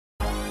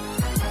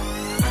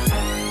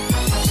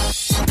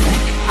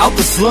Out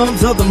the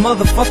slums of the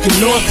motherfucking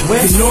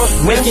Northwest,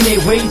 making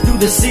their way through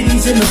the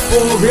cities in the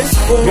forest.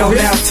 Y'all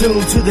now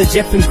tuned to the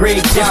Jeff and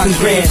Greg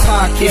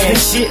podcast.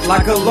 This shit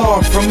like a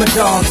log from a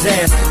dog's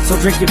ass.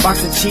 So drink your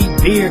box of cheap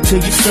beer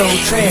till you so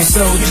trash.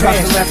 You about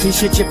to laugh and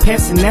shit your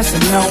pants, and that's a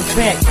known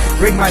fact.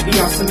 Greg might be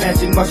on some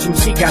magic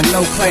mushrooms, he got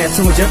no class.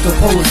 So Jeff the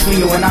polo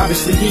swingo, and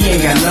obviously he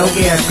ain't got no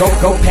gas.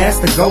 Go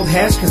past the gold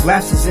hash, cause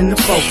laughs is in the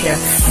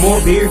forecast.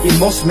 More beer, get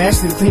more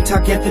smashed than clean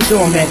talk at the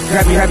doormat.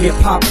 Grab your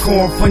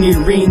popcorn, funny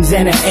rings,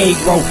 and an egg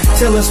roll.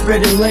 Tell us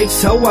spreading legs,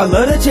 so I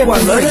love the Jeff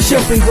and Greg show.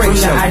 From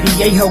the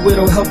IDA, ho,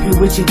 it'll help you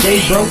with your day,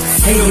 bro.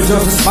 Hey, yo,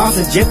 Joe's a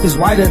sponsor, Jeff is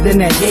whiter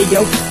than that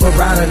yayo. But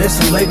rather, there's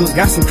some Legos,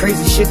 got some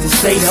crazy shit to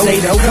say, though.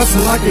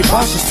 Cussing like they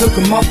bosses took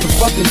them off the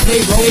fucking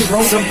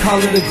payroll. Some call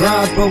it a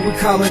garage, but we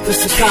call it the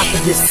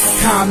sarcophagus.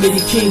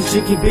 Comedy kings,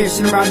 drinking beer,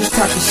 sitting around this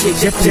talking shit.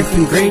 Jeff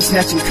and Greg,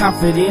 snatching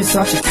confidence,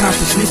 such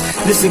accomplishments.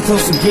 Listen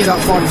close and get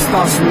off all these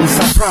thoughts from this,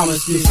 I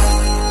promise this.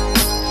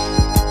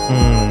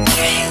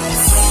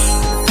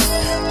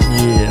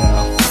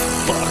 Yeah.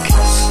 Fuck.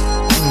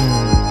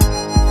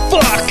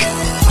 Fuck.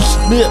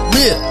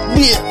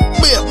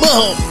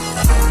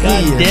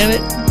 God damn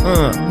it.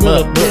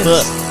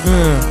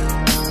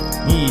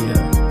 Yeah.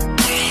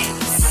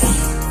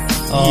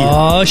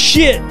 Oh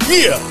shit.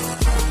 Yeah.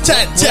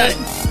 Tight.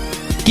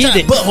 Get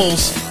it.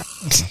 Buttholes.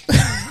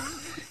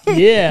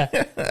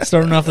 Yeah.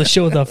 Starting off the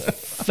show with a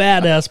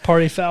fat ass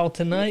party foul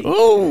tonight.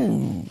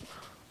 Oh.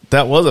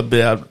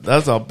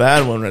 That's a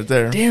bad one right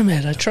there. Damn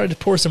it. I tried to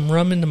pour some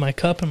rum into my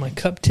cup and my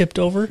cup tipped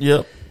over.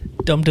 Yep.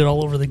 Dumped it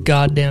all over the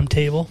goddamn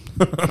table.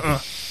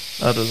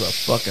 That is a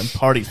fucking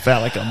party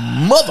foul like a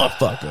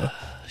motherfucker.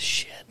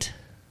 Shit.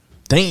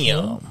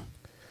 Damn.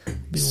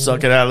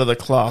 Suck it out of the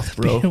cloth,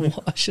 bro. Be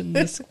washing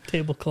this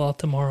tablecloth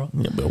tomorrow.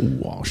 Yeah, but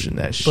washing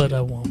that shit. But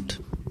I won't.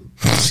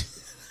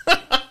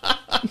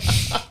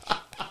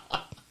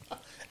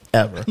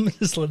 Ever.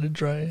 Just let it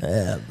dry.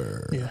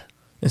 Ever. Yeah.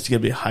 It's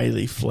going to be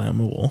highly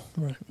flammable.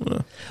 Right.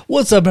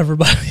 What's up,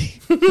 everybody?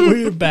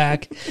 We're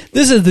back.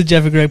 This is the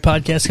Jeff and Greg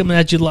podcast coming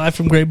at you live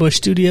from Grey Bush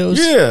Studios.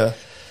 Yeah.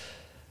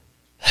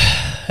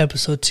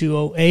 Episode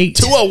 208.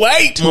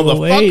 208,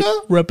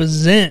 motherfucker.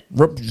 Represent.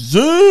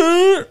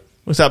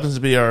 This happens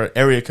to be our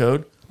area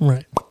code.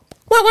 Right.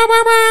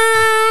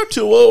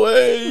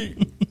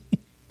 208.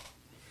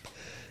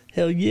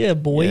 Hell yeah,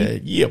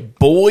 boy. Yeah,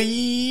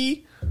 boy.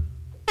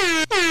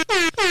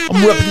 I'm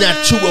repping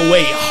that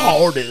 208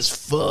 hard as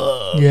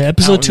fuck. Yeah,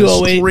 episode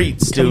 208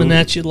 streets, coming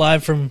at you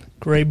live from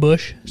Grey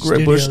Bush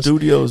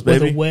Studios,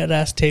 baby. With a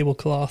wet-ass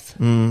tablecloth.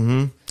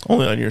 Mm-hmm.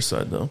 Only on your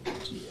side, though.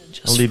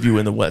 I'll leave you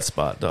in the wet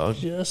spot, dog.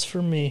 Just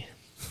for me.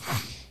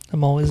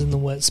 I'm always in the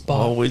wet spot.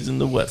 Always in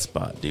the wet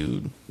spot,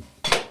 dude.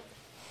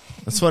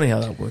 That's funny how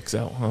that works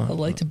out, huh? I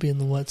like to be in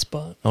the wet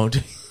spot. Oh,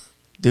 do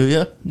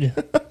you? Yeah.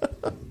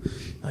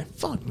 Like,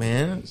 fuck,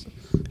 man.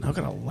 How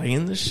can I lay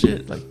in this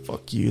shit? Like,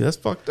 fuck you. That's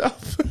fucked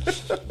up.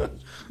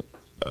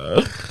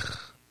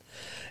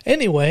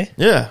 Anyway.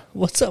 Yeah.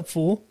 What's up,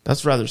 fool?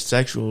 That's rather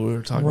sexual. We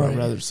were talking about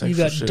rather sexual You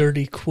got shit.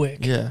 dirty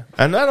quick. Yeah.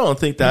 And I don't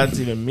think that's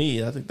even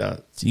me. I think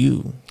that's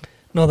you.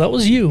 No, that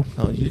was you.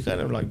 Oh, you kind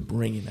of like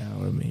bring it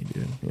out of me,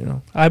 dude. You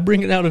know? I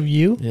bring it out of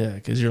you? Yeah,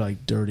 because you're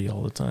like dirty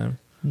all the time.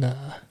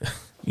 Nah.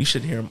 You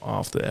should hear him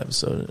off the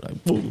episode.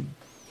 Like, boom.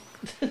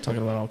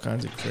 Talking about all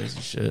kinds of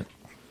crazy shit.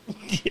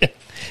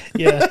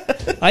 Yeah.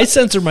 I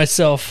censor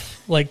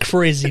myself like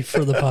crazy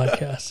for the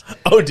podcast.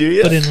 Oh, do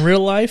you? But in real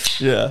life,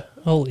 yeah.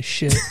 Holy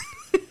shit.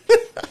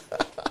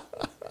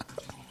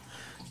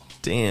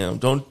 Damn.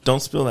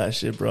 Don't spill that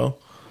shit, bro.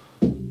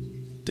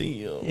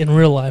 Damn. In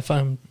real life,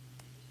 I'm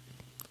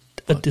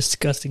a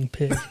disgusting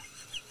pig.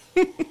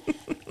 I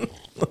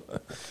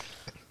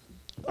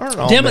don't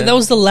know, Damn man. it, that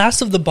was the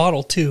last of the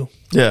bottle, too.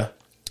 Yeah.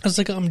 I was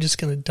like, I'm just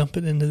going to dump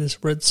it into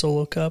this red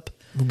Solo cup.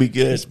 Would be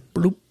good.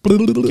 Bloop,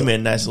 bloop, bloop, Give me a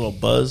nice little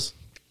buzz.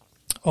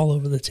 all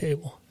over the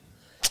table.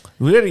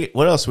 We gotta get,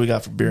 what else we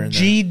got for beer in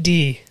there?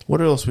 GD.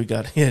 What else we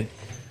got in?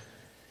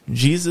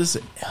 Jesus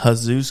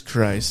Jesus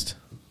Christ.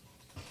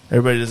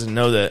 Everybody doesn't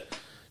know that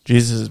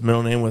Jesus'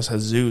 middle name was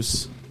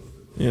Jesus.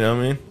 You know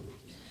what I mean?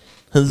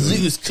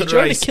 Jesus Christ. Did you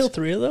already kill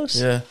 3 of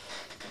those? Yeah.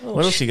 Oh,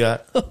 what else you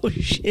got? Oh,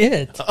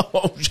 shit.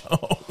 Oh,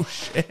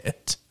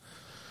 shit.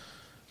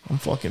 I'm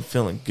fucking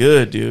feeling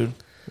good, dude.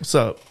 What's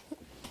up?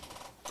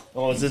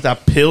 Oh, is it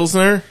that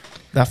Pilsner?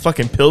 That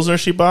fucking Pilsner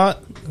she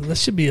bought? That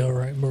should be all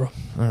right, bro.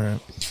 All right.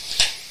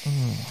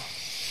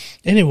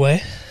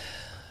 Anyway.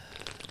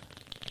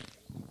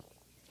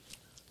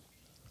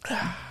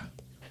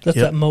 That's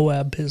that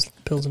Moab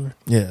Pilsner.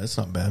 Yeah, it's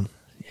not bad.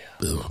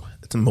 Yeah. Ugh,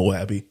 it's a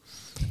Moabby.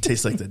 It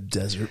tastes like the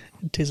desert.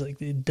 It tastes like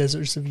the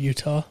deserts of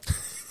Utah.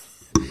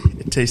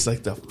 It tastes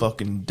like the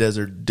fucking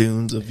desert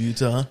dunes of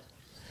Utah.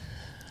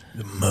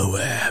 The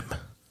Moab.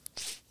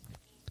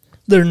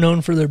 They're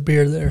known for their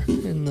beer there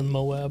in the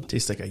Moab.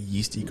 Tastes like a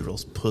yeasty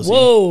girl's pussy.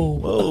 Whoa.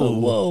 Whoa.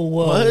 Whoa,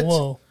 What?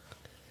 whoa.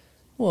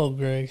 Whoa,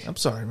 Greg. I'm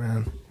sorry,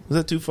 man. Was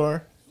that too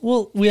far?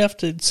 Well, we have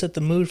to set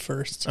the mood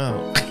first.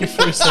 Oh.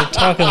 Before we start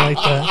talking like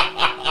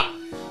that.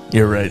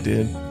 You're right,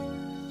 dude.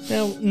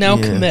 Now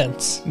Yeah.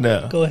 commence.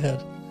 No. Go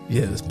ahead.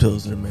 Yeah, this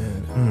Pilsner,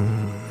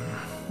 man.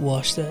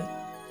 Wash that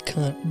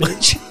cunt,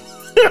 bitch.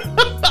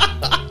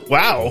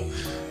 Wow.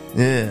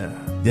 Yeah.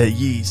 Yeah,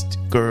 yeast,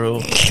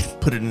 girl.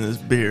 Put it in this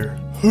beer.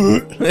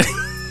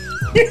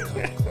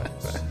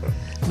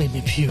 Made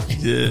me puke.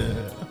 Yeah.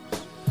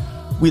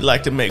 We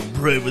like to make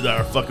bread with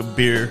our fucking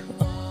beer.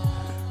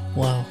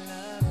 Wow.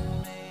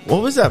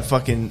 What was that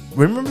fucking...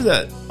 Remember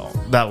that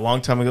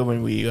long time ago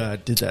when we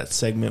did that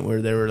segment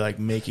where they were like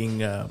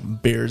making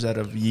beers out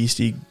of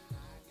yeasty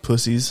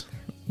pussies?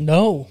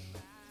 No.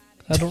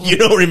 I don't. You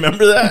don't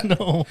remember that?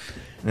 No.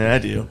 Yeah, I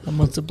do. I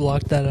must have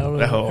blocked that out.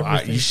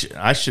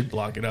 I should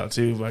block it out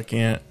too if I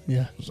can't.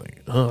 Yeah. I was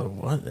like, oh,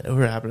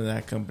 whatever happened to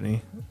that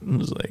company? It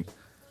was like,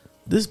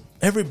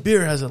 every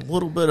beer has a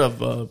little bit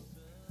of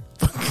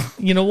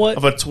you know what?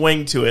 of a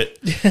twang to it.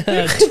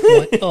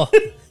 Oh,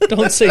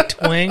 don't say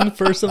twang,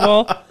 first of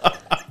all.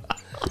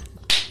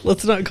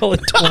 Let's not call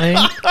it twang.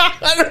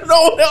 I don't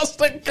know what else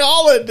to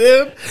call it,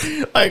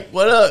 dude. Like,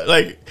 what up?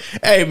 Like,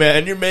 hey,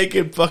 man, you're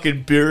making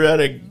fucking beer out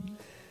of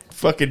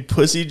fucking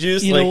pussy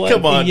juice? You know like, what?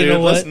 come on, You dude. know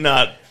what?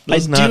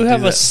 Let's not do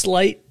have that. a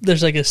slight,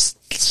 there's like a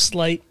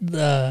slight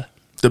The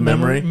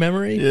memory?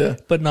 memory, Yeah.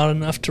 but not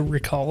enough to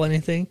recall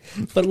anything.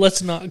 But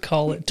let's not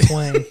call it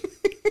twang.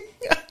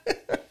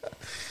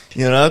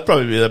 You know, that'd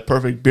probably be the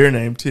perfect beer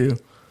name, too.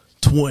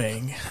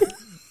 Twang.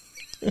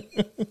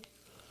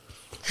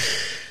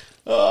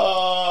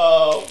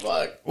 Oh,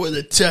 fuck. With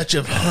a touch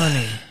of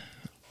honey.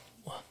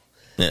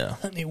 Yeah.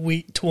 Honey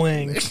wheat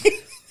twang.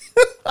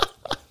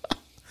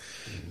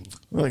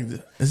 Like,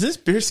 is this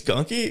beer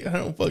skunky? I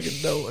don't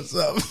fucking know what's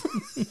up.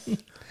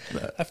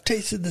 I've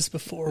tasted this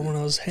before when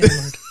I was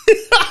hammered.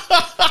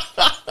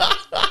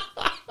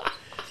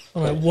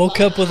 When I woke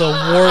up with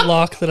a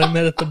warlock that I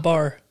met at the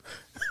bar.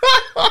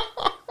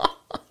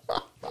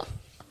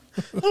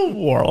 A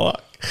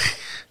warlock.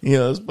 Yeah,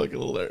 that's fucking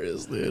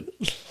hilarious, dude.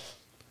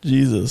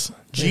 Jesus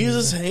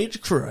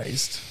H.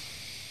 Christ.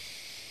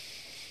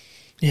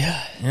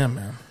 Yeah. Yeah,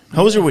 man.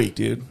 How was your week,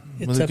 dude?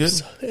 Was it good?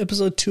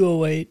 Episode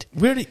 208.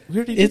 We already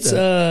did It's,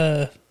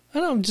 that. I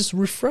don't know, just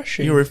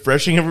refreshing. You're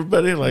refreshing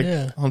everybody, like,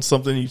 Yeah. on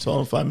something you told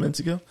them 5 minutes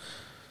ago?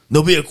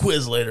 There'll be a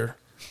quiz later.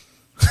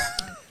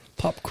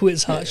 Pop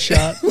quiz hot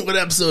shot. What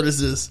episode is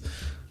this?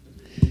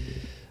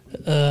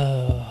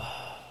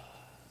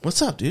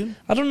 What's up, dude?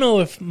 I don't know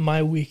if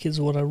my week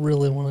is what I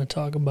really want to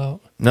talk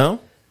about. No?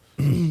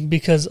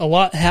 Because a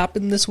lot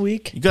happened this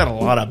week. You got a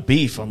lot of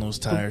beef on those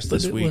tires But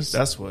this it week. was-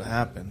 That's what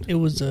happened. It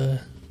was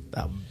That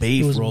it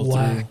beef was rolled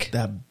whack. through.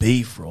 That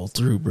beef rolled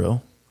through,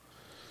 bro.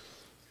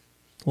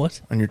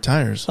 what? On your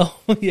tires. Oh,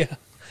 yeah.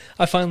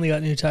 I finally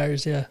got new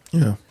tires, yeah.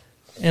 Yeah.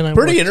 And I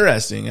Pretty worked-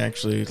 interesting,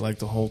 actually, like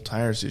the whole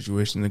tire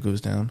situation that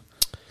goes down.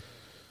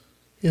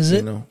 Is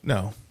it? No,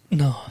 No.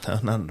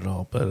 not at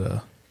all.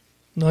 But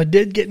No, I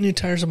did get new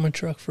tires on my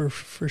truck for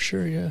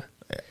sure, yeah.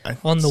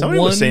 On the somebody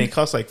was one- saying it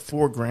costs like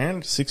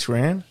 $4,000,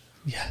 $6,000.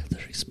 Yeah,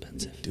 they're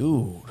expensive.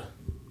 Dude,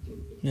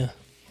 Yeah.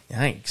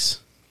 yikes!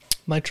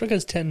 My truck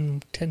has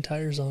 10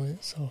 tires on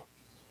it, so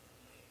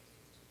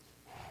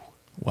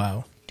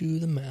Wow. do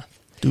the math.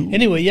 Dude.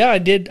 Anyway, yeah, I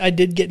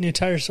did get new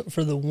tires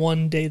for the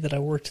one day that I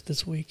worked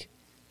this week.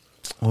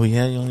 Oh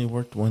yeah, you only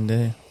worked one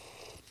day.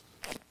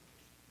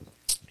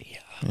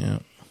 Yeah.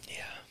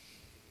 Yeah.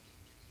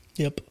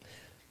 Yep.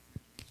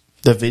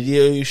 The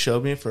video you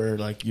showed me for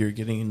like you're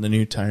getting the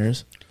new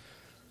tires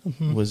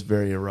was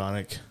very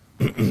erotic.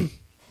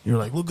 You're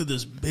like, look at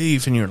this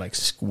beef, and you're like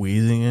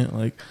squeezing it.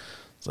 Like,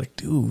 it's like,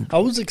 dude. I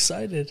was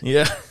excited.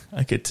 Yeah,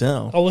 I could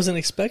tell. I wasn't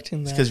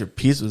expecting that. It's because your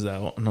piece was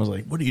out, and I was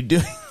like, what are you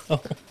doing?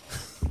 Oh.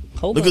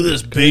 Hold Look on. at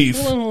this beef.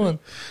 Hold on.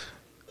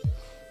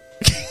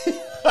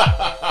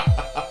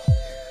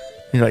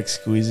 You're like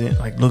squeezing it.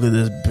 Like, look at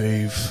this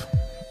beef.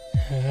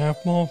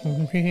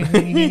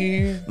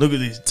 Look at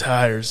these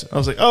tires. I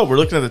was like, oh, we're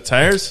looking at the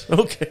tires?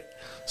 Okay.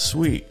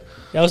 Sweet.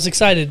 I was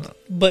excited,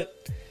 but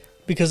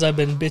because I've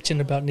been bitching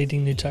about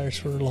needing new tires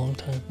for a long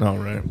time. All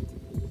right.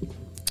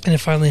 And it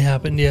finally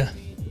happened, yeah.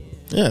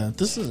 Yeah,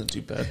 this isn't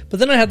too bad. But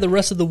then I had the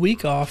rest of the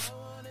week off.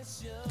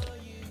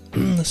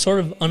 Sort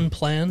of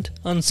unplanned,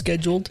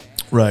 unscheduled.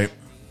 Right.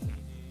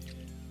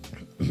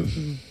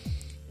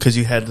 Because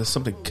you had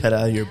something cut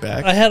out of your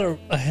back. I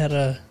had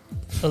a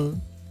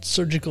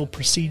surgical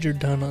procedure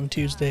done on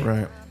Tuesday.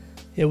 Right.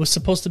 It was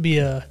supposed to be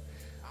a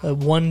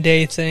 1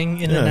 day thing,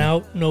 in and Yeah.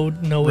 out, no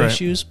Right.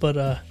 issues, but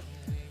it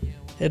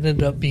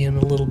ended up being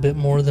a little bit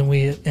more than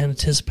we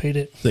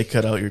anticipated. They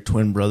cut out your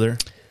twin brother.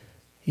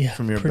 Yeah,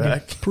 From your pretty,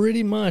 back?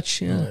 pretty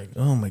much. Yeah. Like,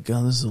 oh my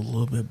God, this is a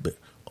little bit big.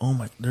 Oh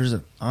my, there's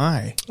an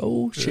eye.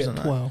 Oh There's shit! an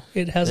eye. Wow,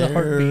 it has a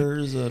heartbeat.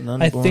 There's an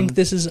unborn. I think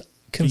this is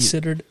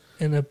considered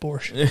an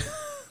abortion.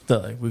 They're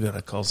like, we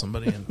gotta call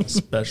somebody in, a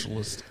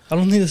specialist. I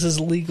don't think this is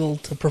legal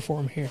to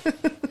perform here.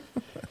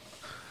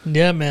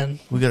 Yeah, man.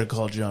 We gotta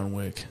call John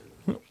Wick.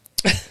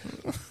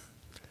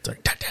 It's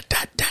like, da, da,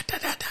 da, da, da,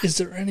 da, da. Is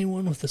there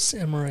anyone with a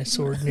samurai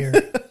sword near?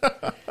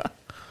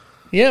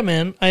 Yeah,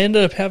 man. I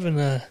ended up having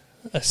a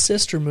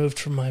cyst removed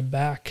from my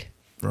back.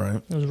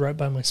 Right. It was right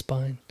by my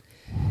spine.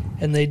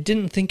 And they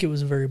didn't think it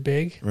was very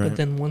big, Right. but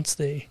then once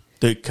they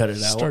They cut it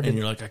out, Started- and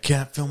you're like, I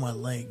can't feel my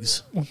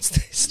legs. once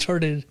they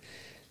started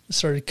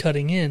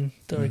cutting in,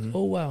 they're like,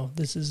 oh wow,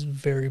 this is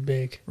very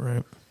big.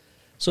 Right.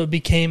 So it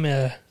became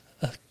a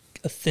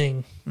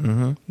thing.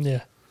 Mm-hmm.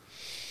 Yeah.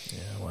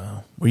 Yeah,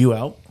 wow. Were you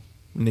out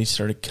when they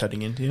started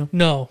cutting into you?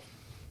 No,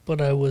 but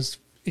I was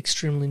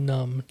extremely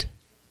numbed.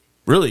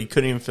 Really? You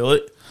couldn't even feel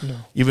it? No.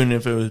 Even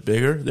if it was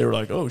bigger? They were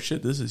like, oh,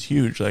 shit, this is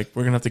huge. Like,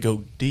 we're going to have to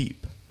go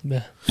deep.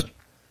 Yeah.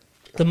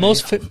 The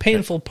most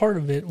painful part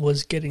of it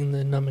was getting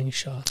the numbing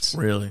shots.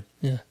 Really?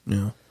 Yeah.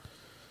 Yeah.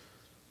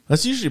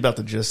 That's usually about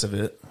the gist of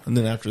it. And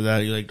then after that,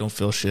 you, like, don't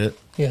feel shit.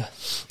 Yeah.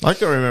 I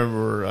can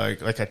remember,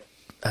 like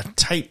a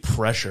tight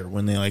pressure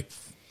when they, like,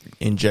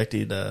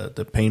 injected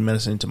the pain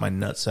medicine into my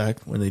nutsack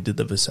when they did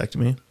the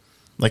vasectomy.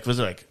 Like, it was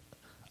like,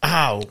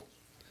 ow.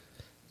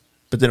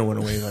 But then it went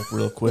away, like,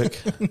 real quick.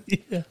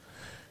 Yeah.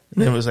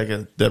 And then it was like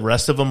the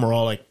rest of them were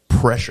all like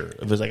pressure.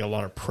 It was like a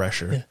lot of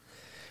pressure. Yeah.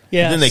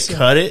 Yeah. And then they so-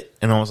 cut it,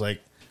 and I was like,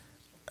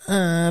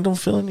 I don't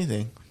feel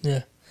anything.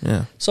 Yeah.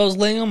 Yeah. So I was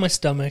laying on my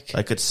stomach.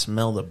 I could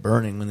smell the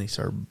burning when they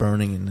started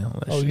burning and all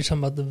that Oh, shit. you're talking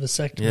about the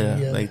vasectomy?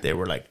 Yeah. Like they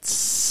were like,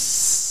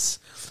 tss,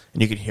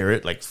 and you could hear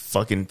it like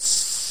fucking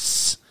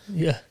tss.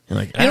 Yeah. And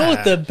like, You know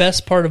what the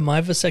best part of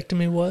my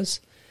vasectomy was?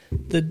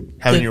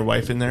 having your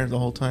wife in there the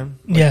whole time?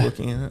 Like, Yeah.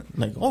 looking at it?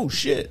 Like, oh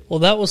shit. Well,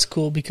 that was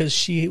cool because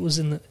she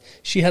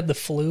had the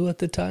flu at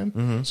the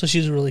time, so she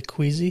was really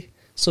queasy.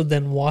 So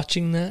then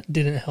watching that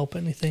didn't help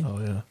anything. Oh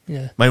yeah.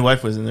 Yeah. My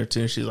wife was in there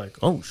too. She's like,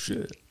 oh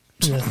shit.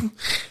 Yeah.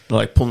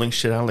 Like pulling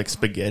shit out like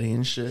spaghetti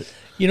and shit.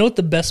 You know what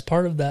the best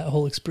part of that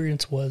whole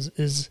experience was?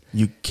 Is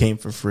You came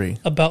for free.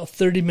 about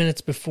 30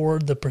 minutes before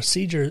the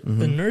procedure,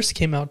 the nurse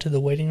came out to the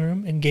waiting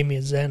room and gave me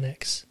a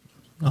Xanax.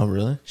 Oh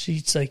really?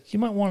 She's like, you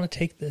might want to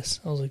take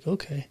this. I was like,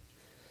 okay.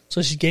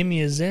 So she gave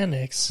me a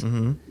Xanax,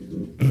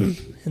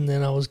 and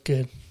then I was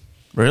good.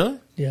 Really?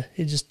 Yeah,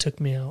 it just took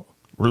me out.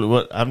 Really?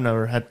 What? I've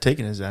never had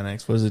taken a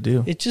Xanax. What does it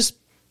do? It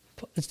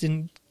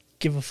didn't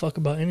give a fuck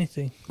about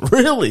anything.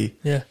 Really?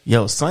 Yeah.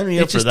 Yo, sign me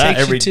up It for just that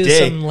takes every you to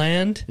day. some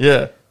land,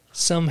 Yeah.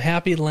 some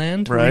happy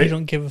land where Right. you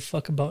don't give a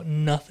fuck about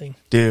nothing.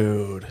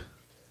 Dude.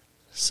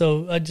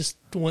 So I just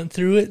went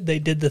through it. They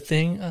did the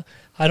thing.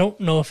 I don't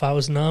know if I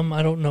was numb.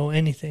 I don't know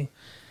anything.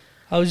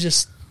 I was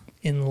just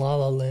in La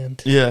La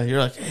Land. Yeah, you're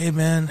like, hey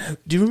man,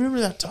 do you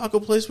remember that taco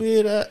place we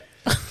ate at?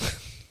 I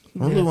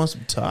really Yeah. want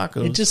some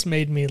tacos. It just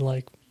made me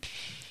like,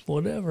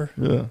 whatever.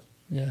 yeah.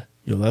 Yeah.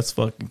 Yo, that's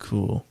fucking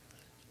cool.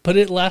 But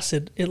it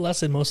lasted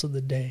most of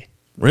the day.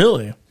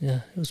 Really?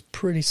 Yeah, it was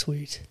pretty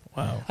sweet.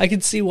 Wow. I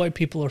can see why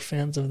people are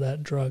fans of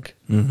that drug.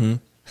 Mm-hmm.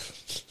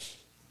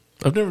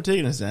 I've never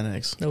taken a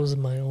Xanax. That was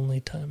my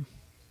only time.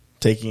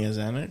 Taking a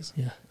Xanax?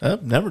 Yeah,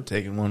 I've never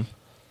taken one.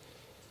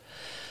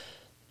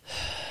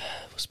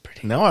 it was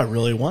pretty. Now I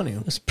really want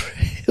to.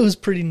 It was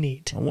pretty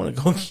neat. I want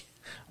to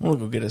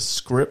go get a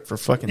script for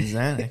fucking It was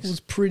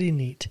Xanax. pretty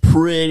neat.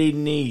 Pretty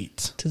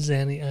neat. To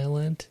Zanny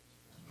Island.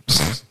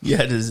 Yeah,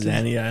 to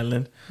Zanny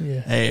Island.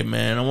 Yeah. Hey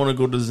man, I want to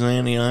go to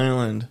Zanny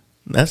Island.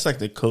 That's like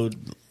the code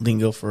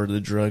lingo for the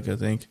drug, I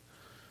think.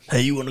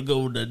 Hey, you want to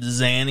go to the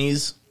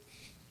Zannies?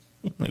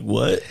 Like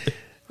what?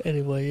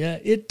 Anyway, yeah,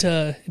 it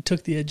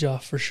took the edge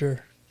off for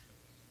sure.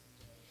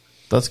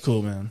 That's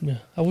cool, man. Yeah,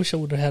 I wish I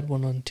would have had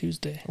one on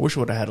Tuesday. I wish I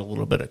would have had a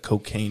little bit of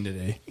cocaine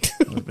today.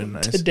 That would have been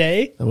nice.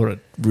 Today? That would have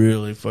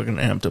really fucking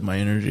amped up my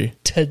energy.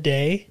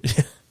 Today?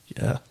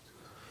 Yeah.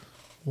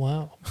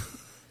 Wow.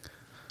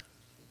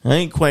 I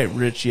ain't quite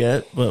rich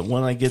yet, but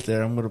when I get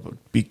there, I'm going to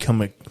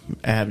become an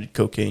avid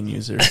cocaine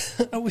user.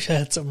 I wish I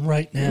had some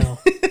right now.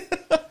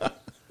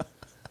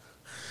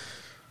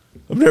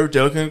 I've never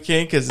done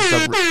cocaine because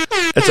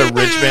it's a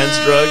rich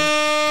man's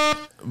drug,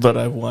 but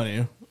I want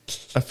to.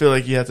 I feel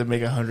like you have to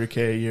make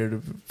 $100K a year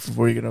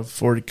before you can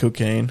afford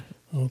cocaine.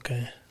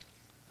 Okay.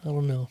 I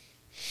don't know.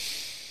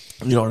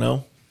 You don't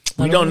know?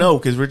 I We don't don't know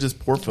because we're just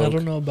poor folk. I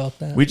don't know about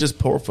that. We just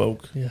poor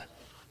folk. Yeah.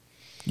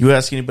 You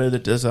ask anybody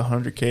that does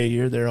 $100K a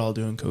year, they're all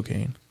doing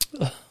cocaine.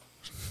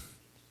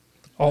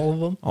 All of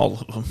them? All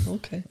of them.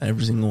 Okay.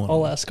 Every single one.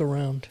 I'll ask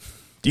around.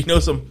 Do you know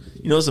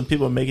some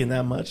people making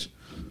that much?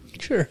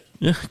 Sure.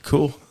 Yeah,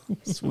 cool.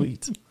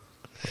 Sweet.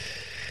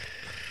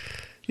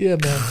 Yeah,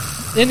 man.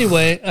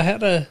 Anyway, I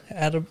had a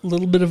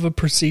little bit of a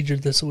procedure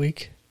this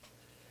week.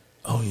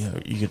 Oh yeah,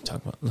 you can talk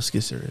about. Let's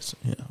get serious.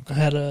 Yeah,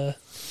 okay.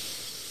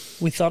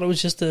 We thought it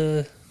was just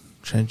a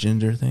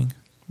Transgender thing,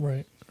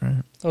 right.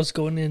 right? I was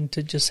going in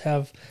to just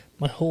have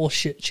my whole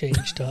shit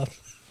changed up.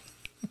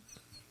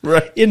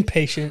 Right.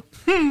 Inpatient.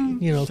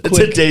 You know, It's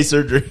quick. a day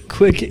surgery.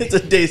 Quick. It's a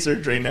day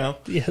surgery now.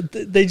 Yeah,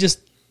 they just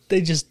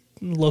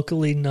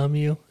locally numb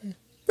you.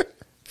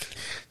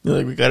 You're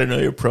like, we got to know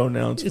your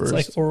pronouns It's first.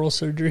 like oral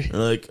surgery. They're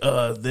like,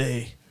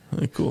 they.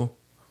 Like, cool.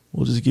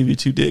 We'll just give you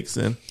 2 dicks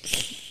then.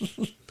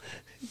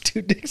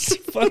 2 dicks.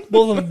 Fuck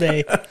both of them.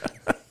 They.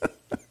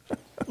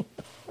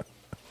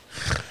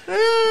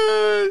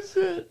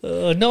 Shit.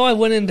 No, I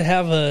went in to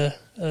have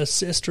a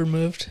cyst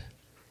removed,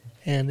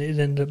 and it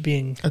ended up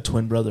being A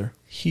twin brother.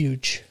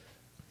 huge.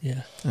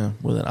 Yeah, Yeah,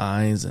 with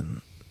eyes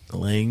and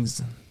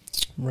legs and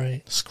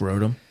right.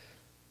 scrotum.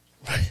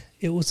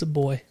 It was a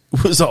boy.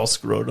 It was all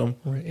scrotum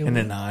Right, it and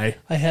was. an eye.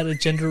 I had a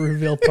gender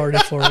reveal party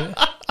for it.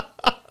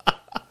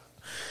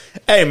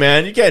 Hey,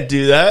 man, you can't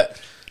do that.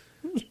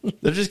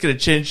 They're just going to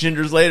change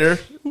genders later.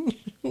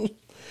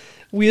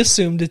 We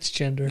assumed its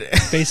gender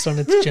based on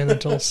its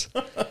genitals.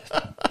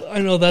 I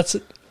know that's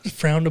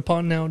frowned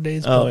upon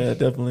nowadays. Oh, but, yeah,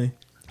 definitely.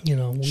 You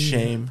know, we,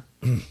 Shame.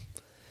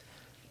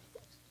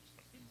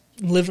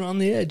 living on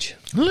the edge.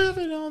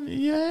 Living on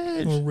the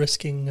edge. We're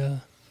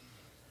risking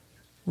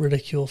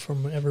ridicule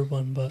from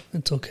everyone, but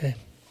it's okay.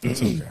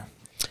 It's okay.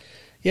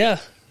 Yeah.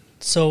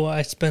 So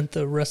I spent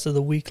the rest of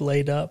the week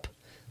laid up.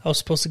 I was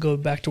supposed to go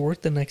back to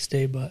work the next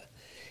day, but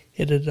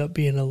it ended up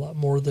being a lot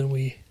more than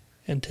we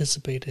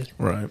anticipated.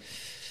 Right.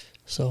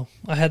 So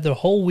I had the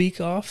whole week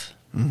off.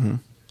 Mm-hmm.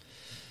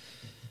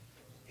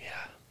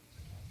 Yeah.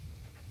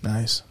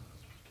 Nice.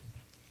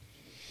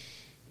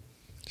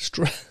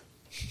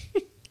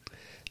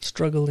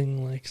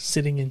 Struggling, like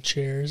sitting in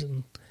chairs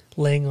and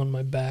laying on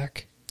my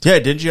back. Yeah,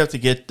 didn't you have to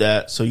get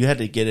that? So you had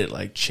to get it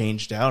like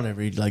changed out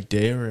every like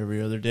day or every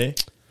other day?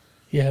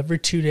 Yeah, every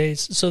 2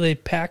 days. So they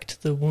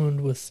packed the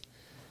wound with,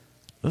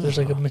 there's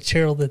like a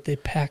material that they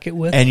pack it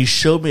with. And you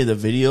showed me the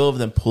video of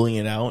them pulling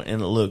it out,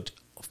 and it looked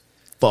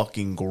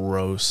fucking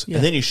gross. Yeah.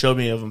 And then you showed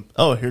me of them,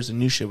 oh, here's the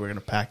new shit we're going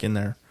to pack in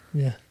there.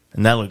 Yeah.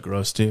 And that looked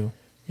gross, too.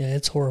 Yeah,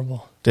 it's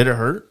horrible. Did it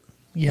hurt?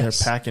 Yes.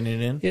 They're packing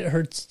it in? It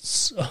hurts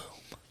so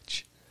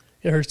much.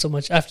 It hurts so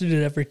much. I have to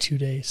do it every 2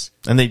 days.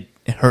 And it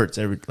hurts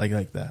every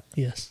like that.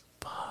 Yes.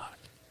 Fuck.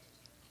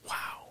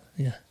 Wow.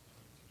 Yeah.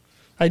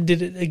 I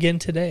did it again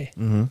today.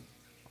 Mm-hmm.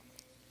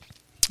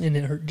 And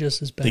it hurt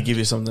just as bad. They give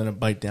you something to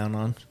bite down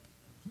on?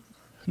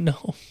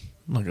 No.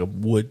 Like a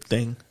wood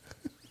thing?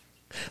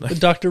 The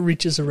doctor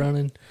reaches around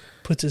and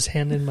puts his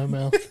hand in my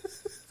mouth.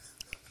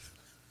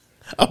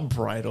 A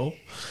bridle?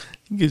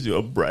 He gives you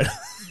a bridle.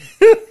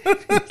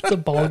 It's a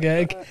ball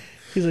gag.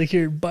 He's like,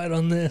 here, bite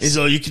on this.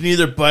 So you can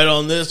either bite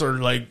on this or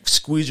like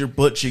squeeze your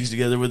butt cheeks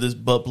together with this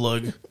butt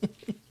plug.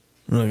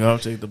 I'm like, I'll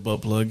take the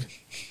butt plug.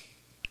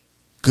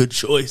 Good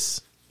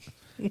choice.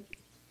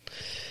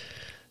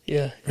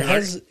 Yeah.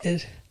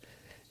 It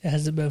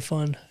hasn't been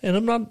fun.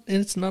 And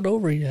it's not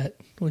over yet,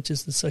 which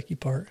is the sucky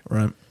part.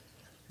 Right.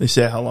 They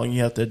say how long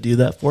you have to do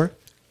that for?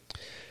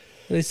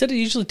 They said it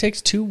usually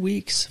takes 2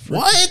 weeks for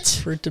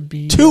it to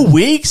be 2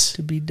 weeks?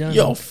 to be done.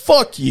 Yo,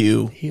 fuck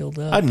you. Healed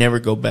up. I'd never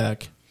go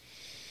back.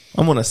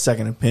 I want a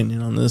second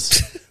opinion on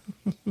this.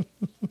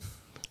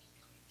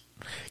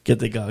 Get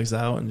the gogs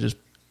out and just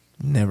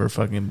never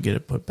fucking get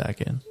it put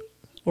back in.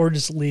 Or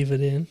just leave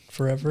it in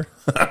forever.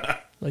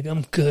 Like,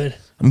 I'm good.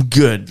 I'm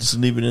good. Just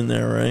leave it in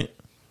there, right?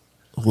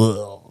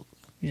 Well,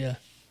 Yeah.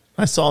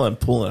 I saw them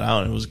pull it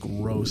out and it was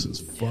gross as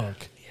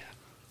fuck. Yeah.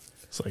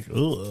 It's like,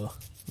 ugh.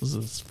 This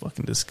is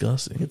fucking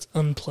disgusting. It's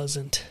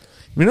unpleasant.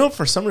 You know,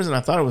 for some reason I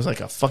thought it was like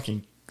a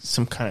fucking,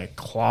 some kind of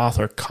cloth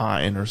or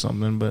cotton or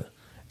something, but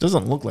it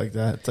doesn't look like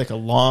that. It's like a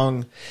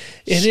long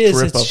It is.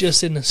 strip It's of-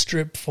 just in a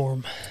strip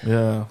form.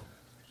 Yeah.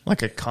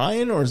 Like a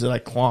cotton, or is it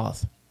like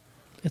cloth?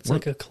 It's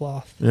like a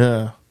cloth.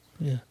 Yeah.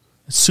 Yeah.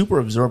 It's super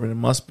absorbent. It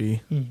must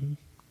be. Mm-hmm.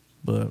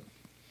 But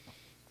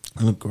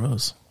it looked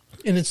gross.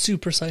 And it's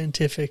super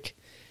scientific.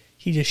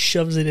 He just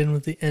shoves it in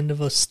with the end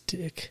of a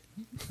stick.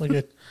 Like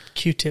a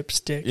Q-tip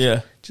stick.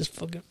 Yeah. Just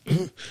fucking...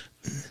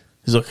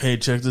 He's like, hey,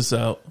 check this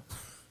out.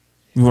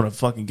 You want to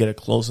fucking get a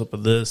close-up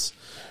of this?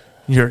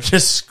 You're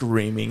just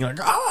screaming. Like,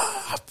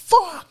 ah,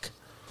 fuck.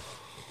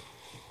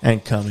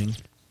 And coming.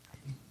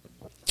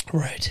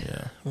 Right.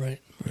 Yeah. Right.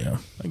 Yeah,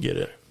 I get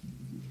it.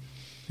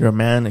 You're a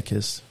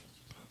masochist.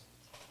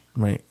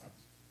 Right.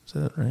 Is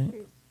that right?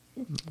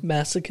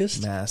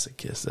 Masochist?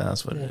 Masochist.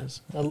 That's what it Yeah.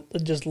 is. I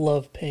just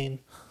love pain.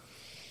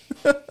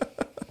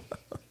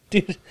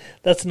 Dude,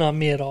 that's not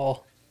me at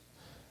all.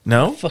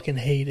 No? Fucking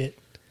hate it.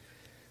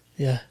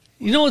 Yeah.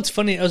 You know what's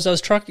funny? I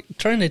was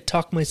trying to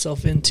talk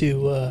myself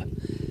into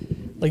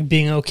like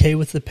being okay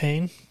with the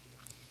pain.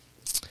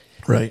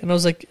 Right. And I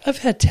was like, I've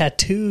had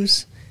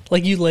tattoos.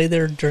 Like, you lay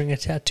there during a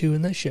tattoo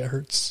and that shit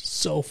hurts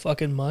so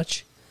fucking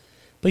much.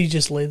 But you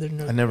just lay there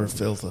and I never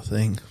felt a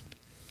thing.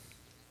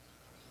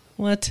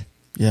 what?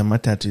 Yeah, my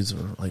tattoos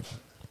are like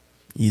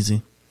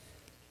easy.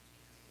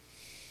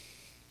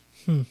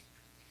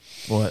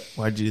 What?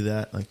 Why'd you do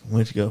that? Like,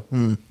 why'd you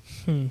go?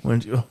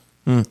 Why'd you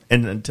go?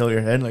 And then tilt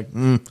your head like,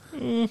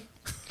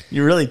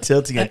 You're really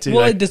tilting it too.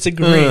 Well, I like,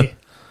 disagree.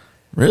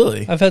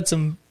 Really? I've had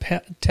some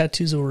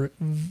tattoos that were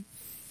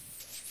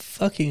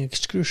fucking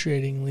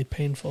excruciatingly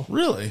painful.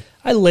 Really?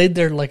 I laid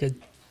there like a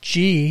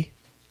G.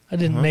 I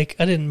didn't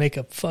make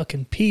a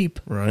fucking peep,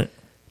 Right.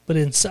 but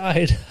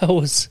inside I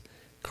was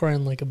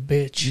crying like a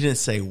bitch. You didn't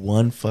say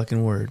one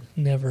fucking word.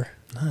 Never.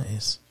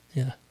 Nice.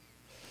 Yeah.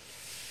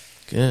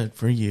 Good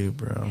for you,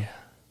 bro. Yeah.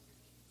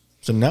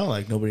 So now,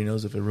 like, nobody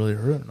knows if it really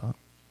hurt or not.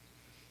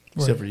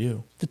 Except Right. for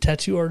you. The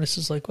tattoo artist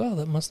is like, wow,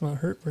 that must not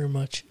hurt very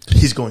much.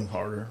 He's going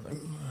harder. Like,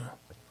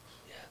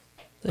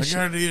 That, I shit,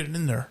 gotta get it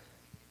in there.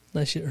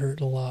 that shit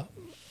hurt a lot.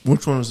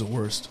 Which one was the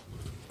worst?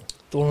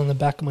 The one on the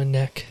back of my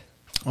neck.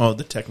 Oh,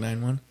 the Tech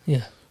 9 one?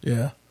 Yeah.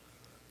 Yeah.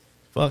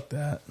 Fuck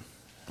that.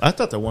 I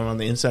thought the one on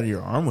the inside of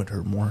your arm would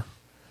hurt more.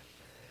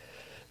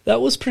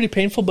 That was pretty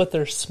painful, but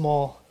they're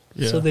small,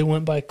 Yeah. so they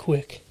went by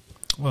quick.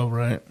 Well,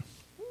 right.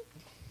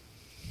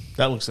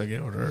 That looks like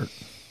it would hurt.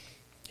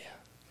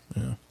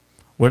 Yeah.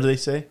 What do they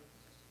say?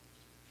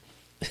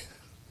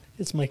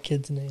 It's my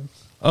kid's name,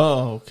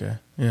 Oh, okay.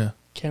 Yeah.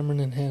 Cameron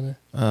and Hannah.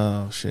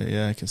 Oh, shit.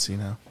 Yeah, I can see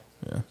now.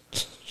 Yeah.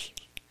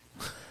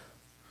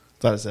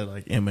 Thought it said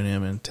like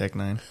Eminem and Tech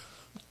Nine.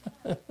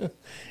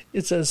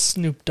 It says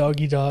Snoop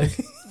Doggy Dog.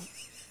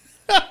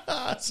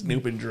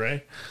 Snoop and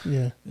Dre.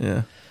 Yeah.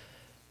 Yeah.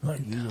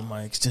 Like, these are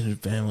my extended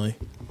family.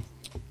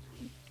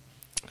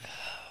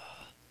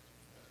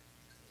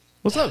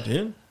 What's up,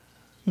 dude?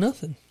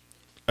 Nothing.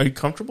 Are you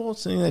comfortable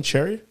sitting in that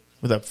chair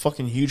with that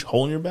fucking huge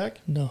hole in your back?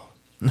 No.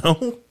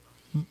 No?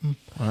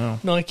 Wow.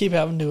 No, I keep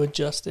having to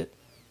adjust it.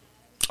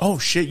 Oh,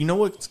 shit. You know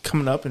what's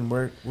coming up? And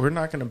we're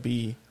not going to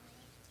be...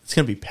 It's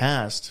going to be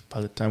past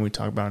by the time we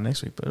talk about it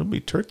next week, but it'll be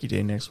Turkey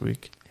Day next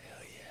week. Hell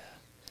yeah.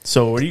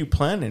 So what are you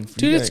planning?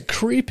 Dude, it's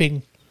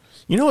creeping.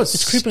 You know what's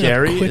It's creeping up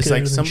scary? quicker It's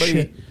like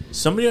than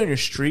somebody on your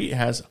street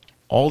has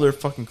all their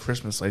fucking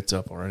Christmas lights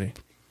up already.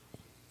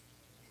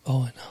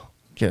 Oh, I know.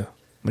 Yeah.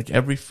 Like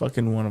every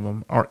fucking one of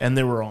them are, and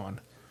they were on.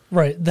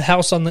 Right. The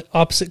house on the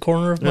opposite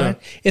corner of mine.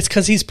 It's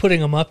because he's putting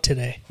them up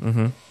today.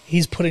 Mm-hmm.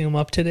 He's putting them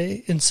up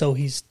today, and so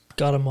he's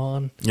got them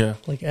on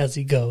like as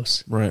he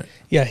goes. Right.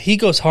 Yeah, he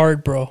goes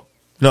hard, bro.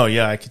 No,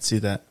 yeah, I could see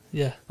that.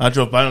 Yeah. I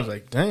drove by and I was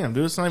like, damn,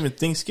 dude, it's not even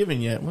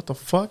Thanksgiving yet. What the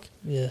fuck?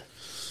 Yeah.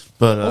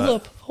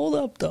 But Hold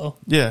up, though.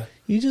 Yeah.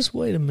 You just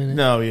wait a minute.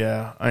 No,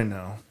 yeah, I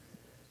know.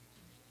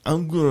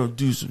 I'm going to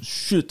do some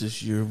shit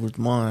this year with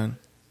mine.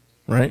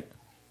 Right?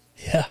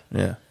 Yeah.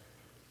 Yeah.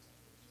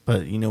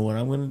 But you know what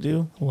I'm going to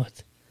do?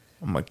 What?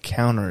 I'm going to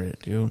counter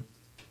it, dude. You know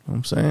what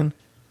I'm saying?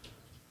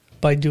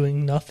 By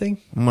doing nothing?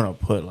 I'm going to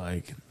put,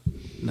 like,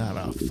 not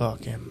a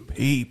fucking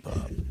peep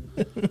up.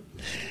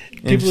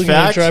 People are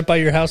going to drive by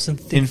your house and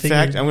think in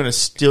fact, I'm going to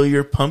steal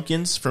your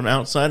pumpkins from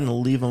outside and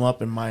leave them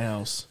up in my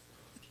house.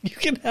 You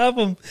can have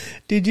them.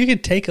 Dude, you can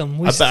take them.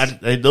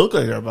 They look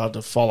like they're about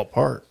to fall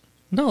apart.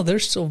 No, they're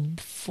still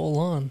full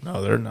on.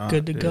 No, they're not.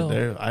 Good to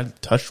go. I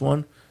touched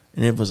one,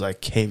 and it was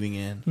like caving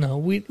in. No,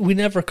 we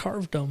never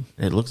carved them.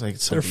 It looks like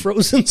They're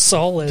frozen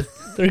solid.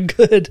 They're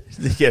good.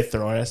 They get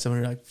thrown at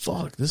somebody, like,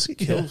 fuck, this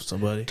kills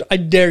somebody. I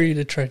dare you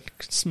to try to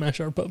smash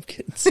our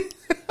pumpkins.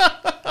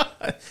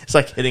 It's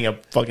like hitting a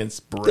fucking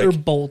brick. They're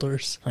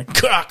boulders. Like,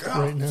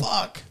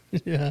 fuck.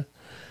 Yeah.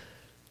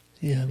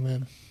 Yeah,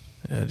 man.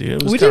 Yeah,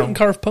 dude. We didn't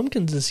carve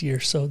pumpkins this year,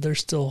 so they're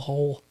still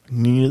whole.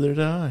 Neither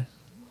did I.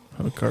 I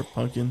haven't carved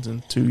pumpkins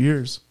in 2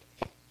 years.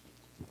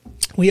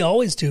 We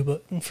always do,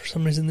 but for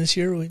some reason this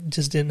year it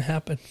just didn't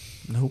happen.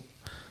 Nope.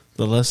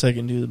 The less I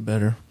can do, the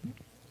better.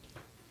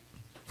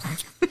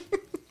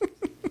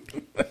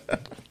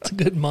 It's a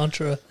good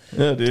mantra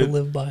Yeah, dude. to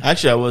live by.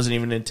 Actually, I wasn't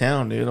even in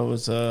town, dude. I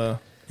was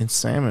in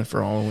Salmon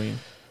for Halloween.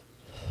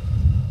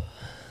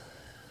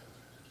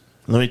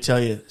 Let me tell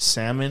you,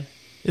 Salmon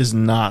is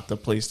not the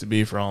place to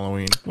be for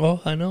Halloween.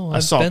 Well, I know. I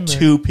saw been there.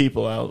 2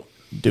 people out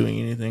doing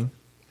anything.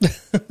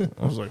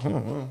 I was like, oh,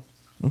 wow.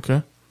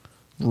 Okay.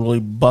 Really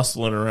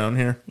bustling around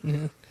here.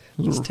 Yeah.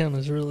 This town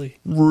is really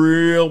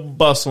Real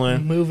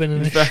bustling. moving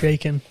and In fact,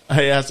 shaking.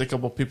 I asked a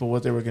couple people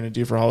what they were going to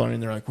do for Halloween.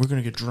 They're like, we're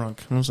going to get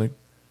drunk. And I was like,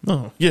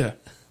 oh, yeah,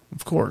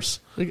 of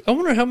course. Like, I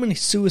wonder how many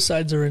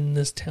suicides are in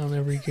this town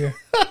every year.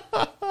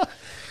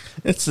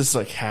 It's just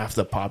like half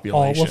the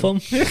population. All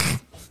of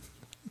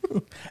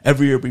them?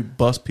 Every year we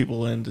bust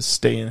people in to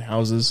stay in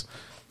houses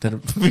that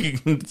are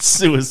being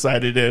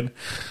suicided in.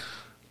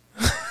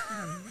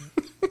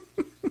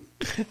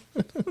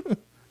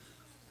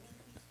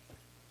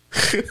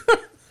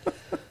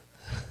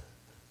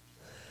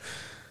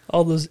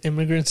 All those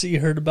immigrants that you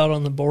heard about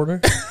on the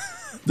border?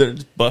 They're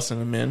just busting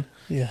them in.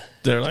 Yeah.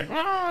 They're like,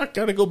 I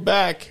gotta go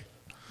back.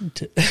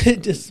 To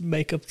just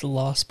make up the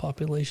lost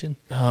population.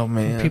 Oh,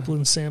 man. People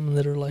in Salmon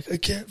that are like, I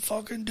can't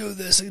fucking do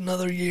this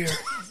another year.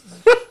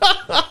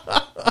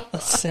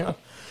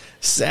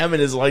 Salmon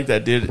is like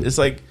that, dude. It's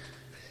like,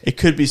 it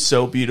could be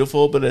so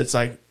beautiful, but it's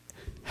like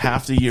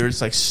half the year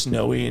it's like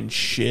snowy and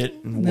shit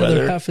and The other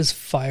weather. half is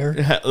fire.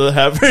 The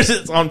half is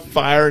it's on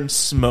fire and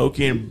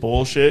smoky and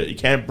bullshit. You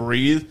can't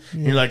breathe.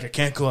 Yeah. You're like, I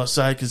can't go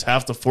outside because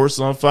half the force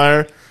is on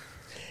fire.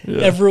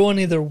 Yeah. Everyone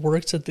either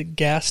works at the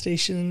gas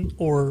station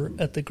or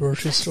at the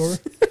grocery store.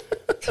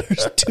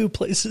 There's 2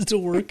 places to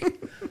work.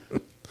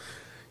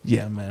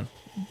 Yeah, man.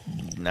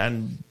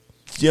 I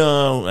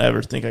don't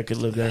ever think I could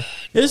live there.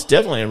 It's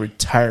definitely a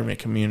retirement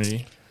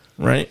community,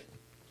 right?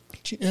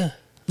 Yeah.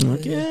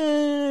 Like,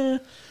 yeah.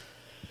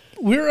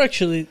 We were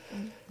actually...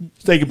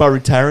 Think about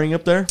retiring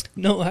up there?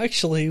 No,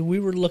 actually,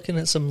 we were looking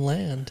at some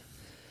land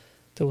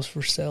that was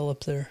for sale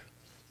up there.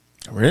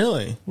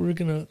 Really? We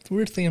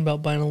were thinking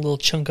about buying a little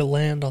chunk of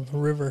land on the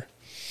river.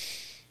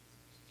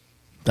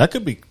 That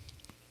could be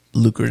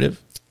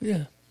lucrative.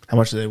 Yeah. How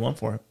much do they want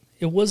for it?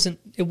 It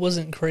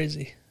wasn't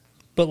crazy.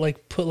 But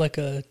like put like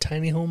a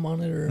tiny home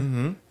on it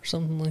or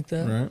something like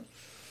that. Right.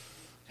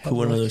 Have Put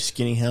one of like those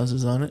skinny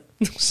houses on it.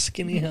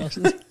 skinny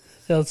houses.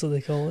 That's what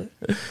they call it.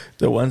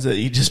 The ones that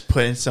you just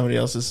put in somebody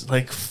else's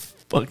like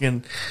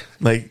fucking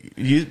like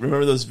you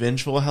remember those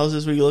vengeful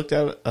houses we looked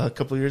at a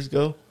couple of years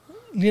ago?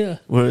 Yeah.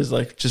 Where it was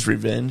like just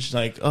revenge,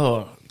 like,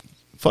 oh,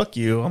 fuck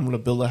you, I'm gonna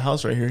build a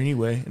house right here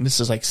anyway, and this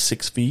is like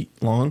 6 feet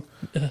long.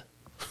 Yeah.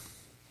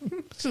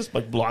 It's just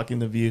like blocking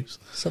the views.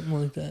 Something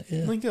like that,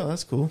 yeah. I'm like, oh,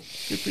 that's cool.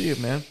 Good for you,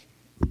 man.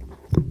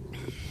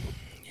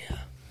 Yeah.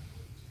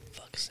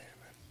 Fuck salmon.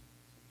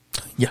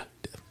 Yeah,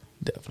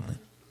 definitely.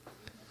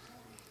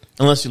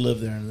 Unless you live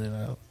there and then,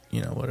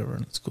 whatever,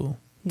 and it's cool.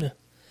 Yeah.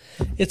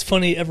 It's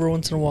funny every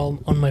once in a while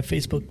on my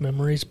Facebook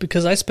memories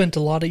because I spent a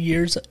lot of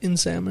years in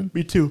salmon.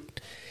 Me too.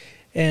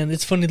 And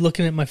it's funny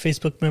looking at my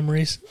Facebook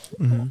memories.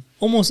 Mm-hmm.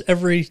 Almost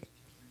every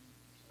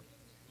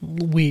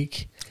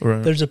week,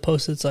 Right. there's a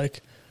post that's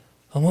like,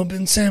 I'm up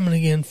in salmon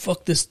again.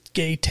 Fuck this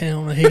gay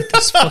town. I hate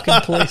this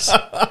fucking place.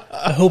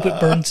 I hope it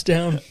burns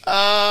down.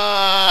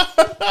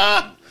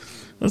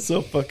 That's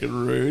so fucking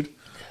rude.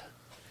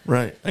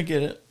 Right. I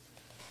get it.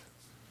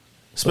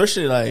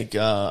 Especially like,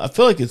 I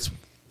feel like it's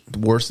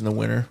worse in the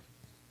winter.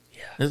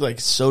 Yeah. It's like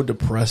so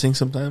depressing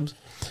sometimes.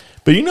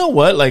 But you know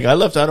what? Like I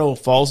left Idaho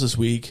Falls this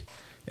week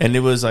and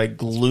it was like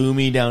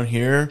gloomy down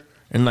here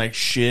and like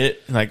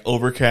shit and like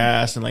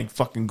overcast and like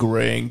fucking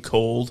gray and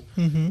cold.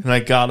 Mm-hmm. And I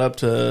got up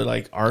to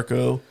like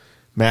Arco,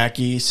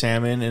 Mackey,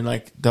 Salmon, and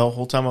like the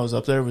whole time I was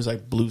up there it was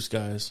like blue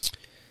skies.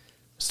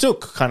 Still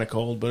kind of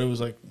cold, but it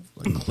was like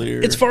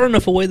clear. It's far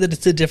enough away that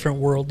it's a different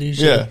world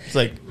usually. Yeah, it's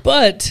like,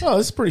 But oh,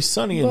 it's pretty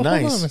sunny and well,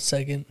 nice. hold on a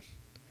second.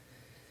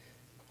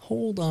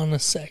 Hold on a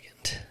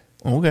second.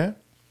 Okay.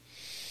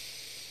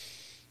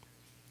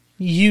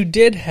 You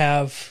did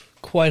have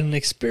quite an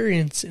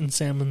experience in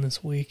salmon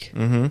this week.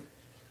 Mm-hmm.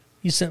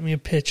 You sent me a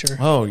picture.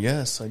 Oh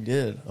yes, I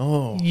did.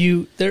 Oh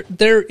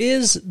There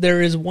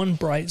is one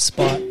bright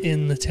spot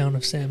in the town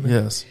of Salmon.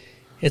 yes.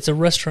 It's a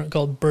restaurant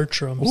called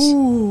Bertram's.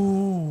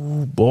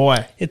 Ooh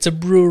boy. It's a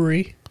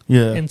brewery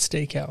Yeah. and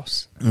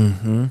steakhouse.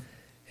 Mm-hmm.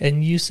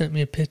 And you sent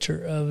me a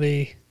picture of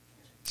a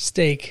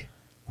steak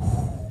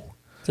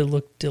that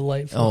looked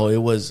delightful. Oh, it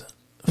was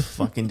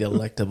fucking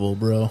delectable,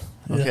 bro.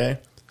 Yeah. Okay.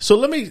 So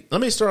let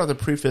me start off the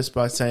preface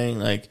by saying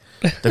like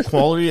the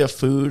quality of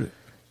food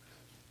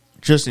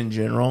just in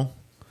general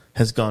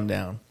has gone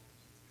down.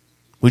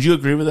 Would you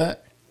agree with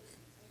that?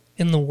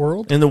 In the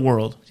world? In the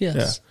world. Yes.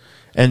 Yeah.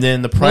 And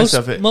then the price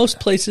of it. Most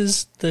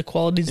places, the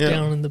quality's Yeah.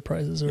 down and the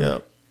prices are Yeah.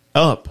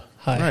 Up.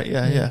 high. Right,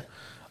 yeah.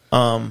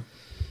 I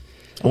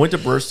went to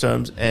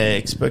Burstones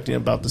expecting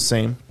about the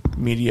same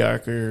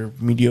mediocre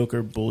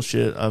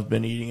bullshit I've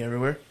been eating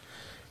everywhere.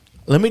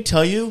 Let me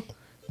tell you,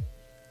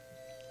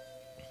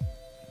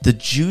 the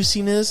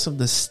juiciness of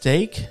the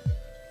steak,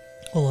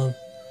 Hold on.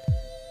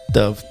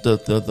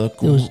 the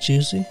It was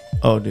juicy?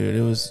 oh dude,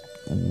 it was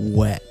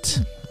wet.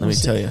 Let me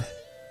Was tell you,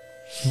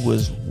 it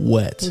was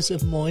wet. Was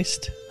it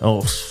moist?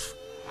 Oh,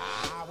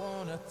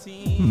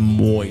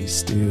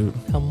 moist, dude.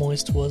 How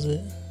moist was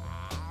it?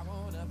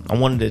 I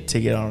wanted to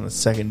take it on a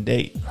second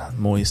date.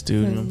 Moist,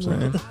 dude. You know what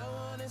I'm saying?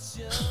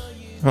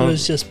 It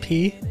was just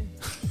pee?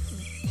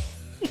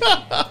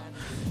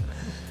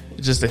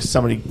 Just like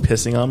somebody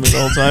pissing on me the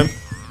whole time.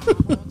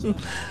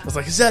 I was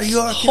like, "Is that you,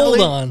 R. Hold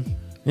Kelly?" on.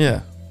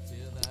 Yeah,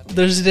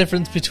 There's a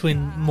difference between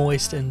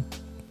moist and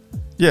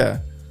yeah.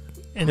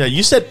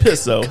 You said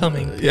piss though.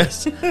 coming.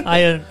 Yes.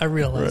 I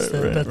realize Right,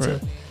 that right, that's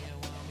right.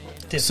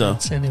 a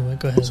difference. Anyway,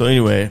 go ahead. So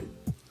anyway,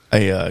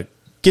 I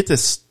get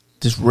this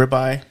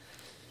ribeye.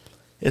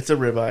 It's a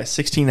ribeye,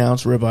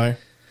 16-ounce ribeye.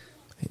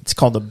 It's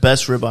called the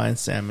best ribeye in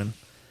salmon.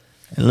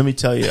 And let me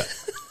tell you,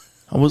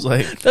 I was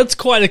like, That's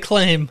quite a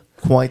claim.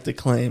 quite the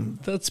claim.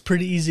 That's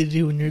pretty easy to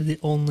do when you're the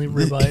only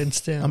ribeye in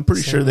salmon. I'm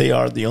pretty sure they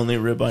are the only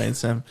ribeye in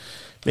salmon.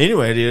 But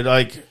anyway, dude,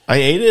 like I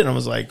ate it and I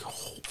was like,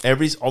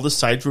 all the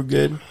sides were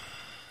good.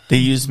 They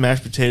used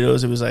mashed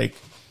potatoes. It was like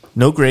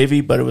no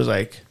gravy, but it was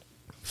like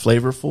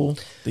flavorful.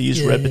 They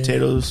used red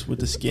potatoes with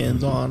the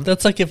skins on.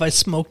 That's like if I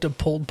smoked a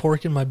pulled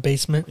pork in my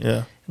basement.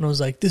 Yeah. And I was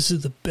like, this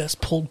is the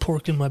best pulled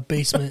pork in my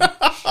basement.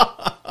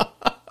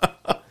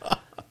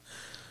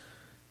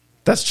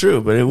 That's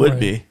true, but it would Right.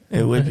 be.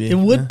 It would be. It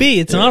would be.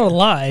 It's not a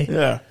lie.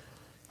 Yeah.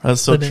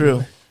 That's so But true.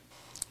 anyway.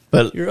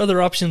 But Your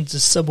other options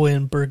is Subway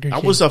and Burger King.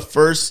 that was the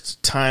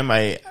first time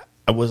I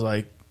was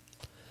like,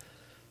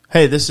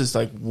 hey, this is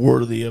like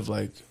worthy of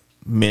like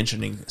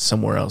mentioning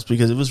somewhere else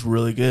because it was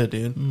really good,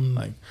 dude.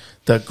 Like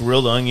the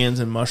grilled onions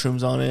and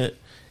mushrooms on it.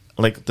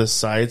 Like the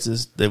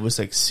sides there was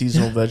like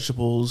seasonal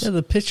vegetables. Yeah,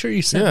 the picture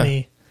you sent Yeah.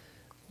 me.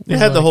 It was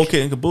had the like- whole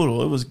kit and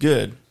caboodle. It was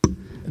good.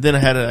 And then I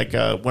had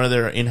like one of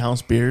their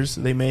in-house beers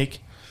they make.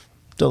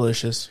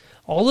 Delicious.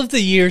 All of the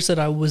years that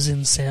I was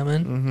in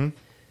salmon, Mm-hmm.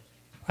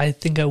 I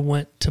think I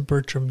went to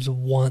Bertram's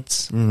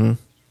once. Mm-hmm.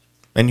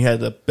 And you had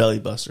the belly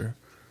buster.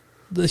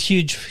 The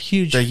huge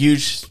The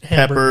huge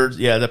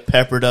Hamburger. the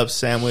peppered up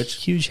sandwich.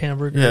 huge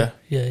hamburger.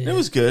 Yeah. Yeah. It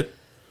was good.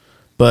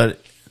 But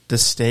the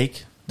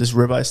steak, this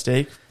ribeye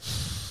steak,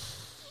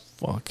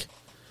 fuck.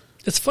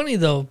 It's funny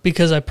though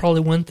because I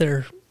probably went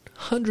there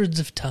hundreds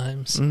of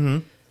times, Mm-hmm.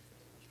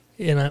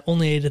 and I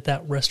only ate at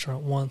that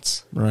restaurant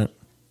once. Right.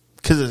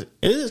 Because it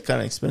is kind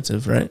of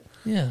expensive, right?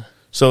 Yeah,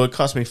 So it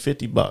cost me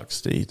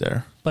 $50 to eat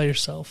there by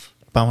yourself.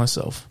 by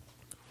myself.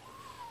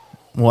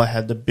 Well, I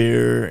had the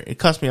beer. It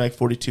cost me like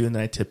 42, and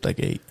then I tipped like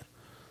 8.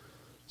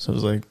 So it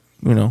was like,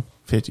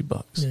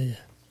 $50. Yeah.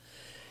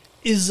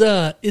 Is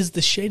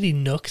the Shady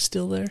Nook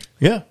still there?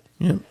 Yeah.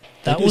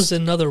 That was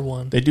another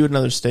one. They do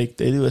another steak.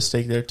 They do a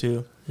steak there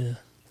too. Yeah.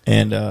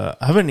 And I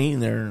haven't eaten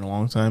there in a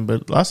long time,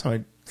 but the last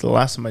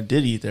time I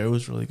did eat there, it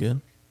was really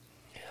good.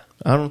 Yeah.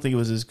 I don't think it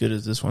was as good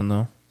as this one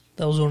though.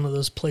 That was one of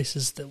those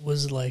places that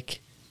was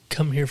like,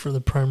 come here for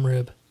the prime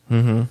rib.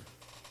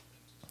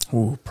 Mm-hmm.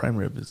 Ooh, prime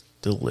rib is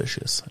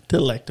delicious,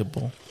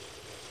 delectable.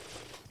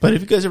 But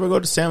if you guys ever go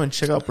to Salmon,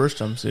 check out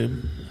Burstrom's,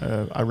 dude.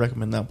 I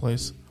recommend that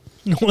place.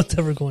 No one's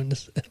ever going to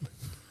Salmon.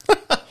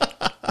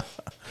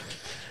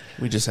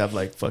 We just have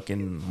like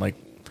fucking like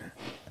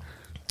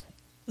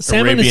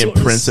Salmon Arabian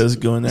princess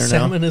going there now.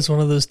 Salmon is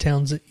one of those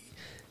towns that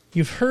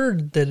you've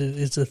heard that it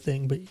is a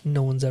thing, but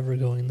no one's ever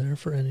going there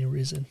for any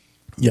reason.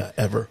 Yeah,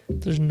 ever.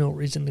 There's no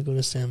reason to go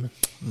to Salmon.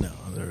 No,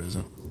 there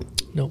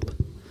isn't. Nope.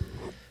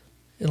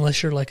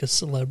 Unless you're like a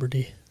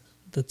celebrity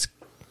that's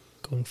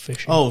going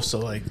fishing. Oh, so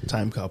like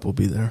Time Cop will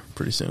be there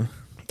pretty soon.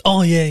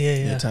 Oh,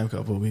 yeah. Time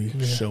Cop will be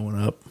showing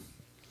up.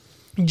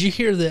 Did you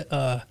hear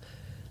that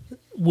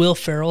Will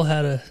Ferrell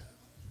had a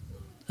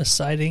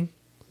sighting?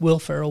 Will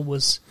Ferrell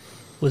was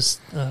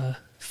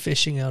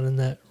fishing out in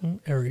that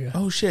area.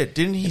 Oh shit!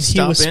 Didn't he And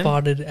stop he was in?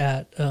 spotted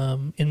at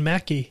in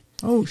Mackey.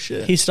 Oh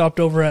shit! He stopped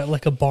over at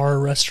like a bar or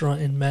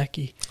restaurant in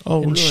Mackey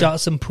Oh, and really? shot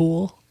some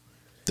pool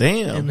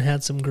Damn. and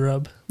had some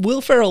grub.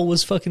 Will Ferrell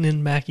was fucking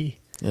in Mackey.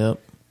 Yep.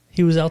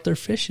 He was out there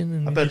fishing.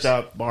 And I bet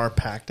that bar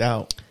packed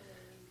out.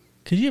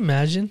 Could you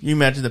imagine? You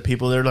imagine the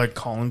people there like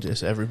calling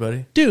just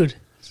everybody. Dude,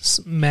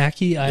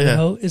 Mackey,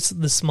 Idaho, it's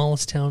the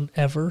smallest town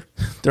ever.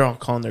 They're all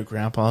calling their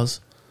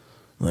grandpas.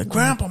 Like,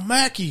 Grandpa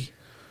Mackey.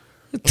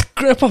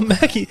 Grandpa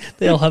Mackey.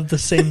 They all have the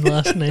same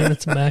last name.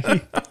 It's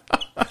Mackey.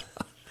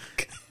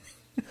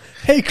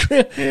 Hey,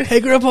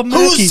 Grandpa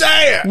Mackey. Who's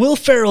there? Will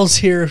Ferrell's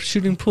here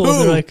shooting pool.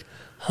 Who? They're like,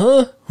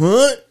 huh?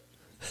 What?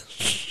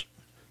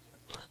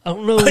 I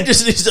don't know. I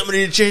just need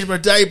somebody to change my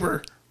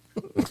diaper.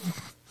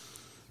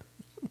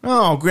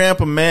 Oh,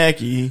 Grandpa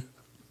Mackey.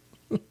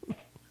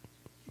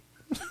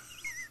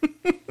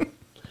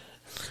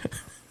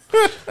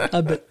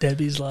 I bet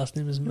Debbie's last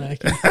name is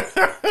Mackey.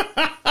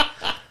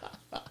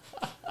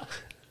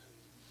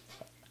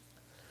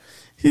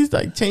 He's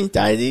like, change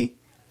ID?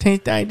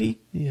 Change ID?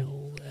 You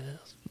old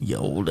ass. You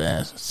old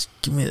ass.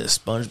 Give me the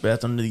sponge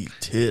bath under your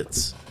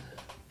tits.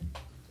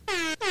 So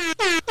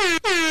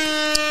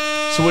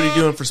what are you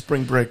doing for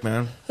spring break,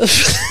 man?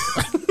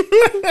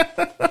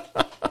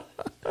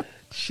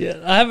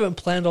 Shit, I haven't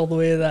planned all the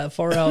way that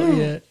far out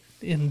yet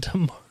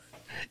into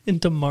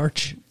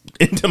March.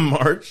 Into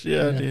March?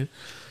 Yeah, dude.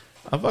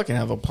 I fucking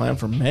have a plan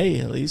for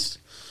May, at least.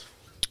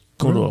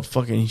 Going to a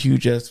fucking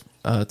huge-ass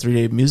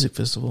 3-day music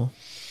festival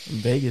in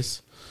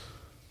Vegas.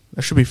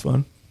 That should be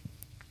fun.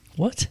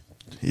 What?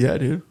 Yeah,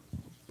 dude.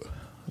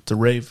 It's a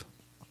rave.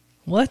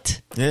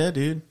 What? Yeah,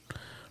 dude.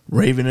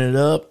 Raving it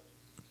up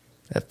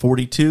at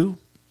 42.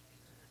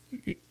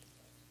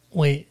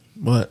 Wait,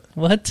 What?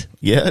 what?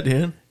 Yeah,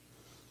 dude.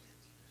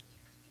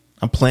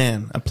 I'm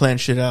playing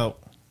shit out.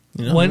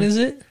 You know When is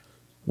it?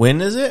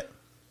 When is it?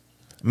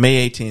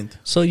 May 18th.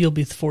 So you'll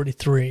be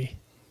 43.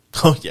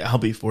 Oh, yeah, I'll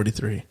be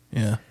 43.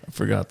 Yeah, I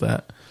forgot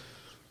that.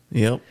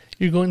 Yep.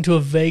 You're going to a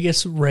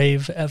Vegas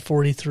rave at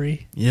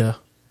 43? Yeah.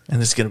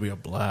 And it's going to be a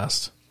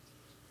blast.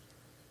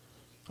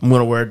 I'm going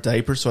to wear a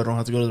diaper so I don't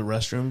have to go to the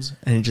restrooms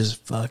and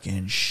just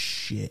fucking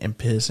shit and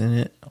piss in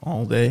it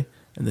all day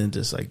and then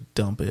just like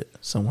dump it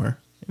somewhere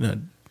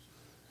in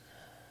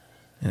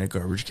a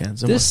garbage can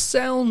somewhere. This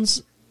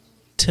sounds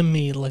to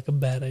me like a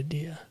bad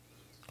idea.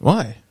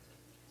 Why?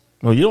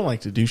 Well, you don't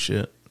like to do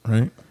shit,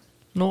 right?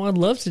 No, I'd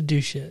love to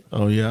do shit.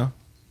 Oh, yeah?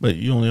 But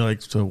you only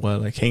like to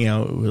what? Like hang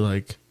out with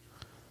like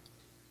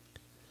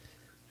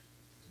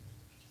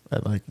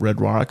at like Red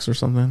Rocks or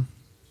something?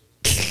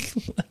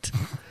 What?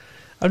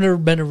 I've never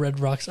been to Red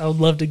Rocks. I would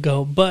love to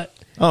go, but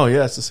Oh,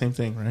 yeah, it's the same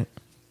thing, right?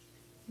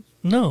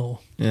 no.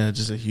 Yeah,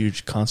 just a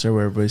huge concert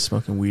where everybody's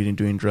smoking weed and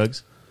doing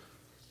drugs.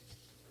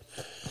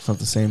 It's not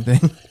the same thing.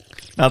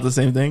 Not the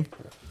same thing?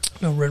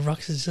 No, Red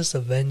Rocks is just a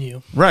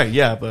venue. Right,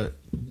 yeah, but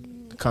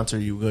the concert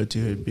you go to,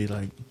 it'd be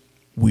like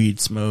weed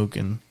smoke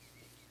and,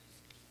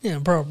 Yeah,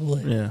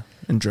 probably. yeah,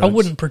 and drugs. I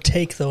wouldn't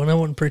partake, though, and I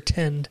wouldn't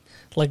pretend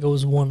like I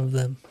was one of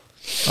them.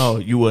 Oh,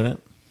 you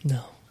wouldn't?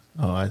 No.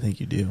 Oh, I think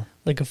you do.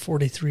 Like a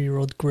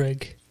 43-year-old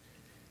Greg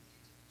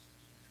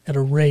at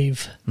a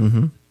rave.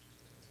 Mm-hmm.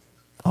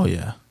 Oh,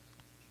 yeah.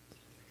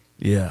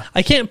 Yeah.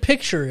 I can't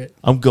picture it.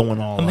 I'm going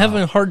all out. I'm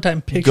having a hard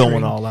time picturing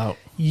Going all out.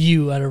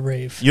 you at a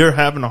rave. You're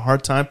having a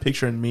hard time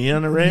picturing me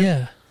on a rave?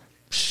 Yeah.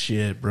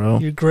 Shit, bro.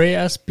 Your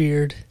gray-ass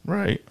beard.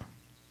 Right.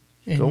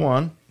 And Go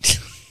on.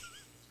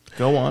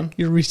 Go on.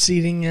 Your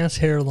receding-ass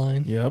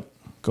hairline. Yep.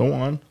 Go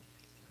on.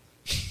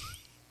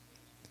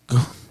 Go.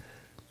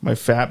 My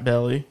fat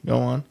belly. Go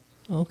on.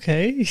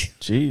 Okay.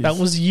 Jeez. That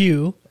was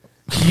you.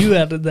 You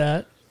added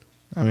that.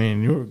 I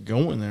mean, you were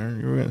going there.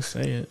 You were going to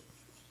say it.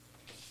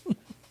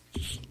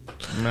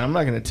 I mean, I'm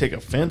not going to take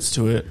offense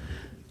to it.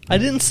 I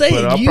didn't say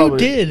But it. I'll You probably-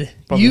 did.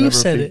 Probably You never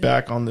said be it.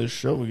 back on this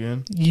show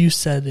again. You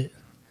said it.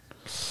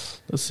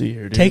 Let's see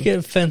here, dude. Take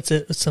offense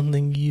at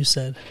something you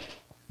said.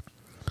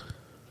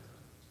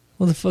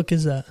 What the fuck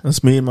is that?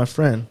 That's me and my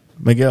friend,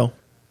 Miguel.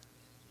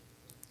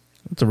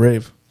 It's a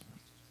rave.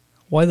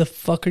 Why the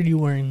fuck are you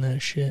wearing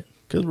that shit?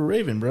 Because we're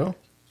raving, bro.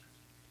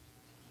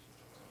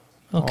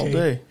 Okay, All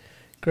day.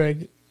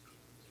 Greg.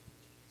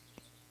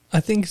 I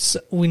think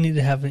we need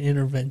to have an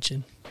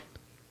intervention.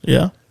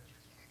 Yeah?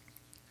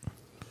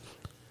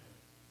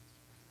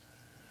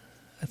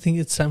 I think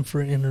it's time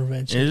for an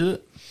intervention. Is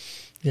it?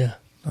 Yeah.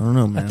 I don't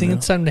know, man. I think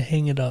it's time to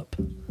hang it up.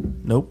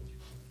 Nope.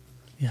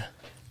 Yeah.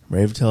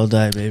 Rave till I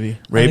die, baby.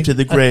 Rave think- to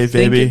the I grave,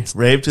 think baby. it's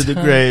Rave to the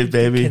time- grave,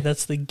 baby. Okay,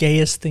 that's the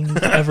gayest thing you've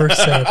ever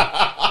said.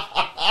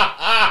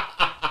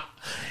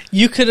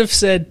 You could have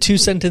said 2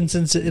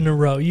 sentences in a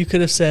row. You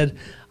could have said,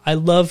 I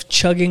love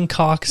chugging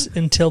cocks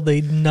until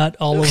they nut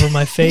all over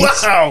my face.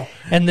 Wow.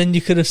 And then you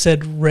could have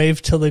said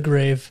rave till the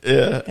grave.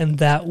 Yeah. And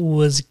that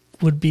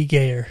would be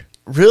gayer.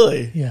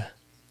 Really? Yeah.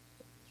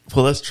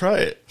 Well, let's try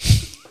it.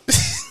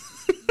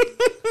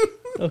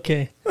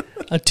 Okay.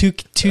 Two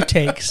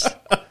takes.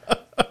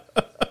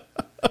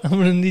 I'm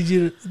going to need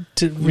you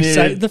to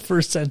recite the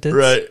first sentence.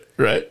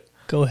 Right.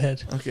 Go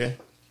ahead. Okay.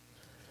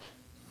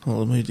 Hold on,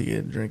 let me need to get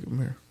a drink from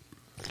here.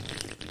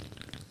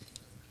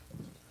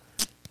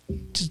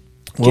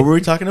 What were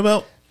we talking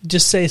about?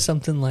 Just say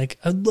something like,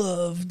 I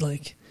love,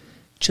 like,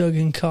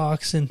 chugging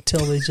cocks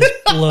until they just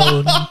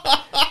blow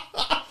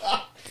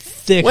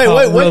thick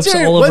hot ropes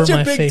all over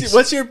my face.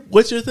 What's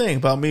your thing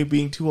about me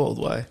being too old?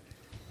 Why?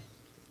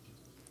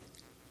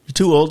 You're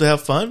too old to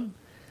have fun?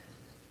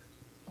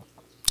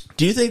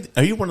 Do you think,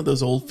 are you one of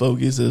those old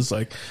fogies that's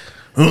like,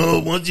 oh,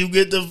 once you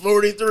get to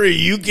 43,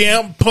 you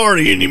can't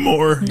party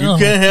anymore. No,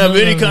 you can't have no,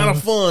 any no, kind no.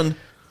 of fun.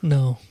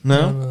 No.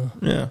 No?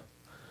 Yeah.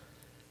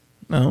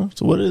 No?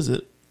 So what is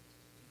it?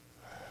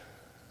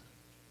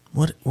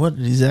 What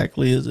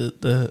exactly is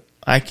it that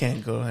I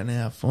can't go and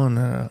have fun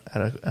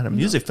at a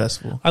music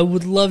festival? I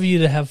would love you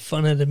to have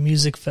fun at a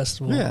music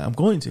festival. Yeah, I'm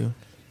going to.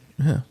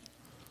 Yeah.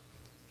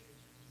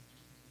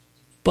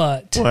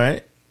 But All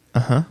right.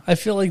 Uh-huh. I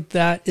feel like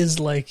that is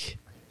like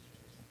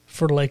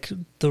for like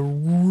the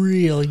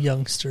real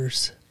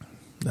youngsters.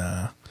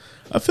 Nah.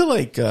 I feel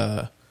like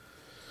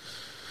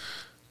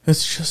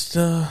it's just,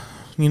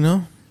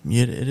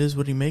 it is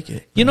what you make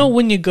it. You know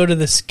when you go to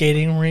the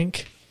skating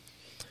rink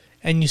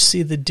and you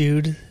see the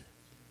dude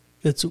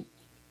that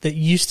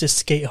used to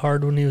skate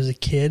hard when he was a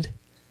kid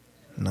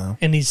No.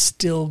 and he's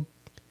still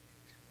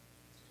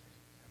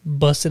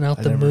busting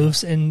out the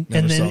moves and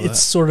never then saw it's that.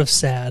 sort of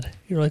sad.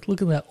 You're like,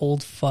 look at that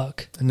old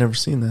fuck I've never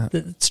seen that.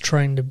 that's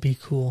trying to be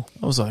cool.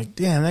 I was like,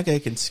 damn, that guy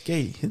can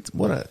skate.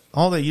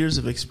 All that years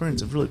of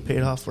experience have really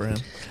paid off for him.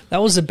 That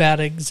was a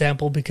bad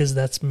example because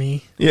that's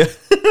me. Yeah.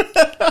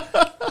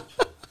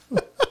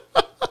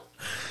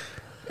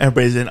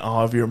 Everybody's in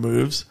awe of your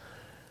moves.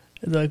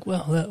 They're like,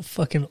 well, that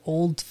fucking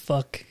old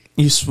fuck.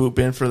 You swoop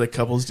in for the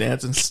couples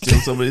dance and steal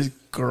somebody's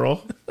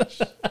girl.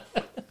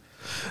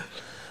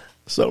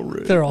 So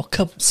rude. They're all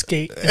couple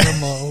skate and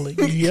I'm all like,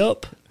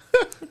 yup.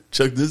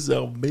 Check this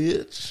out,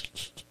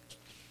 bitch.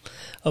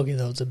 Okay,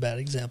 that was a bad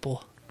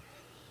example.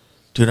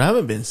 Dude, I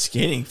haven't been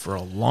skating for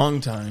a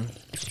long time.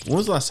 When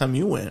was the last time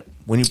you went?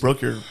 When you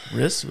broke your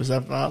wrist? Was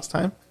that the last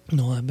time?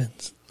 No,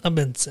 I've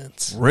been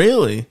since.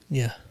 Really?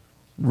 Yeah.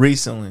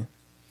 Recently?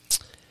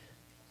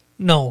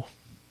 No.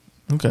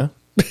 Okay.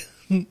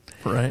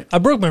 Right. I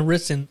broke my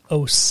wrist in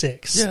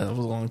 2006. Yeah, that was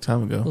a long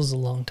time ago. That was a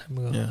long time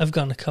ago. Yeah. I've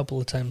gone a couple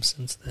of times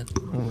since then.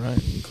 All right,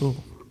 cool.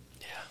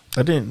 Yeah.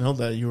 I didn't know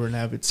that you were an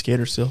avid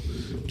skater still.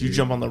 Do you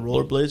jump on the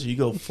rollerblades or you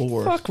go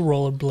forward? Fuck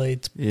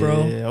rollerblades, Yeah,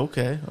 bro.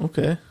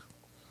 okay.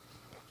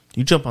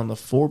 You jump on the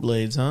 4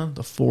 blades, huh?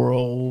 The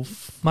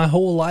 4-0. My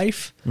whole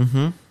life,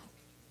 Mm-hmm.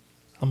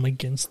 I'm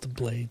against the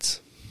blades.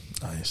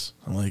 Nice.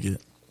 I like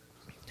it.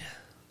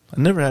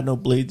 I never had no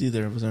blades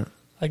either, was there?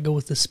 I go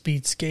with the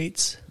speed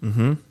skates.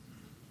 Mm-hmm.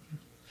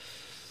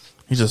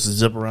 You just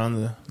zip around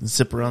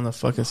the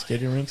fucking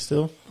skating rink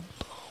still?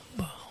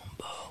 Boom,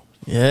 boom.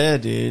 Yeah,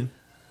 dude.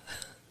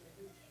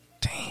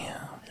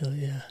 Damn. Hell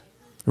yeah.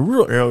 You're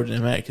real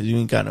aerodynamic because you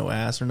ain't got no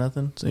ass or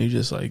nothing. So you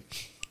just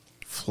like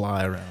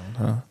fly around,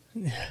 huh?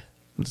 Yeah.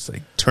 Just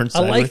like turn I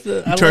like sideways. the-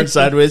 You I turn like the-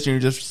 sideways and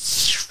you're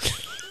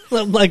just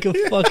I'm like a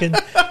fucking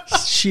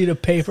sheet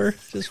of paper.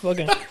 Just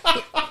fucking.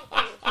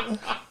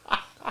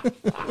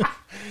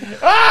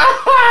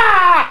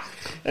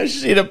 a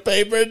sheet of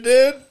paper,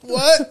 dude.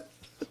 What?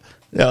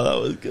 Yeah, that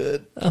was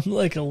good. I'm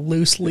like a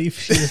loose leaf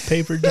sheet of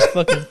paper. Just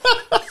fucking.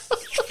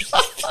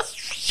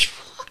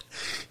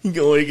 You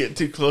go when you get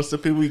too close to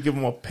people, you give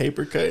them a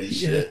paper cut and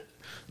shit. Yeah.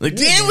 Like,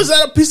 damn, was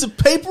that a piece of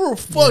paper or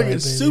fucking baby.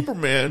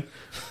 Superman?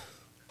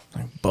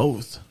 Like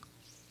both.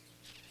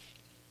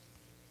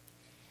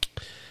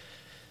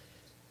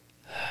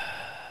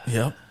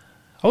 Yep.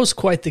 I was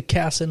quite the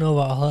Casanova,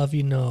 I'll have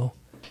you know,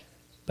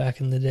 back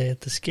in the day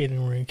at the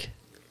skating rink.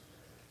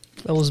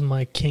 That was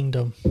my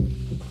kingdom.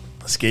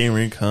 Skating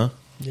rink, huh?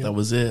 Yep. That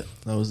was it.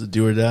 That was the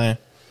do or die.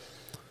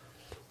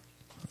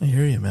 I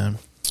hear you, man.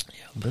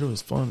 Yeah. But it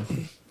was fun.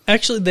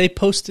 Actually, they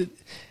posted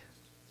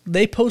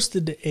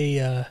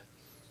a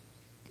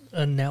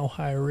now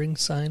hiring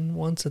sign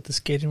once at the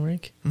skating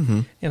rink,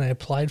 and I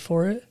applied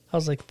for it. I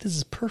was like, this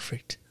is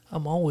perfect.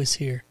 I'm always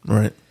here.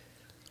 Right.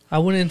 I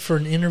went in for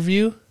an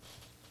interview,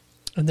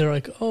 and they're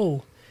like,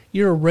 oh,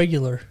 you're a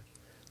regular.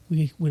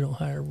 We don't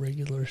hire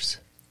regulars.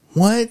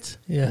 What?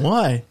 Yeah.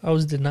 Why? I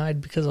was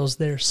denied because I was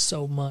there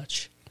so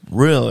much.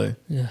 Really?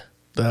 Yeah.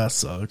 That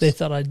sucks. They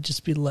thought I'd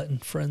just be letting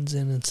friends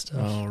in and stuff.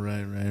 Oh,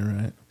 right. I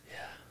was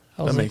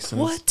that like, makes sense.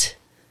 what?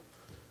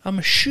 I'm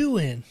a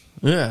shoe-in.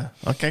 Yeah.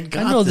 Like, I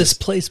know this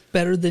place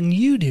better than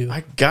you do.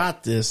 I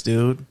got this,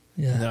 dude.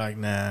 Yeah. And they're like,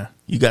 nah,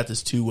 you got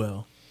this too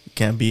well. You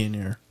can't be in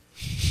here.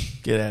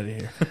 Get out of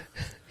here.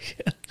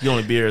 You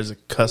only be here as a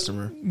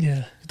customer.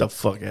 Yeah. Get the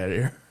fuck out of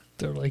here.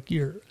 They're like,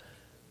 you're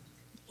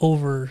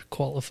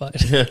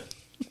overqualified.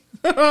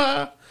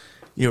 Yeah.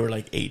 You were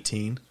like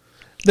 18.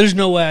 There's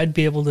no way I'd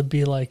be able to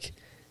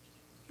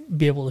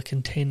to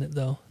contain it,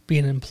 though. Be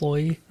an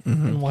employee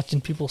and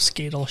watching people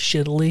skate all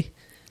shittily.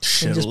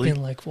 And just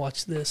being like,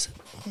 watch this.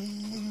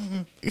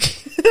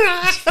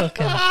 It's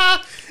fucking...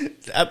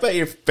 I bet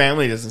your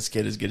family doesn't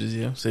skate as good as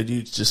you. So do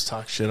you just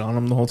talk shit on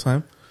them the whole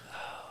time?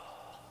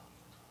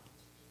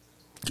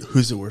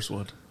 Who's the worst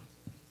one?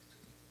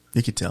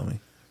 You could tell me.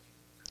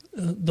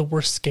 The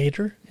worst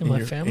skater in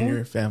my family? In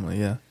your family,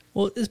 yeah.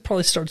 Well, it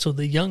probably starts with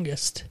the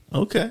youngest.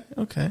 Okay.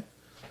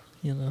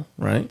 You know?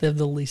 Right. They have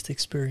the least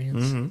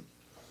experience. Mm-hmm.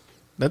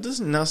 That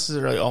doesn't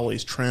necessarily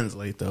always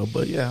translate, though.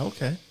 But yeah,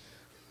 okay.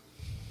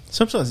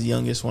 Sometimes the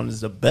youngest one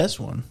is the best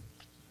one.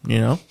 You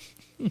know?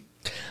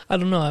 I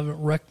don't know. I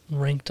haven't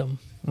ranked them.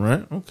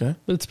 Right. Okay.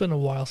 But it's been a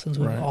while since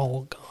we've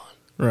all gone.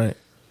 Right.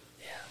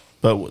 Yeah.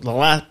 But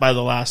by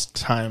the last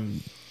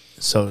time,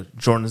 so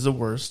Jordan is the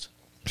worst.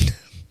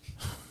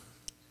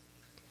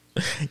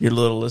 Your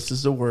littlest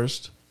is the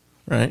worst.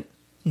 Right?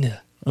 Yeah.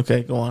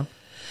 Okay, go on.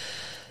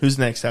 Who's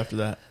next after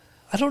that?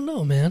 I don't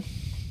know, man.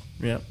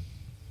 Yeah.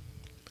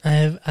 I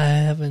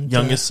haven't.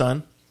 Youngest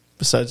son,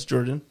 besides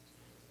Jordan.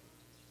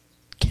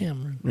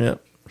 Cameron.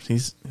 Yep.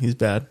 He's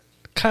bad.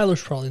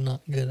 Kyler's probably not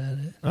good at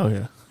it. Oh,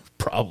 yeah.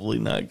 Probably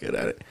not good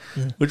at it.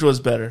 Yeah. Which was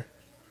better?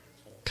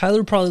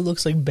 Kyler probably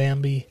looks like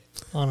Bambi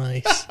on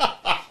ice.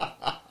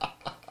 I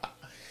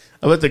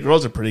bet the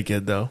girls are pretty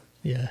good, though.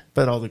 Yeah.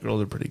 Bet all the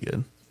girls are pretty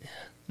good.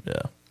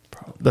 Yeah.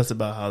 Probably. That's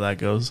about how that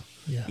goes.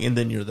 Yeah. And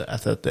then you're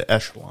at the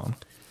echelon.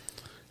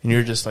 And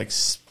you're just like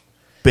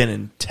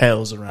spinning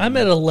tails around. I'm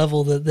at a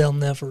level that they'll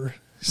never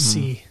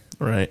see.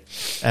 Right.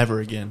 Ever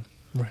again.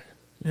 Right.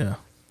 Yeah.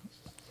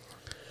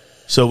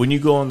 So when you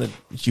go on the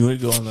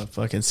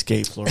fucking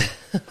skate floor.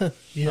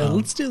 Yeah,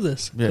 let's do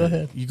this. Yeah, Go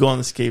ahead. You go on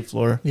the skate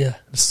floor. Yeah.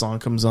 The song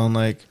comes on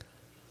like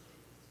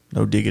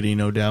No Diggity,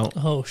 No Doubt.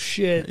 Oh,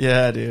 shit.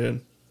 Yeah,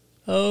 dude.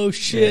 Oh,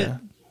 shit. Yeah.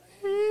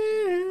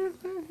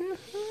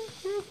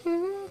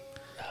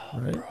 Oh,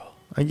 Right. bro.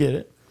 I get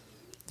it.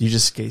 You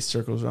just skate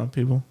circles around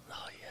people.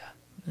 Oh,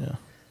 yeah. Yeah.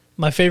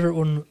 My favorite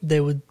one, they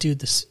would do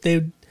this.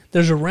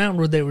 There's a round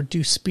where they would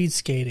do speed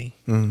skating.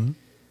 Mm-hmm.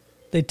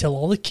 They'd tell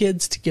all the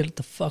kids to get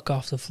the fuck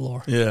off the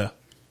floor. Yeah.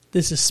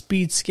 This is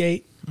speed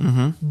skate.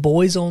 Mm-hmm.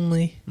 Boys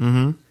only.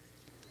 Mm-hmm.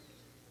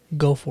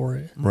 Go for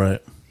it.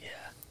 Right.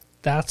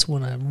 That's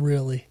when I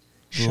really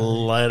shine.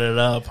 Light it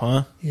up,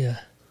 huh? Yeah.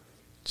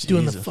 Jesus.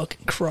 Doing the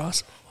fucking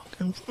cross.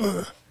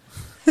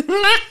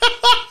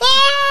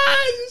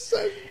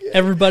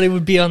 Everybody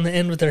would be on the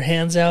end with their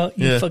hands out.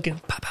 You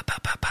fucking pop, pop,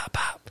 pop, pop, pop,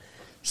 pop.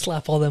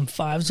 Slap all them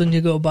fives when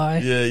you go by.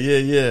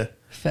 Yeah.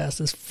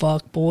 Fast as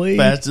fuck, boy.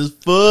 Fast as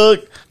fuck.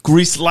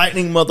 Grease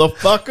lightning,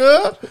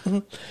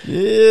 motherfucker.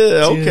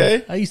 Yeah, Dude,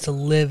 okay. I used to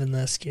live in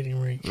that skating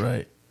rink.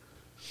 Right.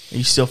 Are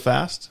you still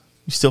fast?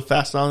 You still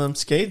fast on them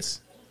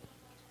skates?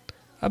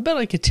 I bet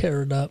I could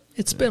tear it up.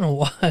 It's been a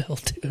while,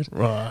 dude.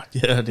 Yeah,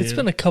 dude. It's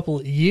been a couple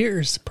of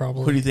years,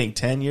 probably. What do you think,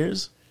 10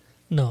 years?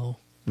 No.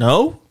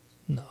 No?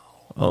 No.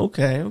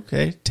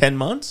 Okay. 10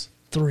 months?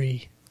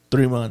 3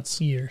 3 months.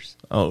 years.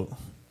 Oh,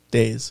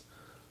 days.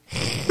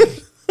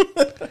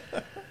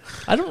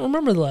 I don't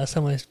remember the last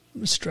time I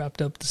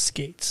strapped up the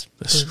skates.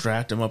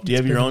 Strapped them up. Do you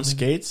have your own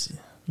skates?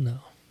 No.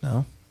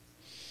 No.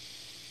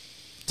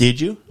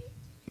 Did you?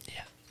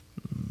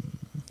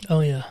 Oh,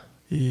 yeah.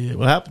 Yeah.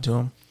 What happened to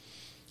them?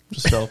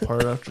 Just fell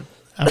apart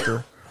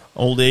after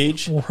old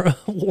age.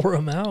 Wore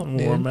them out,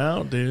 dude. Wore them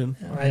out, dude.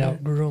 I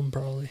outgrew them,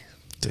 probably.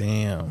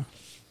 Damn.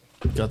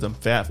 Got them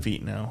fat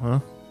feet now, huh?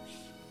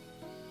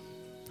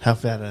 How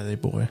fat are they,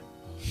 boy?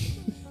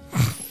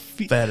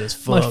 Fat as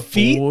fuck, My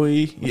feet?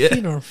 boy. My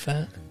feet aren't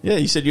fat. Yeah,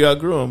 you said you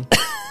outgrew them.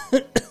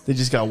 They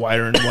just got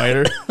wider and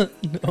wider.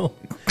 No.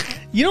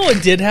 You know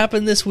what did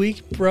happen this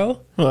week,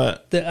 bro?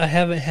 What? That I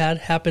haven't had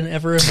happen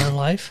ever in my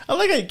life? I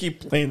like how you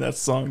keep playing that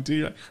song,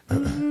 too.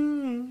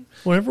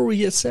 Whenever we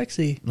get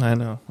sexy, I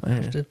know. I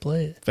have to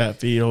play it. Fat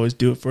feet always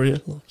do it for you.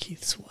 Little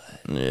Keith Sweat.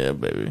 Yeah,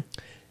 baby.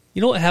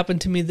 You know what happened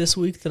to me this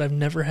week that I've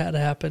never had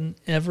happen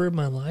ever in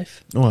my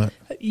life? What?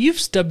 You've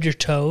stubbed your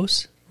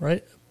toes,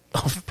 right?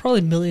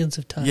 Probably millions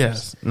of times.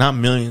 Yes. Not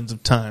millions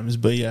of times,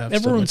 but yeah. I've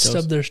Everyone stubbed my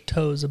toes. stubbed their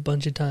toes a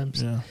bunch of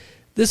times. Yeah.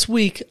 this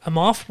week I'm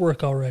off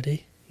work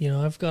already. You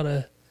know, I've got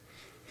an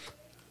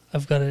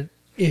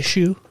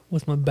issue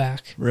with my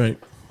back. Right.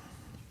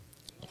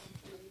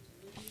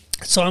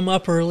 So I'm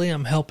up early.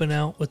 I'm helping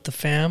out with the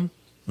fam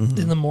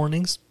in the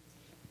mornings,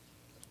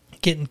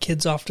 getting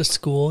kids off to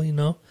school. You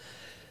know,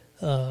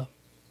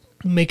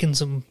 making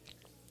some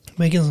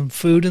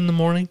food in the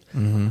morning.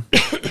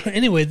 Mm-hmm.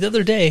 Anyway, the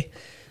other day,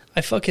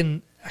 I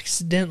fucking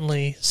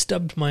accidentally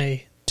stubbed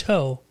my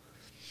toe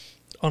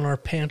on our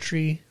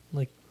pantry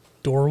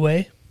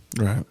doorway.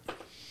 Right.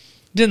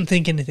 Didn't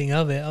think anything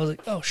of it. I was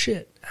like, "Oh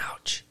shit,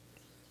 ouch!"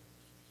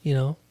 You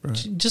know,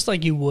 Right. just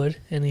like you would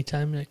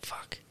anytime. You're like,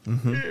 "Fuck."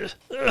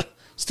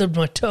 Stubbed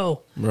my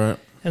toe. Right.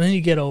 And then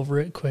you get over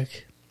it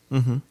quick.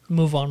 Mm-hmm.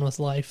 Move on with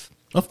life.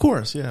 Of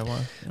course, yeah.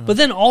 Why? Yeah. But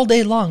then all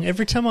day long,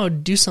 every time I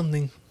would do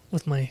something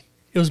with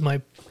it was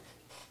my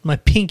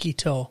pinky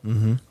toe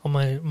on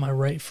my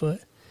right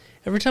foot.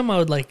 Every time I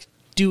would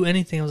do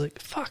anything, I was like,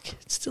 fuck,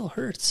 it still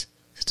hurts.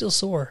 It's still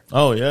sore.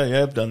 Oh,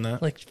 yeah, I've done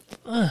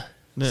that.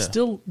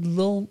 Still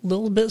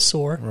little bit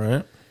sore.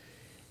 Right.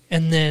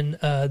 And then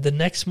the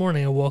next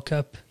morning I woke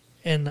up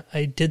and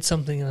I did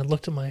something and I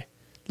looked at my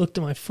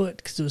foot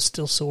because it was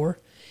still sore,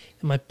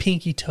 and my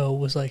pinky toe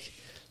was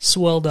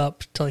swelled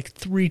up to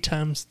 3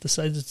 times the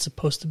size it's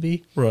supposed to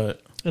be, Right.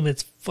 and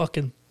it's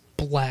fucking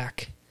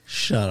black.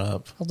 Shut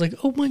up. I was like,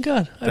 oh my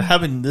god, That I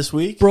happened this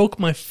week? broke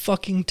my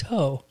fucking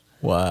toe.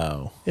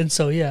 Wow. And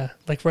so yeah,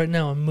 right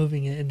now I'm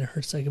moving it and it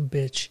hurts like a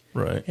bitch,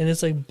 Right. and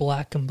it's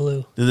black and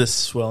blue. Did this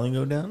swelling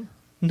go down?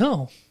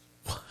 No,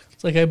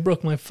 it's I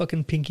broke my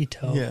fucking pinky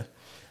toe. Yeah.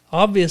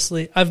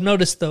 Obviously, I've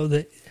noticed though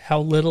that how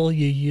little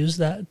you use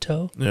that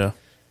toe. Yeah.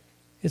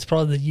 It's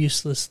probably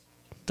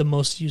the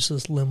most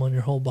useless limb on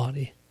your whole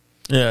body.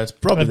 Yeah, it's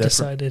probably I've there for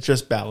decided.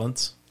 just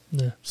balance.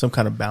 Yeah. Some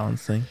kind of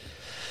balance thing.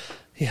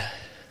 Yeah.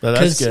 But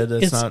that's good.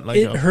 That's not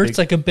it hurts big...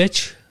 like a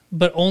bitch,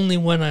 but only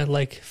when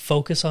I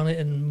focus on it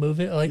and move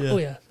it. Yeah. Oh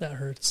yeah, that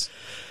hurts.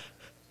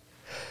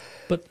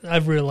 But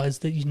I've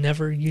realized that you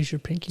never use your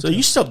pinky So toe.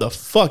 you stubbed the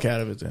fuck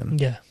out of it then.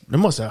 Yeah. It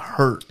must have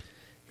hurt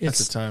at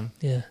It's- the time.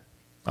 Yeah.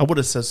 I would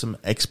have said some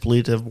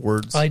expletive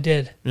words. I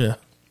did. Yeah.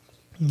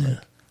 Yeah.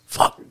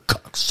 Fuck,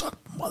 cocksuck,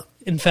 mother.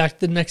 In fact,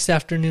 the next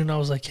afternoon I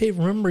was like, hey,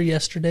 remember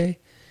yesterday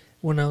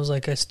when I was I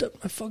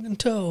stubbed my fucking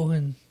toe?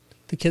 And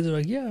the kids are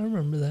like, yeah, I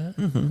remember that.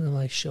 Mm-hmm. And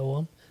I'm show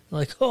them. They're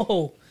like,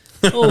 oh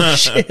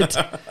shit.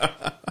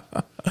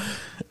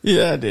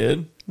 Yeah, I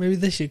did. Maybe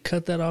they should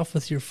cut that off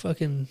with your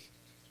fucking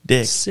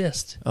Dick.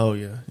 cyst. Oh,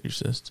 yeah, your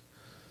cyst.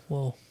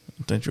 Whoa.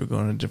 I thought you were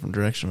going in a different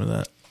direction with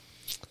that.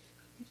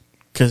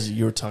 Because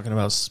you were talking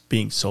about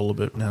being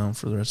celibate now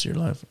for the rest of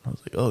your life. I was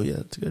like, oh, yeah,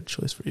 that's a good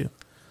choice for you.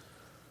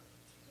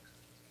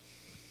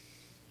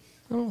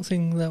 I don't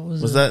think that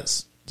was... Was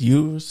that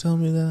you who was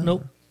telling me that?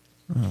 Nope.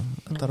 Oh,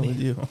 I thought it was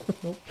you.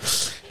 Nope.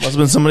 Must have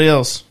been somebody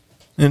else.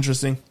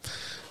 Interesting.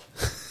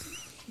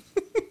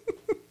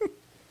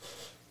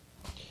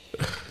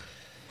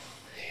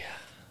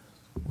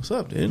 What's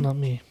up, dude? Not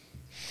me.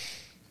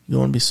 You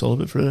want to be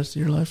celibate for the rest of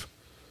your life?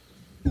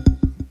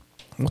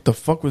 What the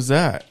fuck was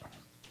that?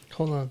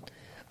 Hold on.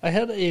 I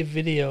had a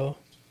video.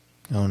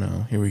 Oh,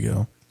 no. Here we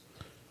go.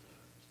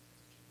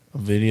 A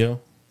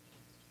video?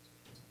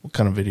 What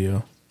kind of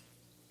video?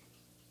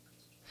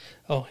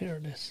 Oh, here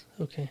it is.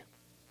 Okay.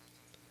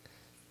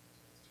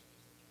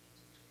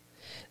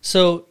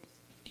 So,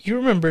 you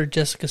remember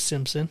Jessica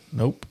Simpson?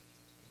 Nope.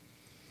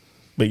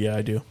 But yeah,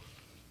 I do.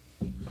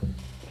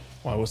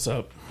 Why, what's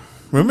up?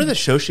 Remember the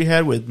show she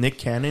had with Nick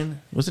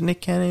Cannon? Was it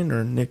Nick Cannon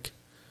or Nick?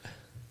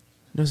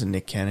 It wasn't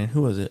Nick Cannon.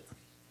 Who was it?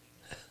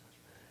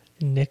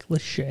 Nick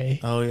Lachey.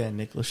 Oh, yeah,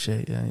 Nick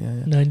Lachey.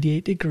 Yeah.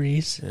 98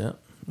 Degrees. Yeah.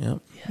 You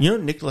know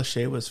Nick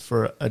Lachey was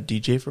for a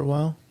DJ for a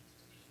while?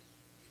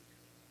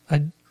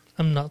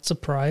 I'm not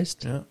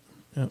surprised.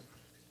 Yeah.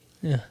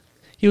 Yeah.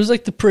 He was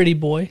like the pretty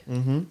boy.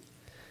 Mm-hmm.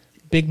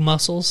 Big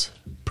muscles.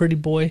 Pretty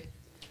boy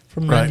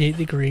from Right. 98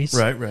 Degrees.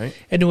 Right.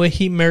 Anyway,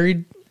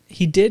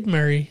 he did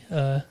marry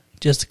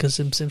Jessica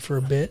Simpson for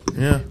a bit.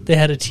 Yeah. They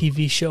had a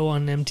TV show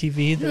on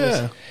MTV that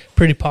Yeah. was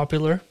pretty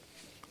popular.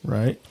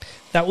 Right.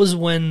 That was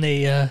when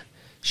they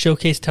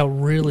showcased how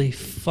really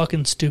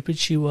fucking stupid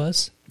she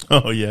was.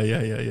 Oh,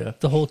 yeah.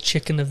 The whole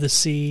chicken of the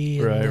sea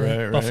and Right, the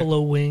right.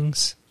 buffalo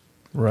wings.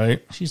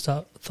 Right. She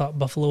thought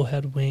buffalo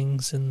had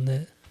wings and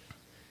that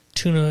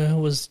tuna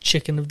was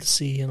chicken of the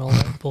sea and all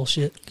that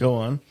bullshit. Go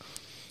on.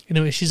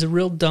 Anyway, she's a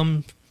real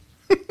dumb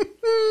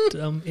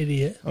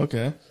idiot.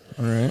 Okay.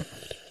 All right.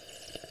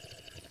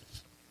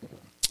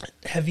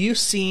 Have you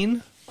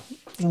seen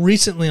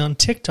recently on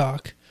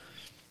TikTok,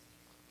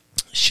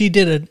 she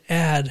did an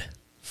ad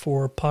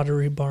for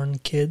Pottery Barn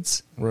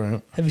Kids.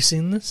 Right. Have you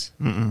seen this?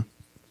 Mm-mm.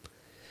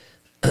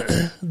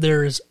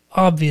 There's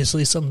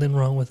obviously something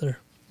wrong with her.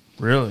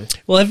 Really?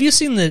 Well, have you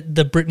seen the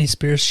Britney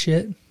Spears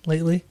shit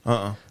lately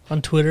Uh-uh.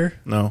 on Twitter?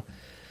 No.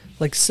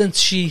 Since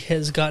she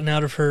has gotten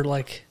out of her,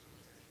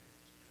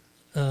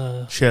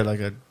 She had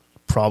a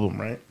problem,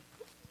 right?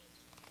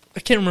 I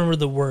can't remember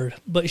the word,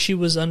 but she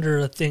was under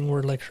a thing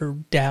where, her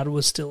dad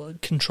was still in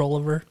control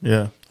of her.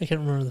 Yeah. I can't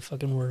remember the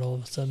fucking word all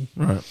of a sudden.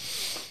 Right.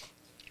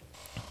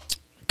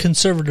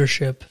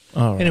 conservatorship.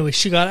 Oh, right. Anyway,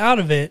 she got out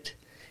of it,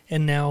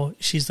 and now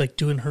she's like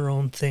doing her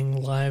own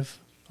thing live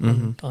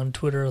on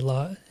Twitter a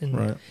lot and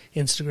Right.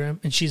 Instagram,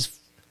 and she's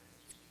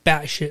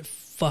batshit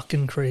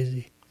fucking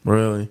crazy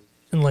Really?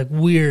 and like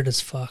weird as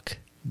fuck.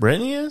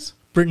 Britney is?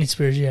 Britney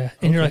Spears, yeah.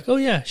 And you're like, oh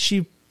yeah,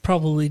 she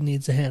probably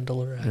needs a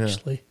handler,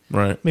 actually.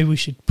 Right. Maybe we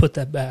should put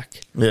that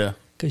back Yeah.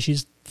 because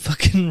she's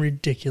fucking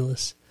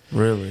ridiculous.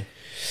 Really?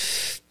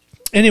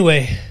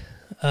 Anyway,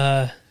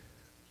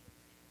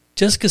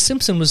 Jessica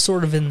Simpson was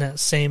sort of in that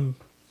same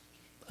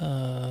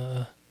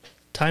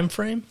time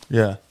frame.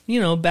 Yeah. You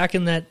know, back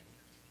in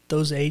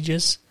those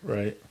ages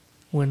Right.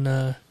 when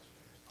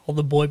all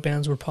the boy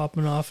bands were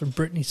popping off and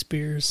Britney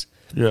Spears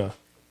Yeah.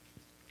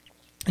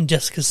 and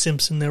Jessica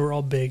Simpson, they were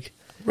all big.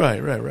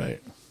 Right.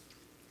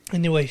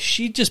 Anyway,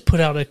 she just put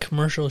out a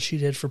commercial she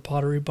did for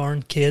Pottery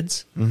Barn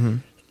Kids. Mm-hmm.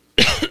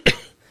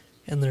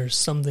 And there's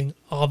something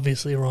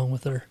obviously wrong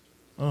with her.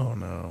 Oh,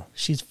 no.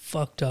 She's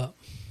fucked up.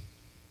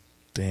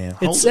 Damn.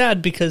 It's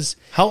sad because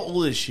How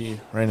old is she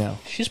right now?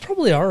 she's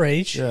probably our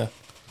age. Yeah.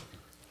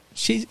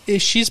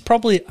 She's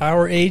probably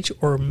our age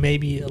or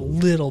maybe a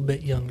little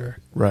bit younger,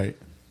 Right.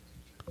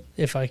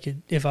 if I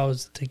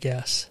was to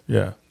guess.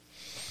 Yeah.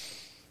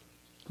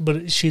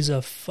 But she's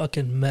a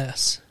fucking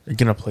mess. You're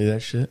going to play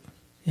that shit?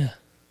 Yeah.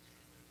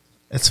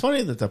 It's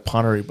funny that the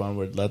Pottery Barn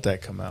would let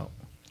that come out.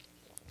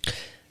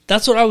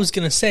 That's what I was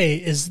going to say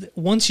is that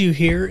once you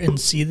hear and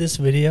see this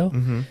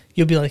video,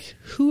 you'll be like,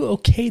 who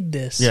okayed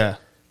this? Yeah.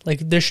 Like,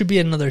 there should be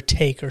another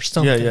take or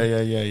something.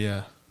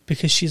 Yeah.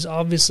 Because she's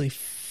obviously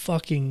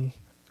fucking...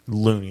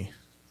 Loony.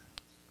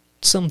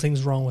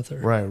 Something's wrong with her.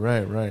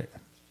 Right.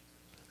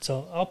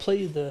 So, I'll play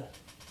you the...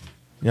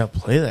 Yeah,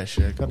 play that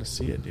shit. I got to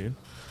see it, dude.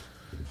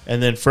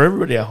 And then for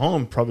everybody at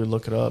home, probably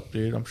look it up,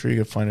 dude. I'm sure you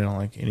could find it on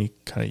like any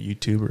kind of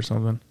YouTube or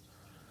something.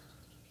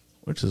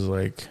 Which is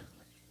like...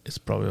 It's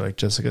probably like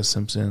Jessica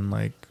Simpson,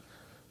 like...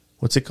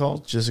 What's it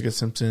called? Jessica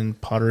Simpson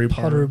Pottery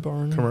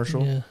Barn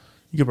commercial? Yeah.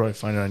 You could probably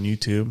find it on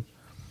YouTube.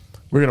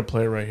 We're going to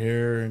play it right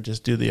here and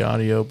just do the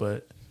audio,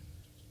 but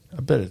I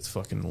bet it's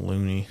fucking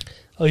loony.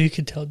 Oh, you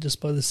could tell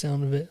just by the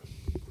sound of it.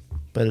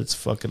 Bet it's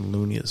fucking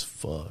loony as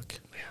fuck.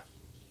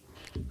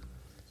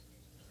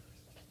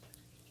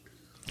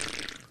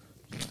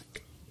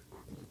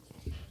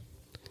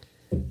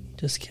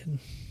 Just kidding.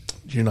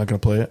 You're not going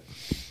to play it?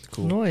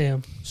 Cool. No, I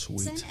am.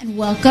 Sweet. And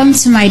welcome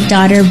to my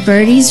daughter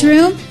Birdie's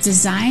room,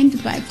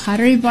 designed by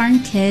Pottery Barn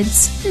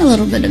Kids and a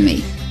little bit of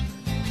me.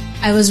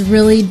 I was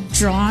really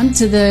drawn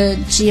to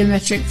the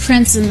geometric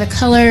prints and the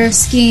color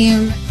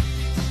scheme.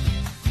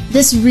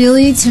 This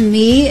really, to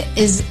me,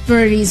 is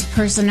Birdie's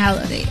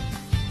personality.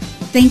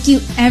 Thank you,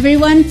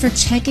 everyone, for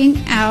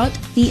checking out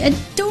the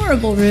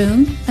adorable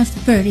room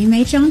of Birdie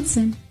Mae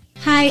Johnson.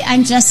 Hi,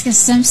 I'm Jessica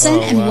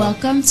Simpson, and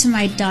welcome to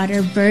my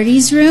daughter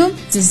Birdie's room,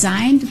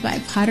 designed by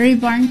Pottery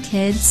Barn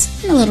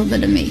Kids and a little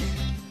bit of me.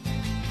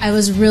 I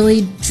was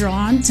really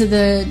drawn to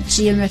the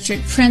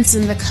geometric prints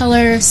and the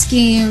color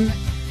scheme.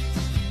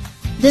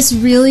 This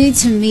really,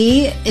 to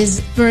me,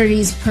 is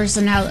Birdie's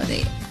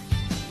personality.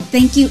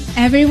 Thank you,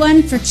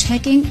 everyone, for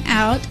checking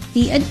out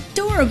the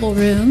adorable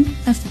room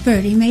of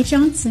Birdie Mae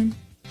Johnson.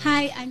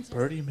 Hi, I'm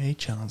Birdie Mae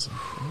Johnson.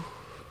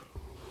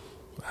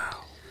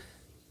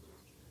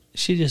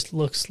 She just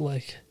looks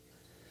like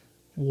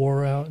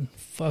wore out and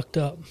fucked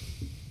up.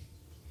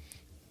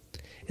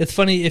 It's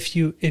funny if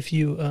you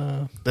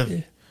The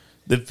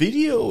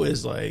video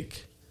is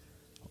like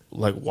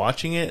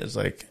watching it is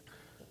like,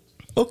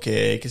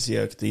 okay, I can see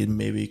how they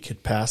maybe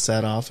could pass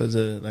that off as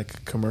a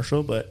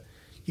commercial, but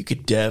you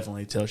could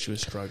definitely tell she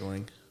was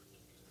struggling.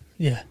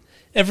 Yeah.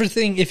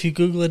 Everything, if you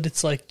Google it,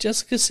 it's like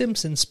Jessica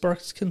Simpson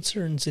sparks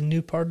concerns in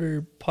new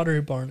Pottery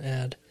Barn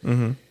ad.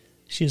 Mm-hmm.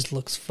 She just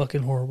looks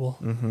fucking horrible.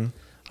 Mm-hmm.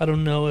 I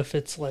don't know if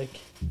it's like...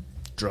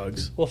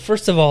 Drugs. Well,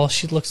 first of all,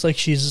 she looks like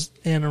she's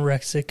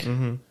anorexic.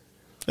 Mm-hmm.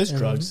 It's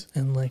drugs.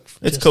 And like...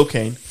 It's just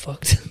cocaine.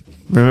 Fucked.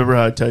 Remember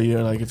how I tell you,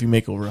 like, if you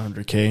make over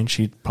 100K, and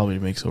she probably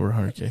makes over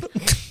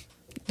 100K.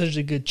 There's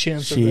a good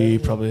chance of She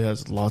that. probably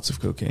has lots of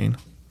cocaine.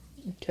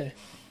 Okay.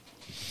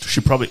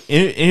 She probably...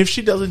 And if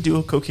she doesn't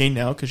do cocaine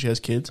now because she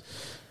has kids,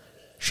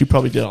 she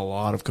probably did a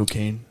lot of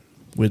cocaine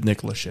with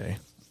Nick Lachey.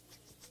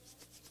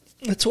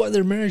 That's why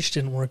their marriage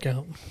didn't work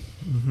out.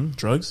 Mm-hmm.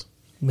 Drugs?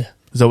 Yeah.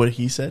 Is that what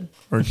he said?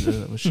 Or is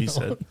that what she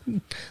said?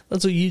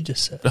 That's what you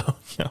just said. Oh,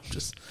 yeah,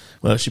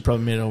 well, she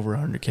probably made over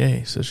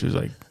 100K, so she was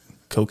like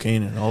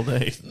cocaine it all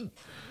day.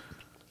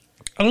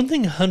 I don't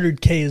think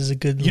 100K is a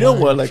good. You know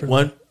what? Like for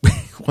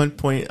one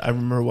point, I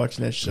remember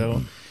watching that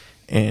show,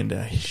 and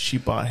she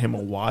bought him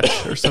a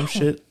watch or some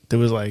shit. That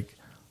was like,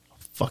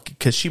 fucking,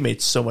 because she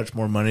made so much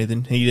more money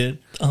than he did.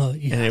 Oh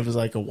yeah. And it was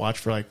like a watch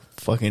for like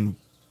fucking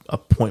a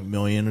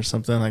 $1 or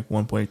something, like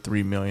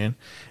 1.3 million. And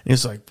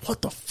he's like,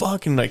 what the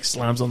fuck? And like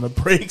slams on the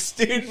brakes,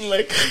 dude. And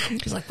like,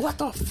 he's like, what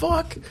the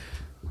fuck?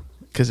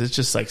 Because it's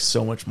just like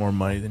so much more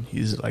money than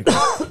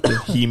than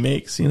he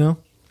makes, you know?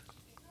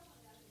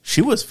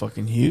 She was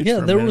fucking huge. Yeah,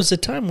 for a there minute. was a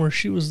time where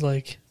she was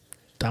like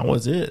That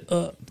was it.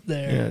 up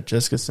there. Yeah,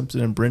 Jessica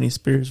Simpson and Britney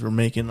Spears were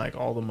making like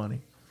all the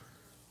money.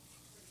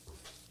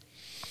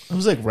 It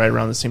was like right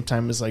around the same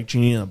time as like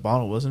Genie in a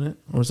Bottle, wasn't it?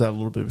 Or was that a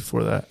little bit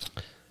before that?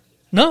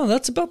 No,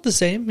 that's about the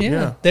same. Yeah.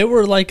 Yeah. They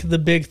were like the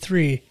big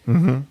three.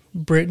 Mm-hmm.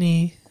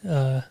 Britney,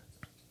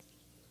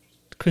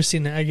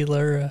 Christina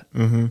Aguilera,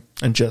 Mm-hmm.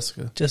 And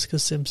Jessica. Jessica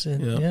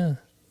Simpson. Yeah. Yeah.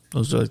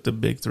 Those are like the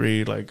big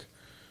three, like,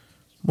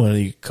 what do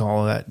you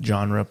call that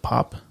genre?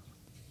 Pop?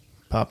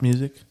 Pop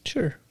music?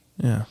 Sure.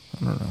 Yeah,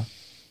 I don't know.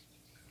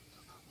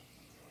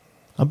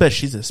 I bet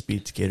she's a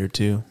speed skater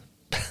too.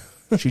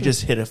 She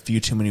just hit a few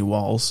too many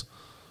walls.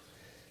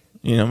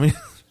 You know what I mean?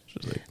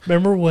 She's like,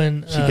 Remember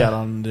when she got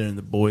on there in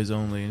the boys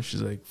only, and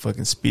she's like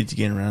fucking speed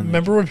skating around.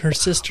 Remember when her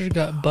sister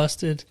got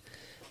busted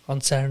on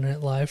Saturday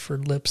Night Live for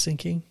lip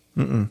syncing?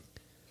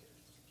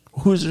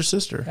 Who's her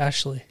sister?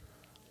 Ashley.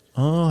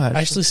 Oh,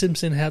 Ashley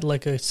Simpson had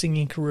like a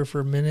singing career for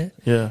a minute.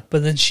 Yeah.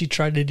 But then she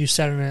tried to do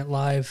Saturday Night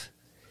Live,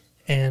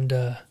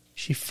 and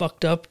she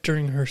fucked up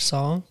during her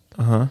song.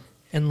 Uh-huh.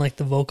 And like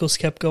the vocals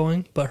kept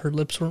going, but her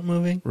lips weren't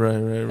moving. Right.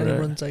 And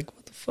everyone's like,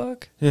 what the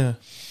fuck? Yeah.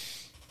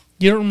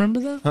 You don't remember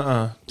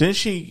that? Didn't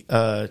she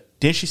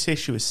say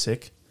she was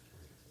sick?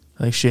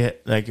 Like she had,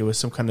 like it was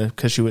some kind of,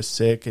 because she was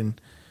sick, and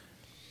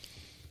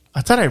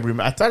I thought I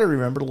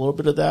remembered a little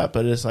bit of that,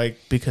 but it's like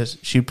because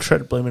she tried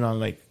to blame it on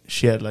like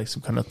she had like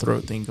some kind of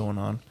throat thing going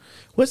on.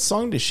 What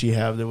song did she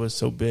have that was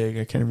so big?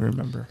 I can't even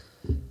remember.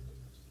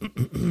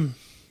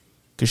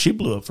 Because she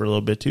blew up for a little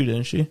bit too,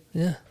 didn't she?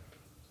 Yeah.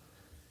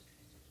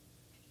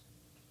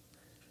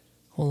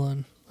 Hold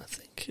on. I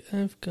think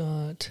I've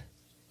got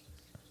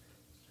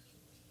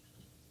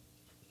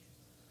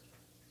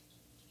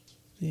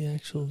the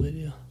actual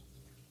video.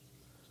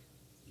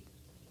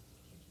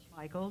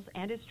 Michaels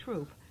and his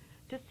troupe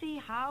to see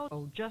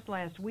how, just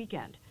last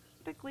weekend,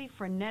 typically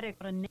frenetic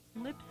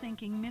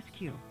lip-syncing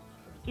miscue.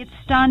 It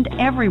stunned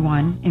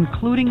everyone,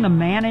 including the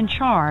man in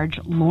charge,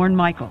 Lorne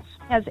Michaels.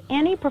 Has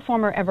any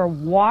performer ever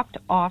walked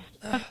off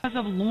because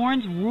of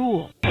Lorne's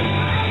rule?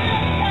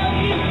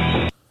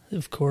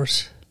 Of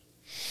course.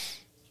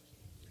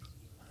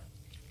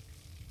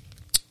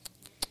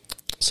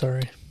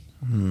 Sorry.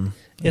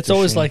 It's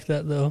always like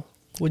that, though.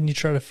 When you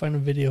try to find a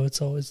video,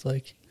 it's always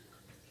like...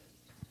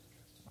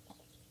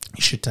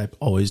 You should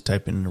always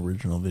type in an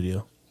original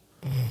video.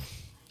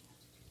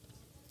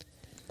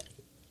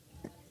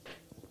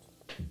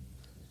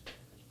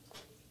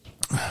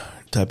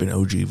 Type in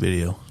OG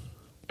video.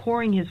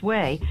 Pouring his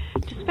way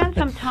to spend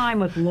some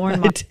time with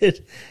Lorne I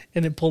did,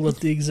 and it pulled up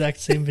the exact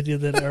same video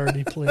that I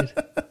already played.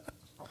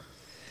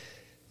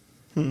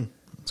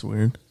 That's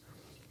weird.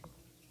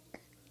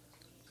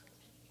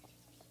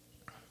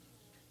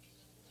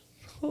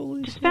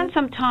 Holy to shit. spend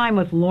some time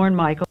with Lorne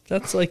Michaels.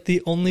 That's like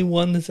the only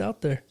one that's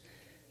out there.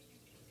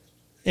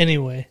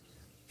 Anyway,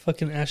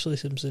 fucking Ashley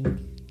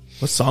Simpson.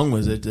 What song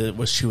was it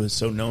that she was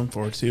so known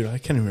for, too? I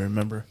can't even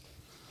remember.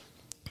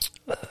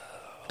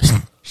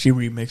 She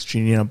remixed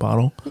Genie in a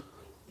Bottle.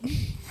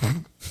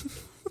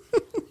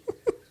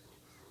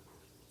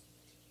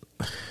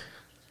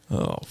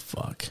 Oh,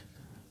 fuck.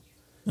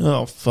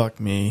 Oh, fuck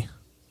me.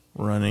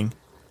 Running.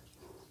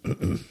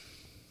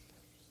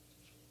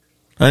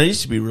 I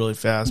used to be really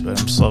fast, but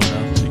I'm slow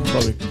now.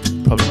 You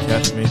can probably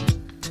catch me.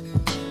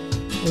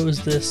 What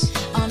was this?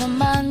 On a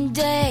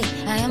Monday,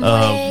 I am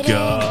Oh, waiting.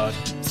 God.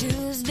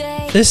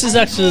 Tuesday, This is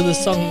actually the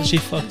song that she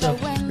fucked up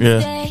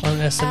Yeah. on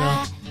SNL.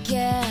 I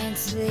can't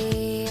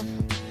sleep.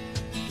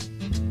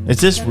 Is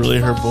this really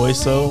her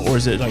voice, though? Or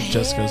is it like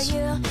Jessica's?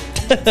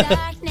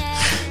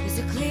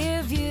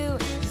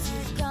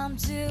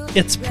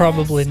 It's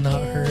probably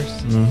not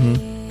hers.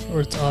 Or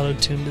it's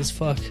auto-tuned as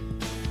fuck.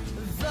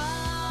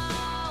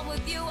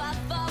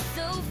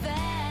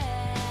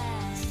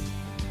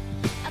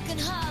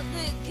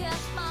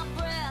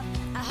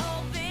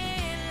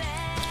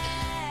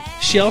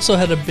 She also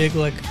had a big,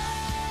 like,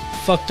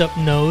 fucked up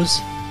nose.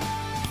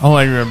 Oh,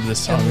 I remember this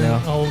song And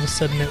then now. all of a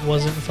sudden it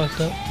wasn't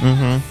fucked up.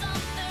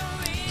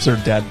 So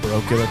her dad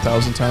broke it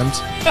 1,000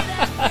 times.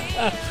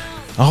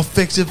 I'll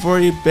fix it for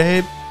you,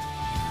 babe.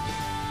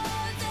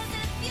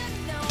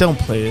 Don't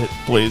play it,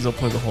 please. I'll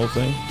play the whole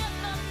thing.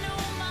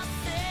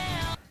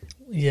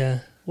 Yeah.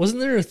 Wasn't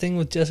there a thing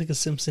with Jessica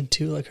Simpson,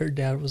 too? Like, her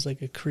dad was,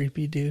 like, a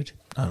creepy dude.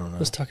 I don't know.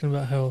 Was talking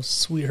about how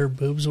sweet her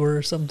boobs were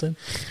or something.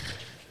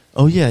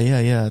 Oh,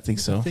 yeah. I think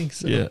so. I think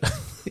so. Yeah.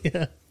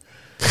 Yeah.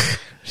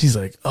 She's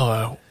like,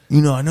 oh,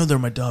 I know they're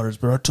my daughters,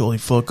 but I'll totally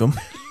fuck them.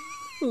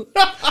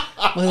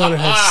 My daughter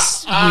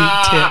has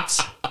sweet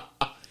tits.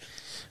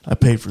 I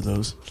paid for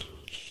those.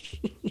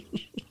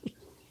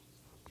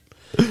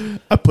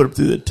 I put him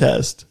through the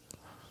test.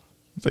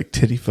 It's like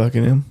titty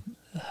fucking him.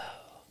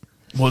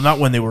 Well, not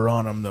when they were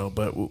on him, though,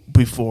 but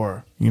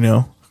before,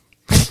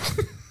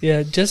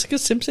 Yeah, Jessica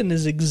Simpson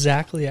is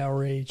exactly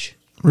our age.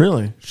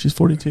 Really? She's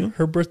 42?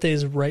 Her birthday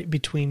is right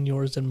between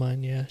yours and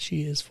mine. Yeah,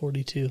 she is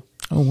 42.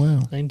 Oh, wow.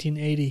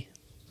 1980.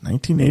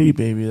 1980,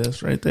 baby.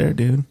 That's right there,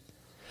 dude.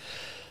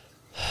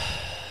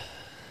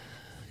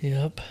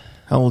 Yep.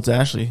 How old's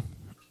Ashley?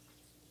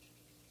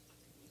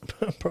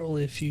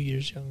 Probably a few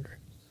years younger.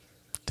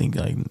 I think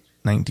like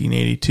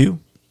 1982.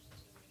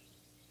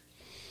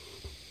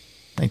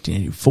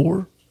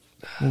 1984.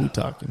 What are we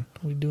talking?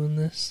 Are we doing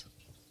this?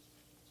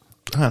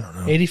 I don't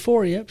know.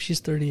 84. Yep, she's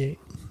 38.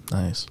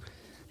 Nice.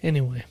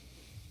 Anyway,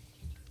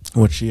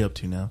 What's she up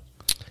to now?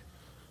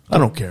 I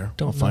don't care.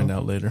 don't I'll find know.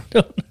 out later.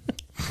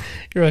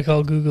 you're like,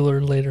 I'll Google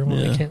her later when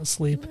Yeah. I can't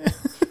sleep.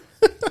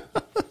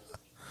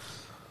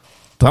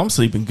 But I'm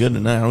sleeping good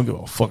tonight. I don't give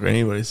a fuck what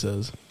anybody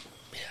says.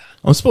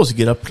 I'm supposed to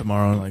get up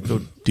tomorrow and like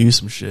go do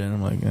some shit. And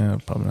I'm like, I'm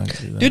probably not gonna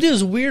do that. Dude, it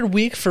was a weird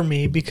week for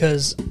me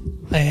because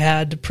I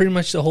had pretty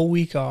much the whole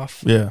week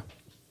off. Yeah.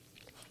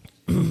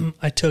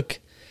 I took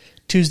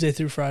Tuesday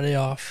through Friday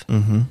off.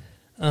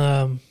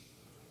 Mm-hmm.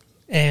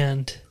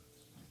 And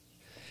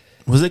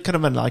Was it kind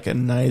of like a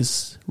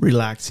nice,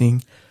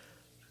 relaxing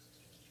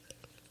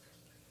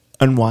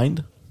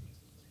unwind?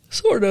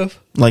 sort of.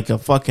 Like a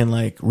fucking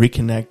like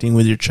reconnecting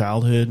with your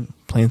childhood,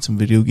 playing some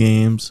video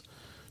games,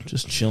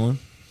 just chilling.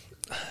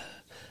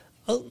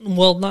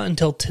 Well, not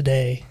until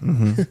today.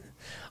 Mm-hmm.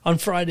 On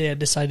Friday, I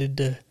decided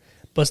to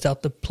bust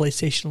out the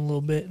PlayStation a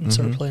little bit and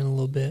start playing a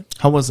little bit.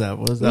 How was that?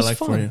 What was that was like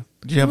for fun. you?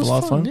 Did you have a was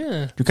lot of fun? fun,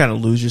 yeah. You kind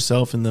of lose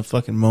yourself in the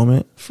fucking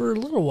moment. For a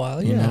little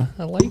while, yeah.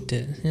 I liked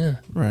it, yeah.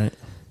 Right.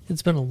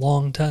 It's been a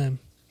long time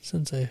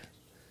since I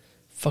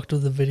fucked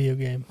with a video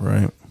game.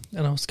 Right.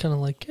 And I was kind of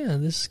like, yeah,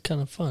 this is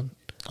kind of fun.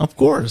 Of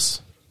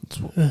course. That's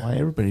why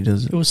everybody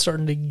does It it. was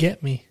starting to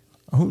get me.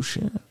 Oh,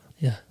 shit.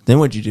 Yeah. Then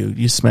what'd you do?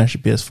 You smash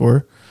your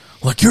PS4?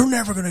 Like, you're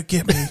never going to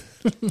get me.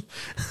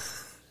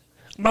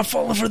 I'm not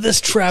falling for this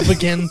trap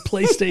again,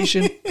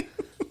 PlayStation.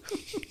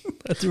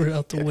 I threw it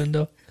out the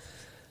window.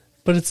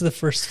 But it's the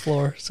first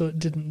floor, so it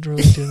didn't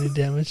really do any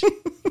damage.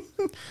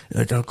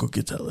 Like, I'll go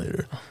get that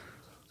later.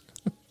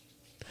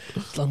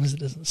 As long as it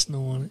doesn't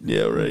snow on it.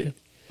 Yeah, right.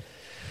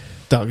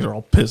 Dogs are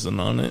all pissing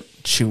on it,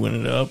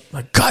 chewing it up.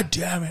 Like, God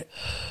damn it.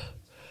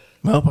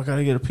 Well, I got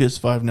to get a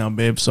PS5 now,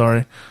 babe.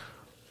 Sorry.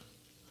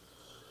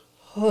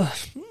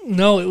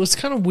 No, it was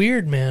kind of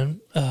weird,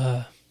 man.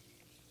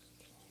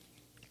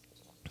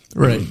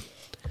 Right.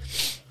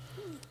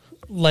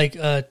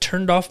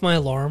 Turned off my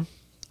alarm.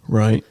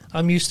 Right.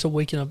 I'm used to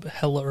waking up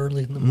hella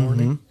early in the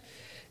morning.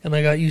 And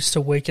I got used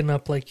to waking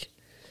up like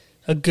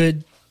a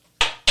good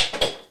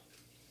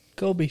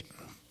Colby.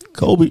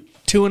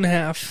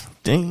 2.5.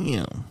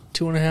 Damn.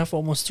 2.5,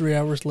 almost 3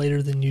 hours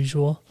later than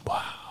usual.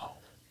 Wow.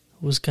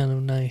 It was kind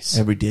of nice.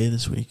 Every day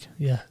this week.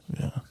 Yeah.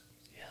 Yeah.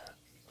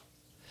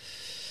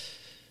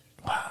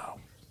 Wow.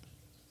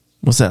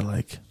 What's that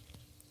like?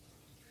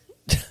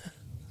 Do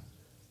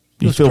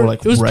you was feel pre-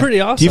 like it was pretty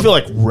awesome. Do you feel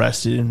like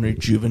rested and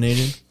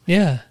rejuvenated?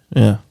 Yeah.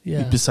 Yeah.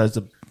 Yeah. Besides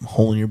the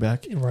hole in your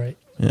back? Right.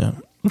 Yeah.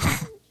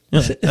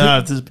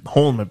 Yeah. This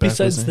hole in my back.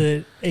 Besides wasn't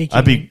it? the aching,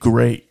 I'd be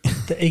great.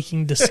 the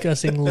aching,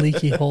 disgusting,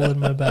 leaky hole in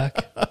my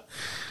back.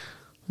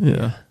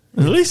 Yeah.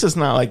 At least it's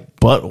not like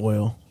butt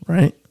oil,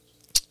 right?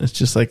 It's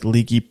just like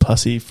leaky,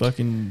 pussy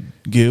fucking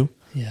goo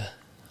Yeah.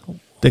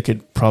 that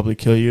could probably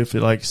kill you if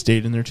it like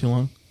stayed in there too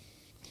long.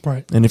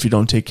 Right. And if you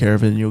don't take care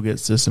of it, you'll get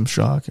system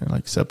shock and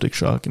like septic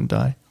shock and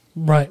die.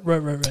 Right.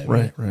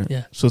 Right.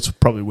 Yeah. So it's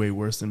probably way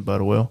worse than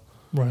butt oil.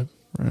 Right.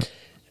 Right.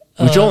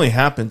 Which only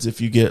happens if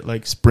you get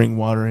like spring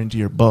water into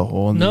your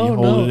butthole and then you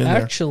hold it in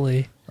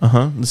actually,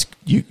 there.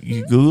 You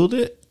Googled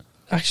it?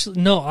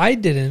 no, I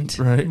didn't.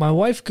 Right. My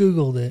wife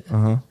Googled it.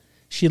 Uh-huh.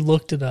 She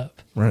looked it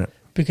up Right.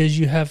 because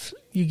you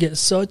get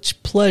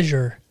such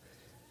pleasure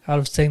out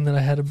of saying that I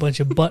had a bunch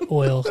of butt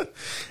oil.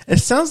 It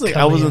sounds like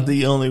I Coming wasn't out.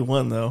 the only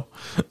one though.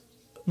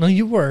 No,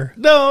 you were.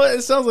 No,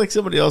 it sounds like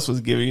somebody else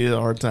was giving you a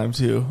hard time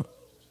too.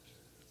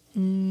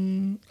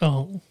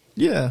 Oh,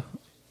 Yeah.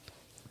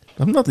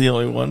 I'm not the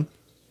only one.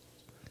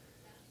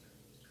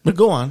 But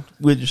go on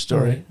with your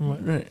story.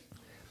 Right.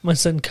 My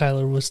son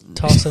Kyler was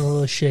tossing a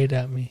little shade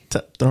at me.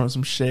 Throwing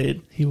some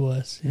shade. He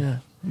was. Yeah,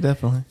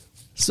 definitely.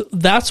 So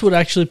that's what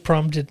actually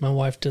prompted my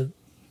wife to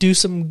do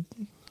some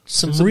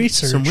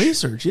research. Some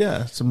research,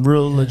 yeah. Some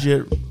real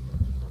legit,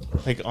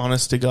 like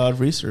honest to God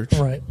research.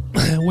 Right.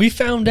 We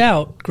found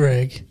out,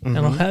 Greg, and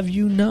Mm-hmm. I'll have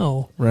you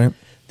know, Right.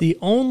 the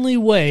only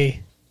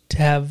way to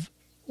have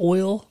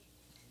oil,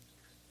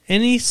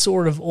 any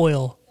sort of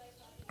oil,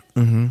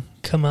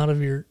 come out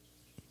of your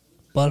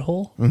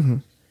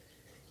butthole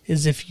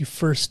is if you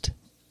first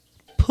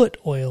put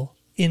oil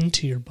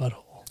into your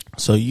butthole.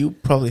 So you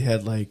probably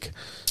had like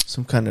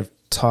some kind of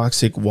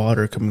toxic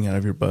water coming out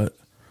of your butt.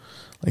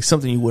 Like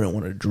something you wouldn't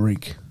want to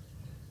drink.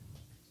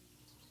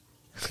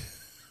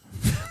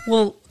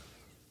 Well,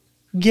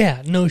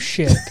 yeah, no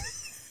shit.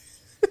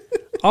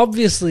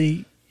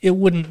 Obviously, it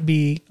wouldn't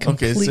be Okay,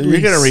 completely so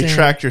you're going to sand-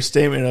 retract your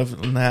statement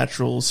of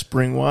natural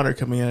spring water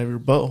coming out of your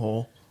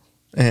butthole.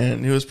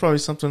 And it was probably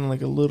something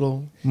like a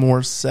little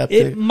more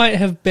septic. It might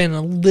have been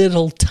a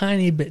little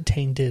tiny bit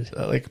tainted.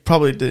 Like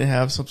probably didn't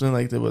have something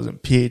like that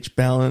wasn't pH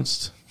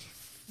balanced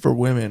for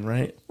women,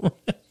 right?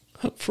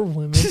 For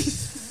women.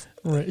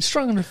 Right.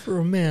 Strong enough for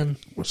a man.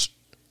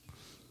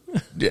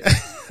 Yeah,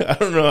 I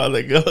don't know how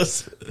that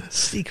goes.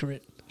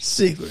 Secret.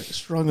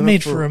 Strong enough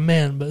Made for a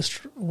man, but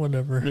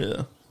whatever.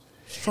 yeah,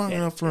 strong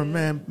enough for a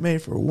man,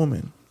 made for a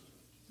woman.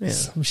 Yeah,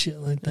 Some shit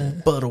like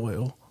that. butt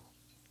oil.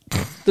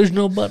 There's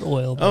no butt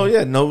oil. Oh though.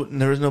 yeah, no,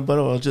 there was no butt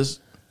oil.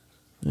 Just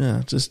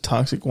Yeah, just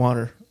toxic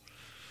water.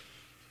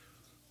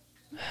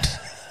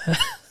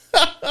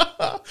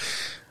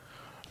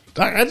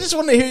 I just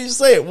want to hear you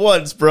say it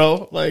once,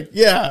 bro. Like,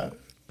 yeah,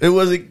 it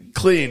wasn't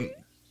clean.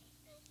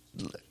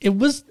 It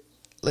was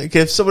Like,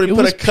 if somebody It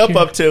put was a cup pure.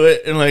 up to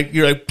it and, like,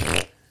 you're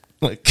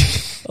like,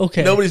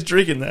 okay. nobody's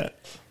drinking that.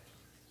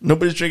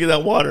 Nobody's drinking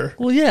that water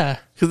Well, yeah.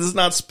 because it's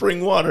not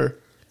spring water.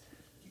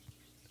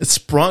 It's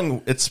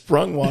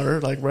sprung water,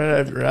 like, right out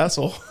of your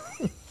asshole.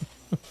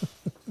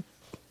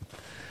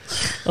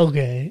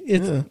 Okay.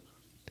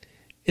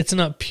 It's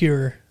not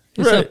pure.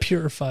 It's Right. not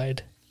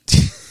purified.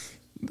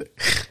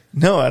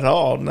 No, at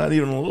all. Not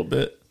even a little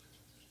bit.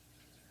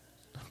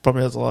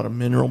 Probably has a lot of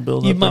mineral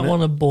buildup. You might in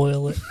want to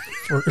boil it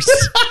first.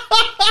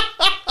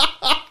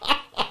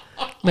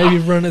 Maybe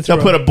run it through.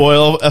 They'll put a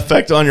boil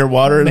effect on your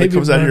water that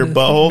comes out of your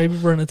butthole. Maybe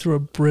run it through a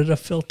Brita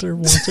filter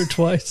once or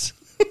twice.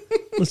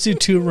 Let's do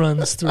 2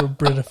 runs through a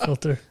Brita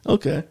filter,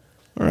 Okay.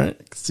 All right.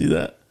 I can see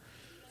that.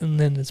 and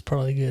then it's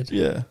probably good.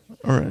 Yeah.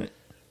 All right.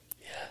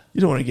 Yeah.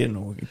 You don't want to get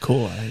into a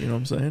cola, you know what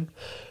I'm saying?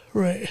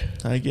 Right.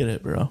 I get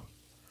it, bro.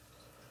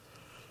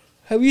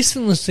 Have you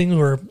seen this thing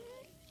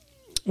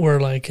where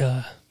like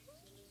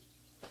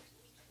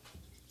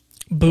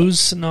booze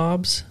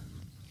snobs,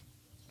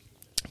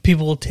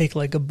 people will take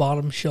like a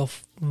bottom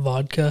shelf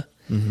vodka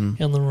and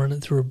then run it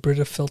through a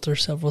Brita filter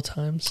several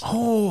times,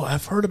 Oh,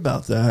 I've heard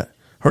about that.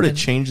 Heard it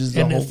changes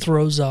the and whole it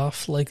throws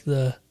off like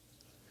the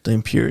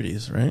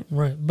impurities, right?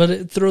 right, but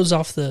it throws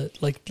off those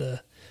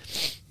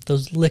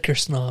liquor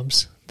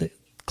snobs that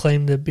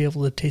claim to be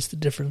able to taste the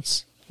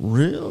difference.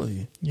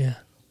 Really? Yeah.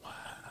 Wow.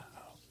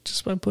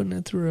 Just by putting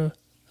it through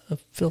a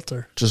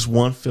filter. Just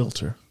one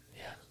filter.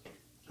 Yeah.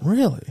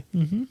 Really?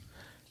 Mm-hmm.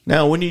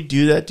 Now, when you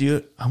do that,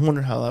 I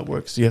wonder how that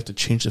works. Do you have to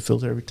change the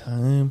filter every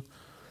time?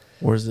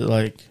 Or is it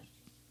like,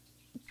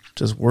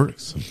 just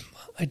works?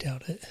 I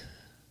doubt it.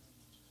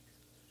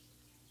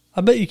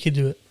 I bet you could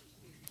do it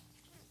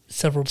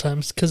several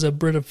times because a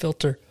Brita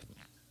filter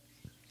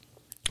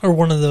or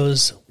one of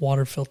those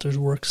water filters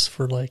works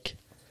for like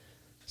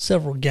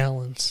several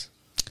gallons.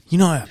 You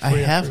know, I Before you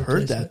have have to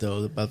heard replace that it.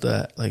 though about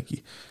that. Like,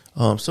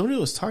 somebody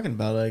was talking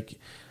about like,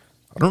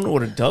 I don't know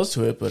what it does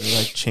to it, but it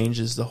like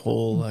changes the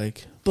whole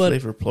like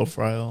flavor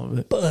profile of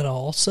it. But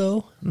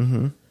also,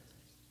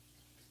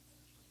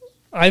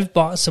 I've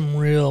bought some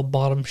real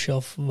bottom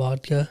shelf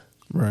vodka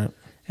Right.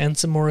 and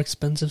some more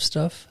expensive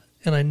stuff,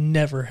 and I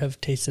never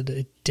have tasted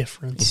a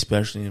difference.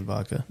 Especially in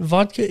vodka.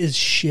 Vodka is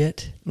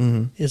shit.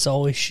 It's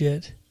always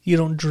shit. You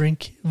don't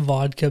drink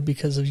vodka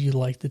because of you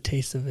like the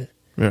taste of it.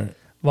 Right.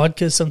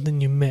 Vodka is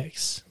something you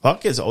mix.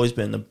 Vodka has always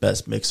been the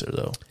best mixer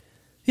though.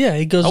 Yeah,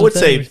 it goes I would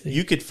with say everything.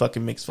 you could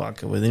fucking mix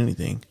vodka with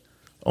anything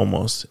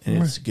almost,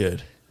 and it's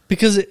good.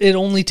 Because it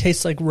only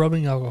tastes like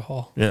rubbing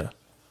alcohol. Yeah.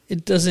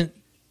 It doesn't,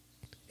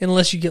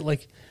 unless you get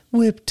like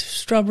whipped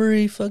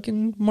strawberry,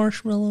 fucking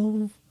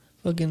marshmallow,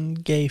 fucking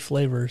gay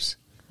flavors,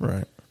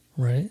 Right.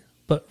 right?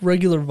 But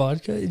regular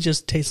vodka, it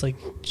just tastes like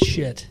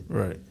shit.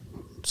 Right.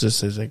 It just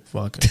says like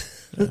vodka.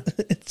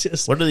 It's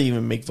just, What do they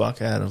even make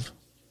vodka out of?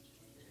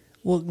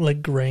 well,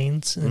 like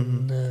grains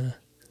and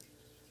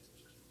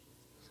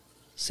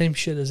same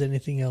shit as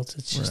anything else.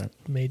 It's just Right.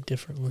 made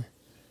differently.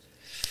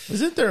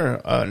 Isn't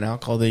there an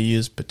alcohol they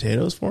use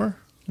potatoes for?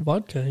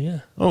 Vodka, yeah.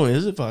 Oh,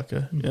 is it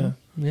vodka? Yeah.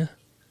 Yeah.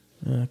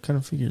 Yeah, I kind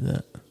of figured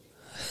that.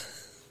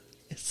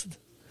 It's,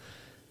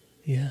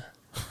 yeah.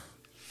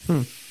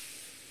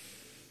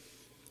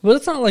 But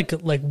it's not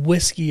like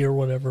whiskey or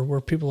whatever where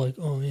people are like,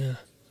 oh yeah,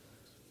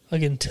 I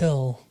can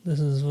tell this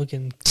is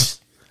fucking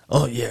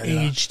Oh, yeah.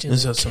 aged in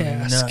This a has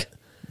cask.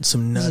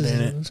 some nut This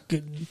in it. is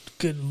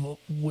good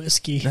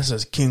whiskey. That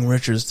says King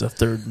Richard's the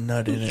third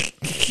nut in it.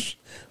 This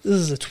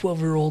is a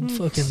 12-year-old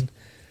fucking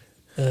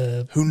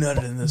Who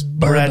nutted in this?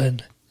 bourbon.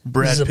 This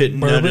Brad is a Pitt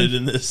bourbon nutted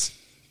in this.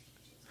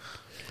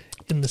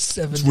 in the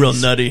 70s. It's real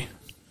nutty.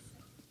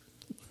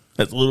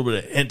 Has a little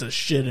bit of hint of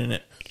shit in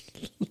it.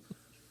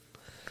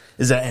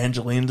 Is that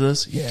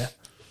Angelina's? Yeah.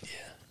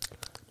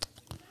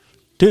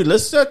 Dude,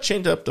 let's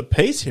change up the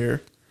pace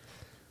here.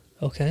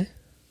 Okay.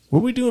 What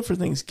are we doing for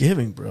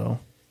Thanksgiving, bro?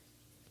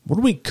 What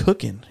are we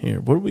cooking here?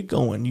 Where are we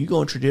going? You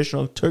going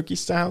traditional turkey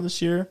style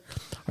this year?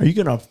 Are you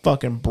gonna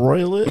fucking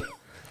broil it?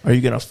 Are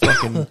you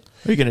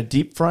gonna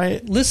deep fry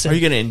it? Listen. Are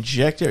you gonna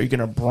inject it? Are you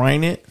gonna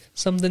brine it?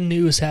 Something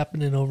new is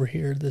happening over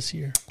here this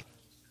year.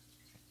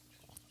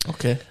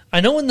 Okay.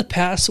 I know in the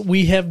past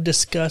we have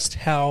discussed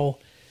how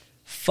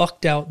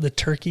fucked out the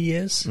turkey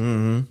is.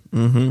 Mm-hmm.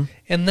 Mm-hmm.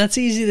 And that's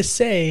easy to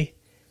say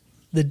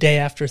the day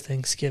after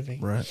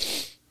Thanksgiving.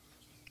 Right.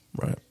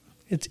 Right.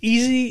 It's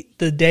easy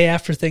the day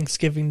after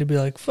Thanksgiving to be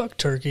like, fuck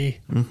turkey.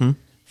 Mm-hmm.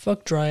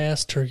 Fuck dry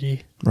ass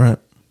turkey. Right.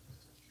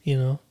 You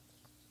know?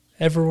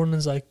 Everyone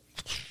is like,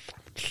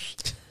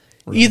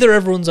 either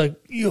everyone's like,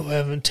 you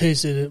haven't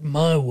tasted it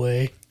my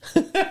way.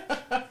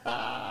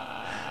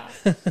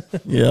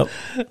 Yep.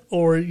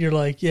 Or you're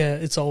like, yeah,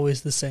 it's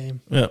always the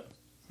same. Yep.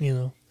 You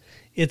know?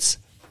 It's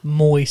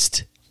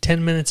moist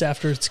 10 minutes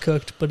after it's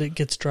cooked, but it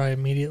gets dry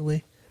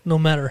immediately. No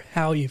matter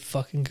how you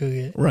fucking cook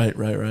it. Right.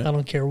 I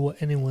don't care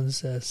what anyone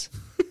says.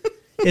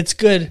 It's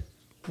good,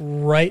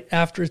 right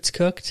after it's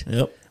cooked,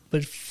 Yep.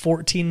 but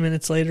 14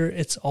 minutes later,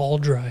 it's all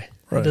dry.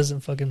 Right. It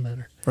doesn't fucking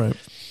matter. Right.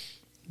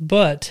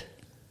 But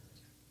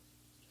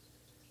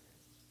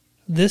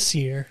this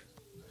year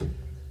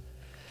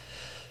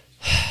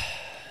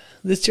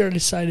I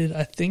decided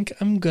I think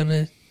I'm going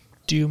to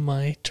do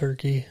my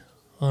turkey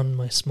on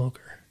my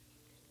smoker.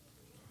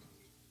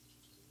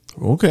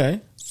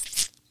 Okay.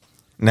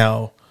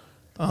 Now,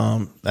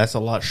 that's a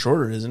lot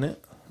shorter, isn't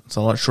it? It's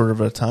a lot shorter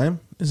of a time,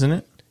 isn't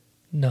it?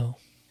 No,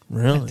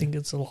 Really? I think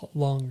it's a lot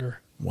longer.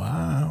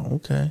 Wow.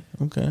 Okay.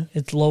 Okay.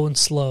 It's low and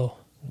slow.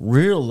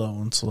 Real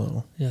low and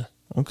slow. Yeah.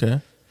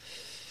 Okay.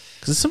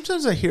 Because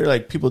sometimes I hear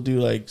like people do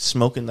like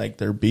smoking like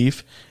their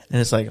beef,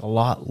 and it's like a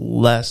lot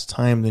less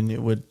time than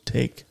it would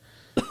take.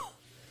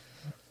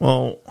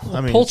 Well,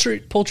 I mean,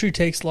 poultry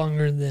takes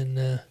longer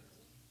than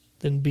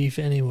beef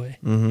anyway.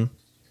 Mm-hmm.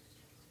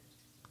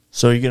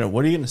 So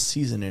what are you gonna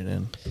season it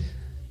in?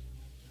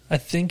 I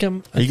think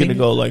I'm. Are you gonna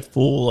go like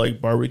full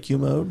like barbecue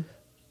mode?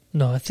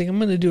 No, I think I'm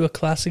gonna do a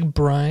classic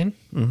brine.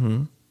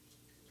 Mm-hmm.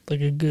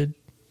 Like a good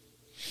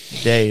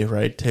Day,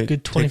 right?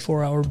 good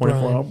 24-hour brine.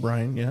 24-hour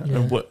brine, yeah. Yeah.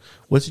 And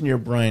what's in your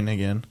brine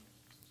again?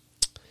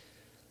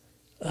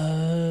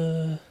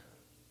 It's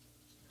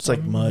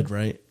like mud,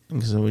 right?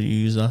 Is that what you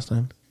used last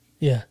time?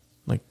 Yeah.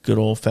 Like good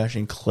old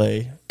fashioned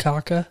clay.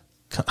 Caca.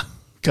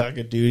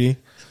 Cock-a-doodie.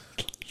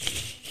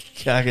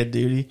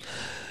 Cock-a-doodie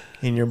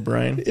in your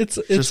brine. It's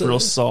just real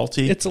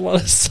salty. It's a lot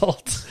of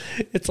salt.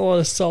 It's a lot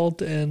of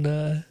salt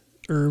and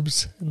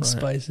herbs and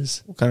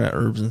spices. What kind of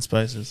herbs and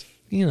spices?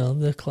 You know,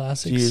 the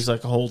classics. You use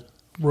like a whole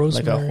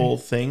rosemary,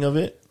 thing of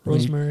it?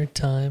 rosemary,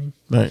 thyme.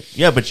 Right.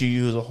 Yeah, but you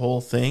use a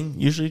whole thing.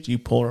 Usually, do you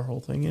pour a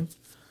whole thing in?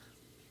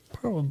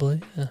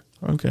 Probably, yeah.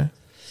 Okay.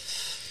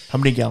 How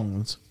many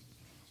gallons?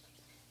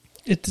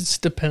 It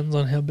just depends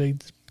on how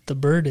big the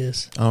bird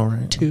is. All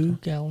right. 2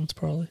 gallons,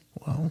 probably.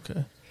 Wow.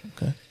 Okay.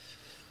 Okay.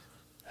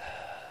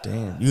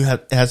 Damn.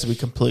 It has to be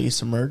completely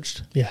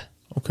submerged. Yeah.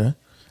 Okay. And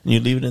you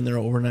leave it in there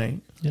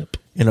overnight Yep.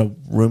 in a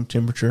room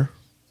temperature.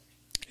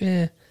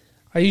 Yeah.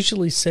 I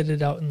usually set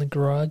it out in the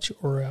garage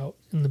or out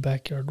in the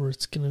backyard where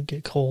it's going to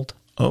get cold.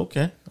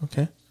 Okay.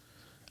 Okay.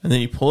 And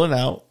then you pull it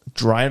out,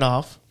 dry it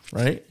off.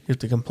 Right. You have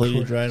to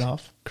completely dry it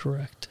off.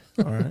 Correct.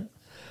 All right.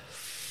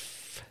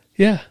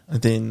 Yeah.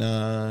 And then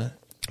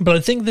But I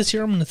think this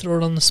year I'm going to throw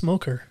it on the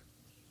smoker.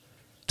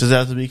 does it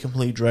have to be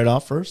completely dried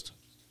off first?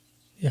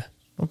 Yeah.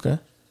 Okay.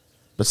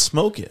 But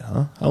smoke it,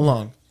 huh? How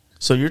long?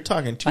 So you're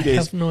talking 2 days.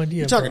 I have no idea.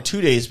 You're talking bro.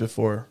 2 days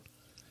before.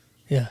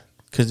 Yeah.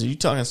 Because you're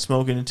talking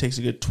smoking, it takes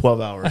a good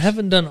 12 hours. I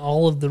haven't done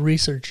all of the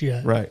research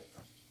yet. Right.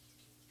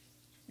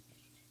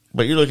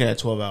 But you're looking at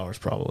 12 hours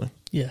probably.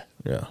 Yeah.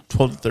 Yeah.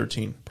 12 to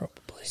 13.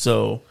 Probably.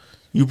 So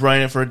you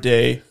brine it for a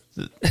day.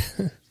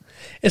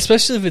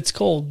 Especially if it's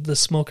cold, the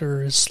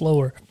smoker is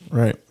slower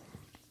Right.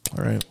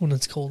 All right. when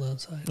it's cold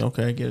outside.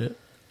 Okay, I get it.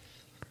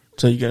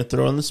 So you're going to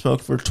throw in the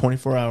smoke for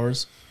 24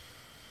 hours.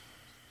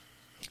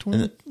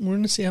 We're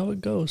going to see how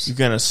it goes. You're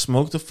going to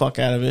smoke the fuck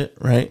out of it,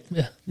 right?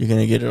 Yeah. You're going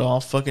to get it all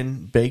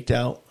fucking baked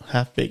out,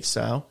 half-baked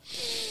style.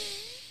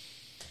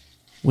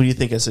 What do you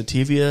think, a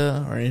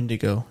sativa or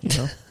indigo? You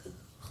know?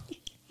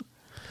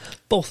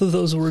 Both of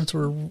those words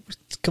were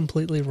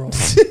completely wrong.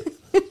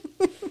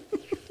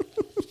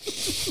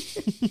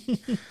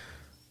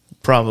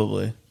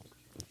 Probably.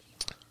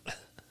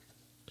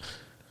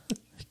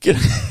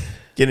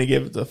 Gonna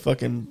give it the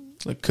fucking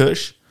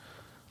kush,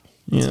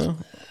 you know?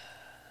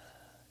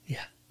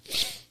 Yeah.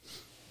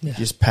 Yeah.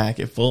 Just pack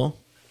it full.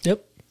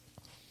 Yep.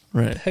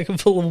 Right. Heck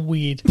full of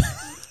weed.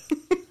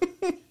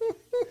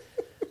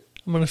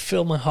 I'm going to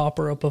fill my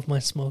hopper up of my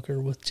smoker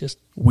with just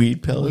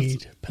Weed pellets.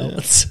 weed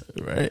pellets.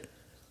 Yeah. Right.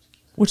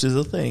 Which is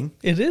a thing.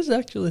 It is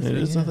actually a thing. It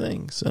is yeah. a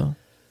thing. So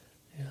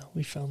Yeah,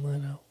 we found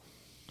that out.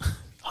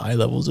 high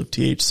levels of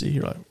THC.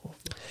 You're like, well,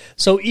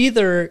 So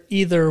either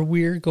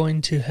we're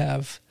going to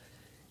have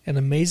an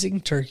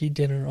amazing turkey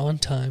dinner on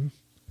time,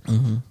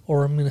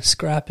 or I'm going to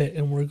scrap it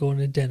and we're going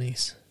to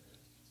Denny's.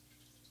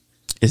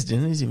 is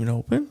Denny's even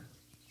open?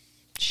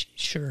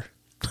 Sure.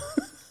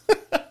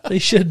 They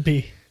should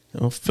be.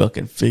 We'll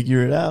fucking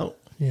figure it out.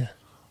 Yeah.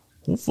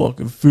 We'll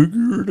fucking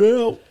figure it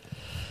out.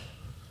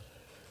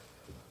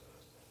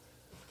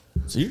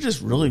 So you're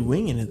just really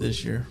winging it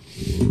this year.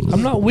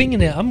 I'm not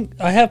winging it.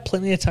 I have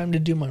plenty of time to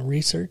do my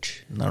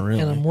research. Not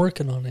really. And I'm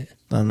working on it.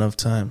 Not enough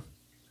time.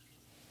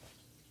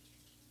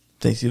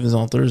 Thanksgiving's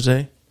on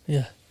Thursday.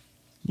 Yeah.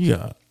 You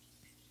got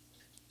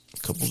a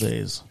couple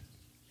days.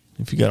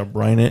 If you got to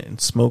brine it and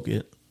smoke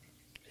it,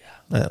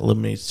 that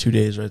eliminates 2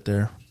 days right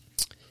there.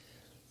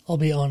 I'll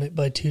be on it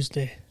by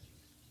Tuesday.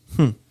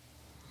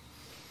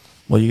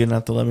 Well, you're going to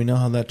have to let me know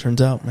how that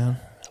turns out, man.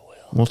 I will.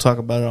 We'll talk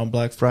about it on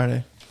Black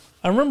Friday.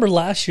 I remember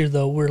last year,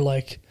 though, we're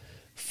like,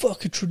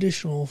 fuck a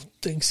traditional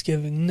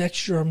Thanksgiving.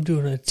 Next year, I'm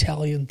doing an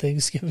Italian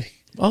Thanksgiving.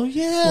 Oh, We're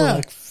yeah.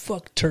 like,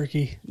 fuck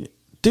turkey.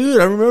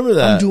 Dude, I remember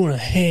that. I'm doing a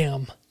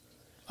ham.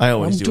 I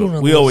always I'm do doing it.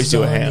 a We always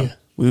do a lasagna. ham.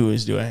 We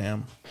always do a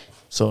ham.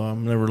 So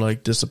I'm never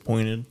like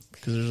disappointed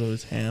because there's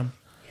always ham.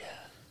 Yeah.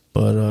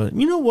 But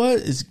you know what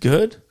is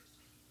good?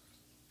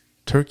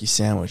 Turkey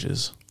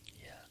sandwiches.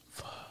 Yeah.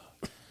 Fuck.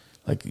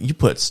 Like, you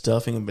put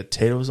stuffing and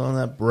potatoes on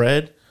that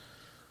bread.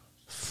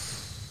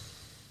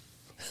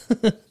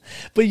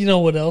 But you know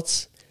what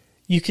else?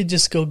 You could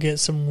just go get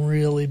some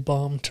really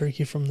bomb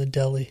turkey from the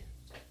deli.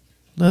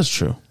 That's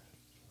true.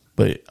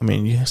 But, I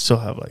mean, you still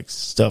have, like,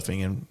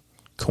 stuffing and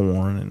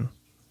corn and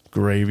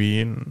gravy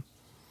and...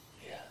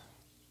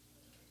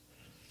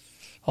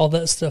 All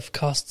that stuff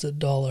costs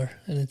 $1,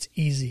 and it's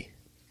easy.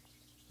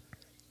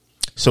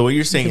 So what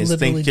you're saying can is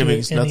literally do Thanksgiving it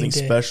is any nothing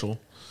day. special.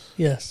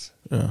 Yes.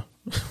 Yeah.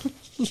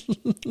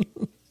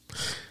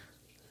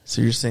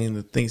 So you're saying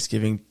that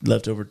Thanksgiving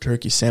leftover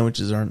turkey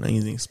sandwiches aren't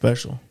anything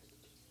special?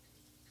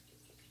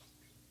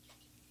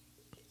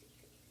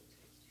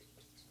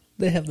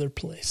 They have their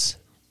place.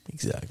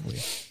 Exactly.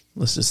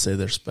 Let's just say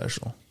they're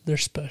special. They're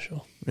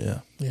special. Yeah.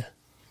 Yeah.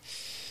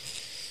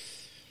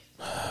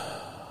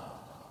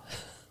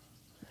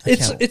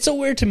 can't- It's so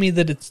weird to me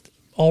that it's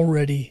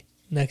already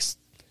next,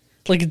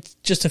 like it's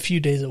just a few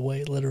days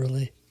away,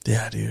 literally.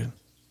 Yeah, dude.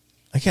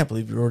 I can't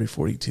believe you're already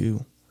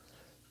 42.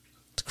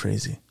 It's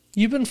crazy.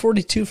 You've been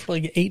 42 for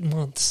like 8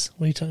 months.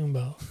 What are you talking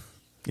about?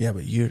 Yeah,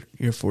 but you're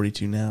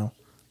 42 now.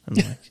 I'm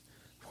like,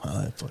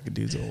 wow, that fucking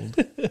dude's old.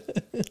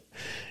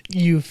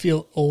 You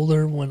feel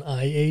older when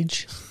I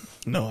age?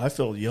 No, I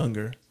feel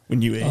younger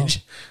when you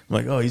age. I'm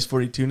like, oh, he's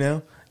 42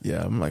 now?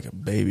 Yeah, I'm like a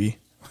baby.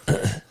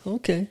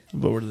 Okay.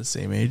 But we're the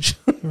same age.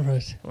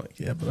 Right. I'm like,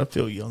 yeah, but I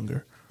feel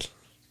younger.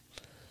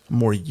 I'm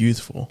more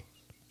youthful.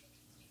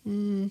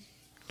 You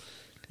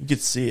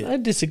could see it. I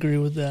disagree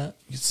with that.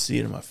 You could see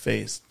it in my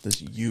face.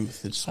 This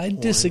youth. It's I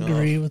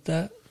disagree with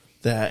that.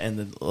 that and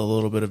a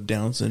little bit of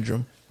Down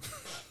syndrome.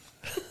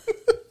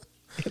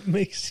 It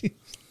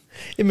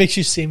makes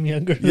you seem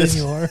younger Yes.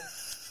 than you are.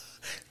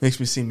 Makes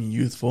me seem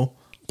youthful.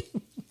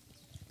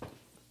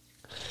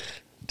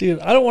 Dude,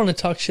 I don't want to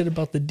talk shit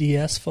about the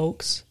DS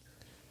folks,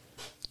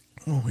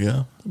 Oh,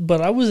 yeah.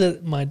 but I was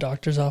at my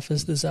doctor's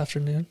office this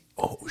afternoon.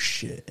 Oh,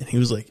 shit. And he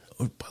was like,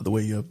 oh, by the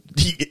way, you have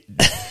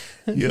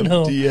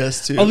No.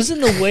 DS too. I was in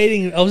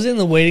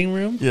the waiting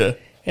room, Yeah.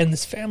 and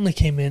this family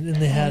came in and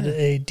they had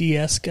a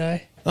DS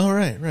guy. Oh,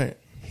 right.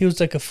 He was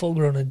like a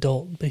full-grown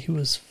adult, but he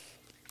was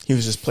He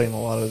was just playing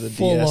a lot of the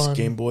Full DS on.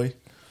 Game Boy.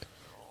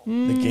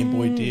 The Game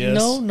Boy DS.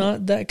 no,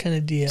 not that kind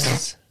of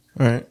DS.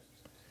 All right.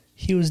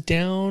 He was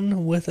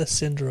down with a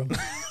syndrome.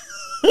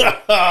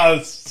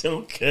 It's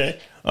okay.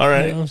 All You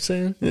right. know what I'm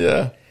saying?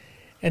 Yeah.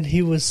 And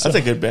he was That's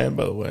a good band,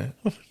 by the way.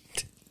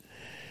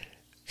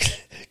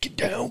 get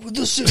down with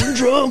the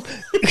syndrome.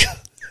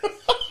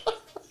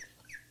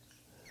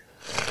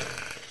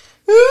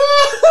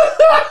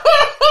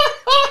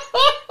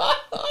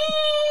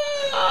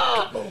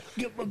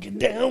 Get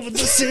down with the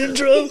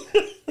syndrome.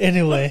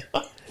 Anyway,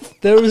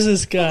 there was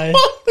this guy.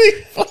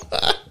 Holy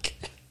fuck.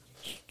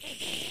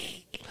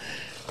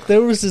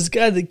 There was this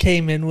guy that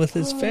came in with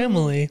his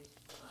family,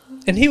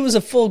 and he was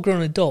a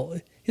full-grown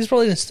adult. He's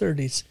probably in his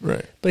 30s.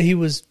 Right. But he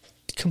was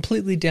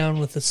completely down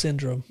with the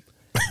syndrome.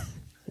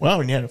 Wow,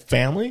 and you had a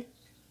family?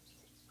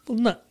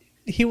 Well,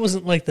 he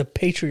wasn't like the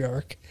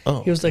patriarch.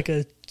 Oh. He was like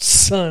a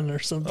son or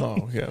something.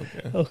 Oh, okay.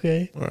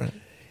 Okay. All right.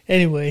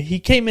 Anyway, he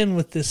came in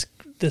with this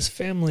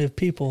family of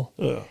people,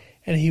 Ugh.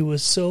 and he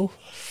was so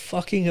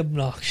fucking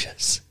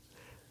obnoxious.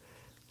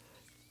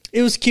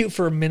 It was cute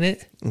for a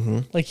minute. Mm-hmm.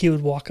 Like, he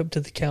would walk up to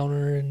the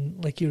counter,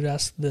 and like, he would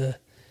ask the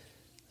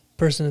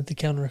person at the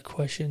counter a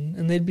question,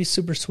 and they'd be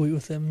super sweet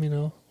with him, you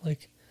know,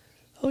 like,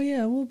 oh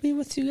yeah, we'll be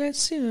with you guys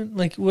soon.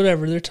 Like,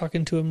 whatever. They're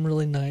talking to him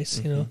really nice,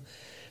 you know.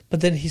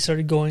 But then he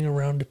started going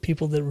around to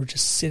people that were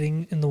just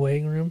sitting in the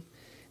waiting room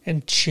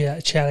and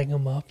chatting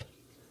them up.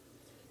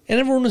 And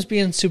everyone was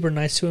being super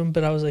nice to him,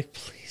 but I was like,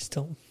 please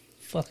don't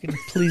fucking,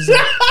 please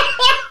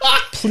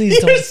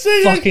don't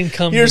fucking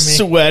come You're to me.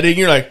 sweating.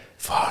 You're like,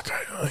 fuck,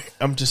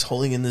 I'm just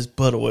holding in this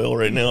butt oil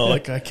right now.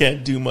 Like, I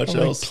can't do much I'm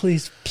like, else.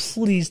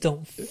 please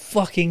don't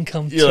fucking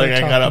come You're like,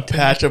 I got a talking to me.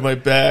 patch on my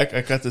back.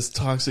 I got this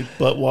toxic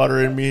butt water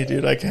in me,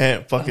 dude. I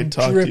can't fucking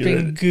talk to you.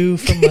 Dripping Right? goo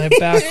from my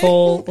back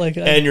hole. Like,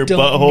 I And your don't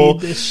butthole.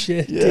 need this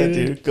shit, Yeah,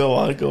 dude. Go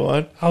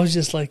on. I was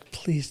just like,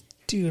 please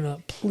do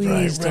not,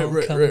 please Right, don't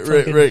right, come right,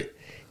 fucking right.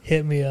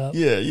 hit me up.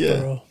 Yeah.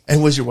 Bro.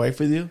 And was your wife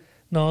with you?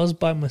 No, I was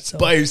by myself.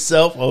 By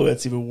yourself? Oh,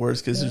 that's even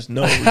worse because there's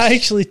no... I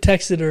actually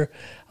texted her.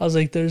 I was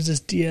like, there's this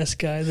DS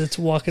guy that's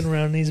walking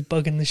around and he's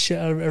bugging the shit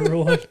out of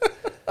everyone.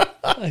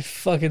 I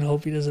fucking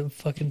hope he doesn't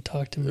fucking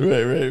talk to me.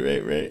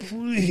 Right.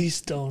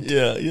 Please don't.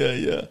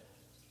 Yeah.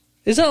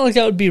 It's not like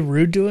I would be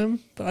rude to him,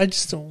 but I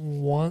just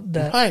don't want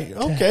that. Right. to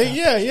Okay.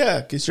 happen.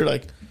 Yeah. Because you're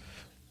like,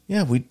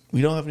 yeah, we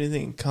don't have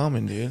anything in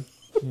common, dude.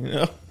 You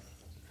know?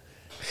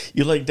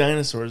 You like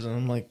dinosaurs, and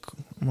I'm like,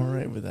 I'm all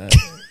right with that.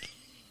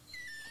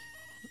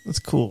 That's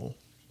cool.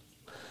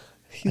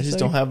 I just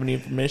don't have any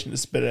information to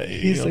spit at you.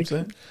 You He's know like what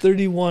I'm saying?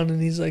 31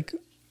 and he's like,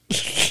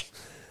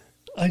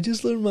 I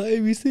just learned my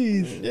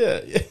ABCs.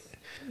 Yeah.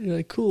 You're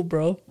like, cool,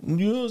 bro.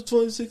 You know, it's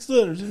 26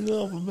 letters in the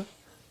alphabet.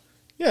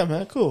 Yeah,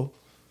 man, cool.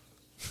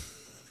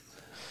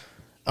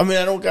 I mean,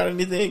 I don't got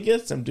anything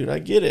against him, dude. I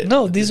get it.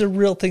 No, these are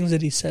real things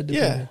that he said to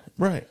Yeah,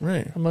 me.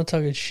 right. I'm not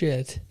talking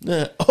shit.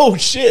 Yeah. Oh,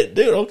 shit,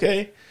 dude.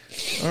 Okay.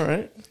 All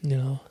right. You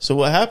know. So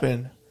what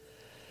happened?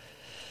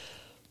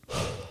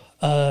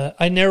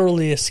 I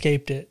narrowly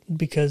escaped it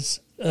because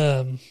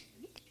I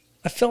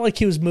felt like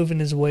he was moving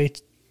his way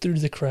through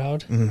the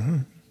crowd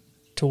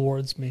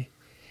towards me.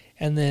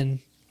 And then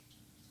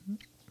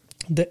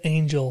the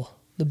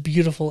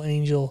beautiful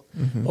angel,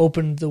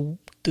 opened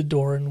the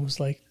door and was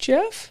like,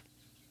 Jeff?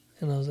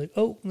 And I was like,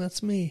 oh,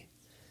 that's me.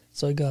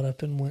 So I got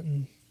up and went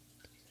and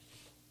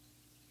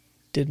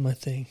did my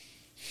thing.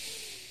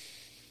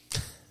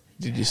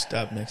 Did you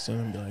stop next to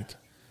him and be like,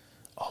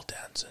 all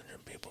Down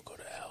syndrome people go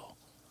to hell?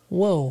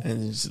 Whoa.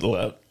 And is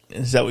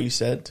that what you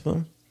said to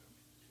him?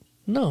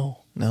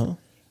 No. No?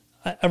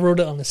 I wrote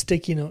it on a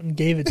sticky note and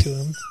gave it to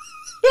him.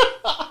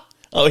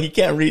 Oh, he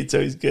can't read, so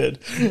he's good.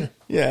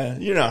 Yeah,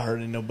 you're not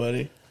hurting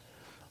nobody.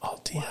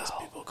 All DS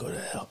people go to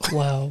hell.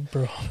 Wow,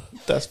 bro.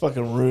 That's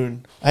fucking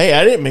rude. Hey,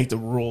 I didn't make the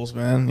rules,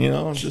 man. You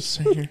know, I'm just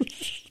saying.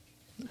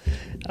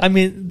 I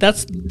mean,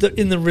 that's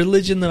in the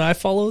religion that I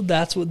follow,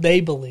 that's what they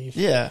believe.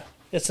 Yeah.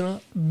 It's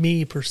not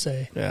me per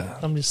se. Yeah.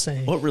 I'm just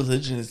saying. What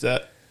religion is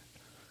that?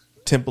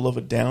 Temple of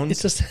a Down?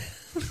 It's just...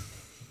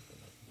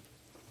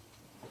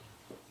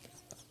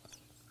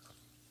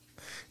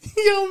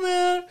 Yo,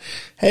 man.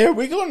 Hey, are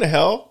we going to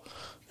hell?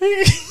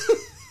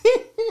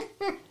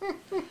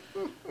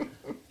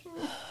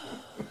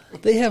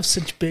 They have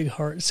such big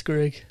hearts,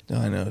 Greg. No,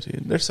 I know,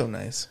 dude. They're so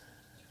nice.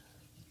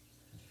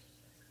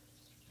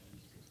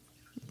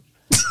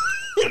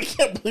 I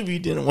can't believe you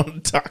didn't want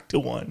to talk to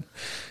one.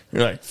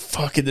 You're like,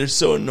 fuck it, they're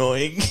so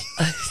annoying.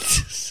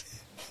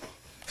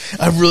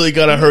 I've really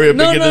got to hurry up and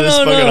get to this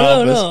fucking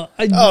office.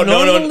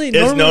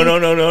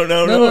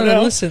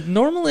 No. Listen,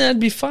 normally I'd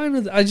be fine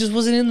with it. I just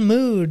wasn't in the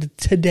mood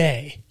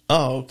today.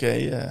 Oh,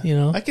 okay, yeah. You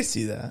know? I could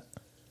see that.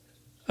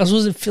 I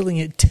wasn't feeling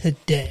it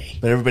today.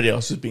 But everybody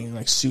else was being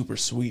like super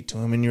sweet to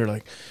him, and you're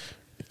like,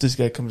 if this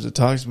guy comes to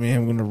talk to me,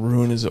 I'm going to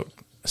ruin his.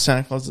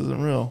 Santa Claus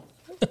isn't real.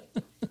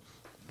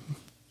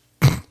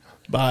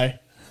 Bye.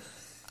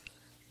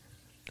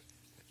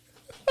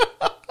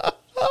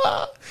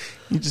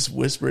 You just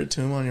whisper it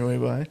to him on your way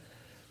by.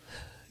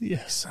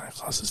 Yeah, Santa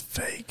Claus is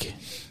fake.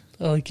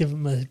 I like give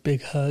him a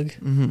big hug.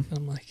 Mm-hmm.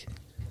 I'm like,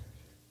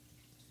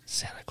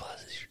 Santa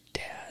Claus is your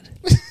dad.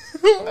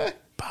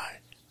 Bye.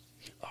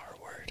 You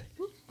R-word.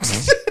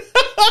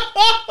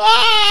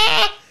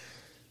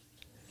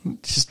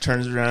 Just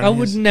turns around. I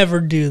would never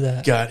do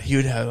that. God, he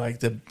would have like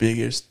the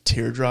biggest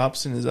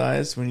teardrops in his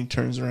eyes when he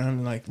turns around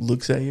and like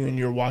looks at you, and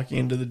you're walking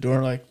into the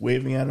door like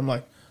waving at him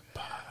like,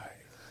 bye.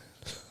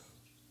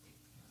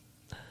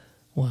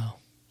 Wow.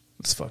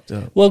 It's fucked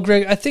up. Well,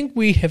 Greg, I think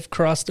we have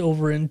crossed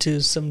over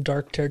into some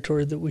dark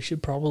territory that we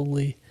should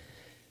probably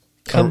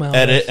come out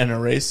edit of. and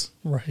erase.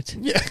 Right.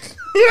 Yeah.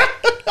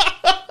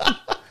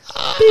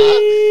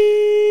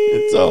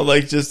 It's all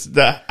like just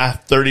that a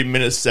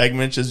 30-minute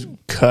segment just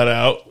cut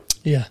out.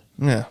 Yeah.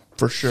 Yeah,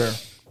 for sure.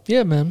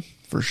 Yeah, man.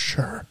 For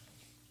sure.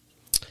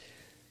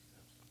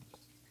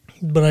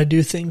 But I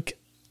do think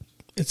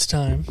it's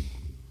time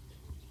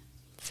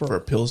For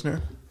a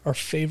Pilsner? our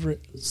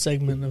favorite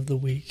segment of the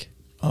week.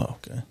 Oh,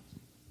 okay.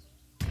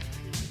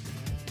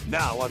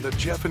 Now on the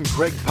Jeff and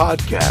Greg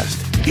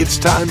podcast, it's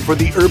time for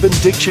the Urban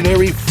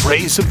Dictionary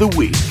Phrase of the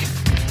Week.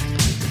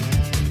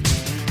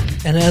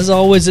 And as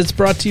always, it's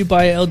brought to you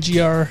by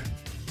LGR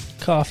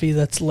Coffee.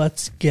 That's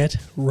Let's Get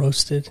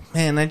Roasted.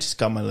 Man, I just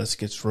got my Let's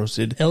Get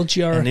Roasted.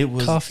 And it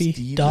was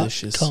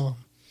delicious. LGRcoffee.com.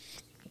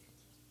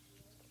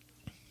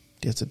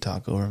 Gets a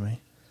talk over me.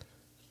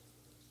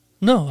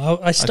 No,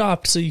 I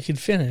stopped so you could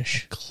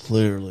finish.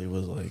 Clearly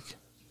was like...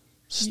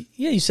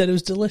 Yeah, you said it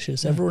was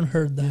delicious. Everyone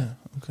heard that. Yeah,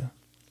 okay.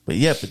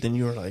 But then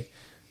you were like...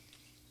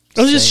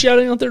 I was just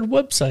shouting out their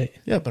website.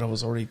 Yeah, but I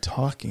was already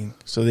talking,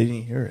 so they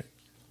didn't hear it.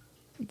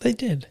 They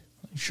did.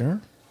 You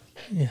sure?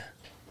 Yeah.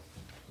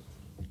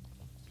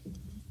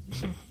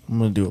 I'm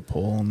going to do a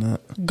poll on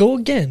that. Go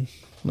again.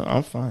 No,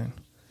 I'm fine.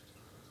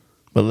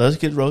 But Let's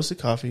Get Roasted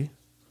Coffee.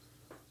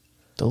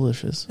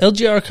 Delicious.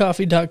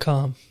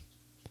 LGRcoffee.com.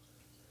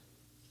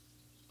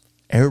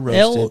 Air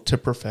roasted to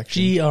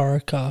perfection.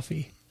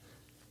 GRcoffee.com.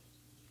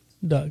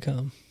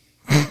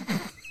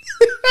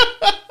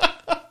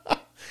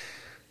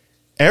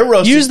 Air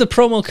roasted. Use the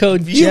promo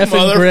code Jeff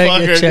and Greg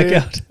at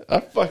checkout. Dude.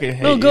 I fucking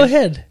hate No, you. go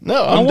ahead.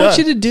 No, I want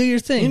you to do your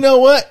thing. You know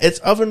what? It's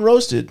oven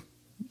roasted.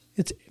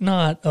 It's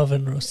not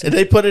oven roasted.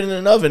 They put it in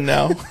an oven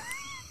now.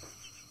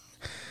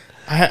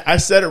 I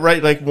said it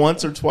right like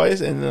once or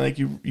twice, and then like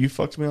you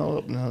fucked me all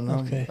up. No,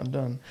 Okay. I'm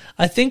done.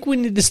 I think we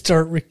need to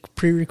start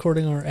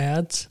pre-recording our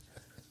ads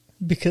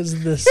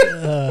because this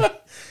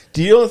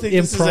Do you don't think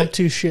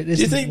impromptu shit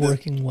isn't think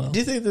working well. Do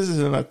you think this is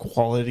a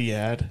quality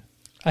ad?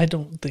 I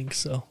don't think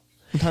so.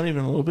 Not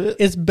even a little bit.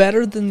 It's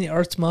better than the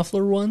Arts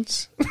Muffler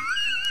ones.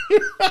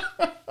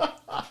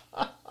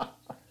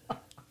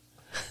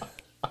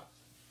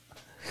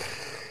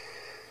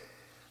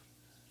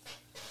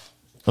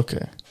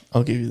 Okay,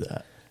 I'll give you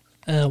that.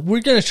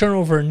 We're going to turn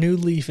over a new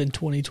leaf in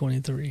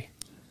 2023.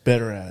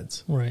 Better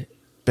ads. Right.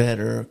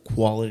 Better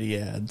quality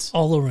ads.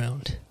 All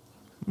around.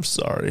 I'm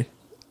sorry.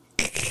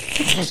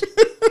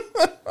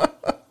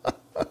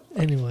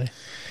 Anyway.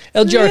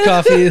 LGR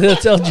Coffee.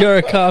 That's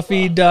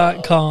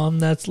LGRcoffee.com.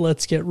 That's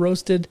Let's Get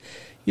Roasted.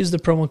 Use the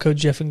promo code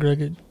Jeff and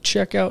Greg at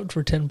checkout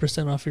for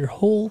 10% off your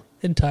whole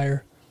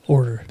entire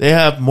order. They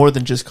have more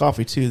than just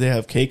coffee, too. They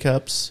have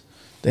K-Cups.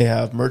 They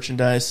have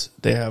merchandise.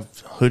 They have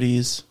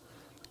hoodies.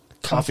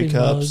 Coffee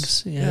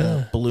cups. mugs,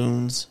 yeah.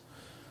 Balloons.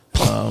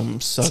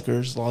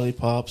 Suckers.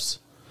 Lollipops.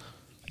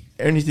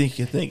 Anything you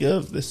can think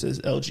of. This is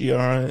LGR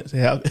on it. They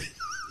have...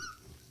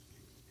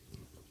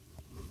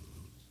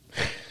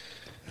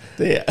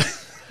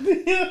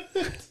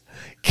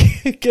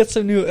 Get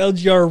some new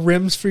LGR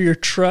rims for your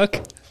truck.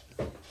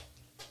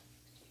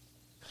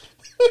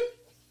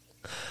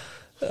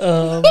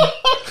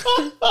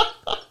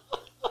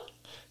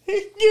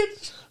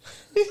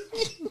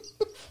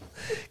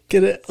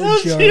 Get an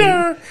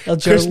LGR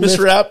Christmas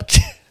lift, wrap.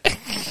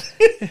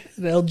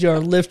 an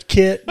LGR lift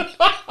kit. I'm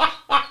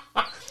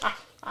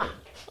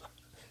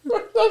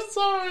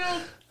sorry.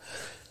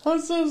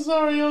 I'm so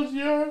sorry,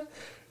 LGR.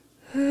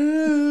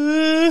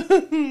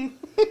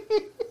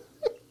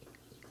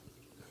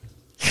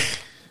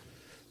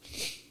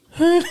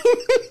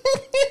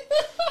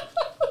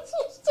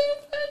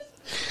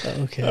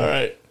 Okay. All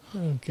right.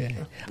 Okay.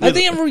 I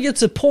think everyone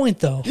gets a point,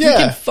 though. Yeah. You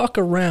can fuck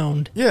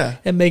around Yeah.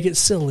 and make it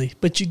silly,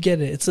 but you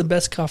get it. It's the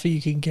best coffee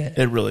you can get.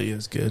 It really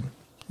is good.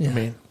 Yeah. I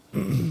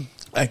mean,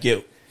 I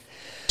get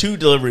 2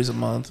 deliveries a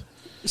month.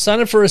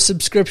 Sign up for a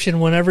subscription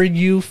whenever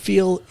you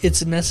feel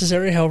it's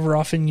necessary, however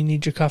often you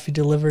need your coffee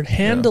delivered.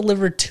 Hand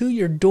delivered to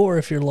your door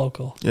if you're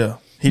local. Yeah.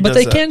 But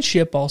they can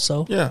ship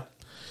also. Yeah.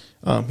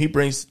 He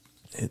brings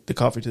the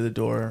coffee to the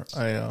door.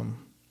 I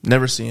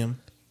never see him.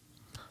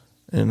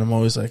 And I'm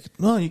always like,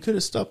 no, you could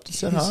have stopped and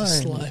said He's hi. a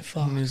sly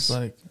fox. And he's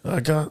like,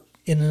 I got...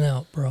 In and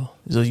out, bro.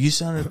 He's like, you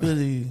sounded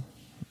busy.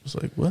 I was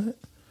like, what?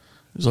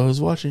 He's like, I was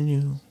watching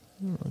you.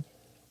 I'm like,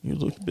 you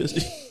looked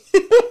busy.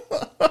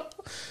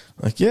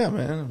 Like, yeah,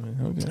 man. I mean,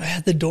 okay. I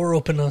had the door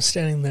open. I was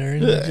standing there,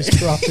 and he just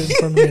dropped it in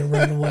front of me and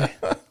ran away.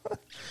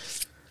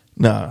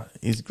 Nah,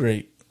 he's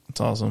great.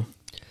 It's awesome.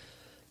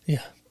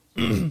 Yeah.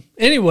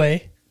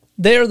 Anyway,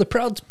 they are the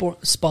proud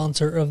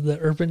sponsor of the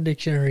Urban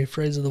Dictionary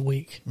Phrase of the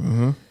Week.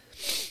 Mm-hmm.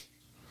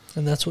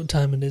 And that's what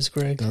time it is,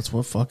 Greg. That's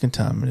what fucking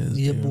time it is.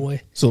 Yeah, dude.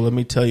 boy. So let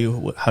me tell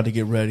you how to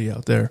get ready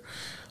out there.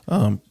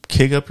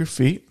 Kick up your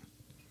feet.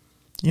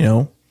 You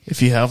know,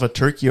 if you have a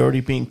turkey already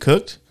being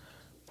cooked,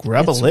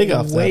 grab It's a leg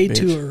off that bitch. way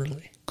too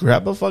early.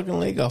 Grab a fucking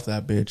leg off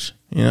that bitch.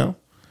 You know,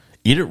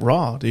 eat it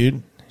raw,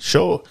 dude.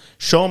 Show a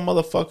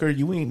motherfucker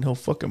you ain't no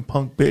fucking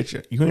punk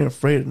bitch. You ain't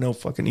afraid of no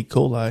fucking E.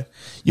 coli.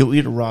 You'll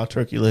eat a raw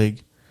turkey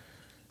leg.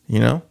 You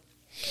know,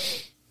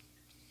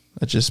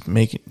 that's just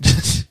making.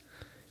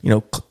 You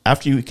know,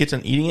 after you get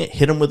done eating it,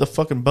 hit them with a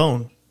fucking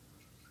bone.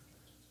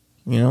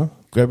 You know,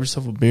 grab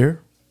yourself a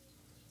beer,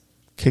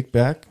 kick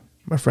back.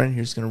 My friend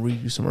here's going to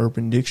read you some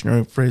Urban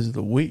Dictionary Phrase of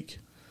the Week.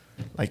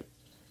 Like,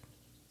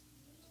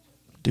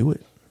 do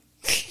it.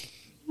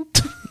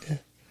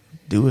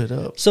 Do it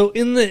up. So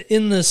in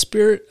the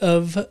spirit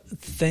of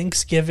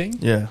Thanksgiving,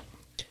 Yeah,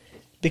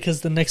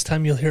 because the next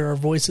time you'll hear our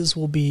voices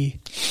will be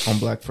on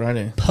Black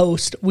Friday.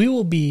 we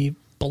will be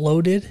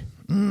bloated,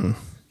 Fat and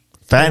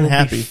we'll be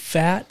happy.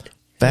 fat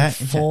Fat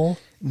and full.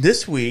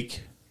 This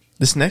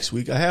next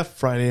week, I have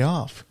Friday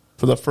off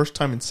for the first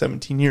time in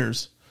 17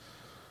 years.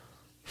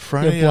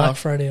 Friday Black off.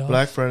 Friday off.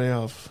 Black Friday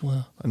off.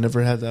 Wow. I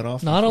never had that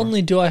off. Not before.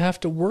 only do I have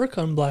to work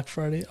on Black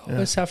Friday,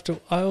 I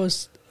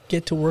always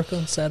get to work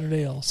on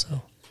Saturday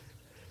also.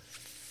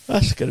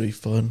 That's gonna be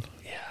fun.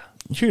 Yeah.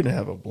 You're gonna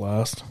have a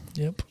blast.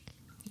 Yep.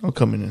 I'll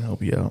come in and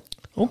help you out.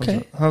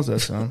 Okay. How's that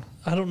sound?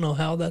 I don't know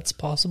how that's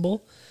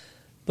possible,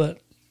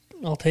 but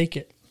I'll take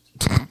it.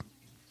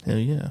 Hell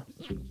yeah.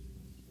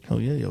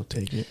 Hell yeah, you'll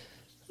take it.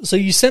 So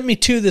you sent me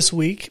 2 this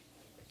week,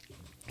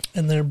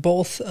 and they're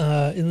both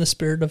in the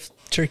spirit of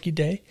Turkey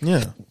Day,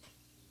 Yeah.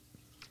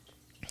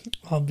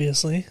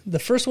 obviously. The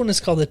first one is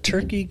called the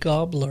Turkey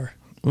Gobbler.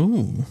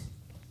 Ooh.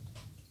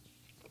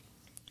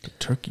 The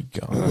turkey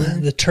gobbler.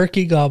 The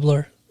Turkey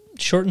Gobbler.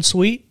 Short and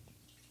sweet,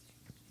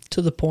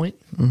 to the point.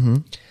 Mm-hmm.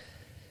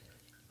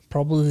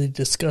 Probably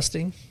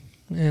disgusting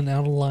and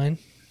out of line.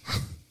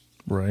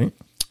 Right.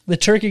 The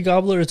Turkey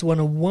Gobbler is when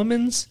a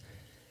woman's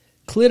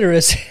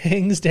clitoris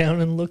hangs down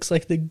and looks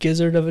like the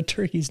gizzard of a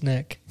turkey's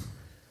neck.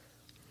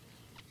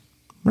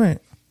 Right.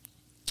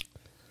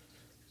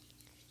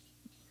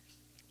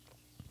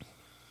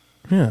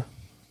 Yeah.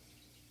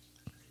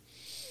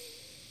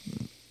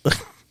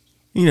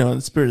 You know, in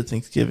the spirit of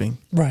Thanksgiving.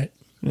 Right.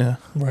 Yeah.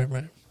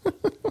 Right.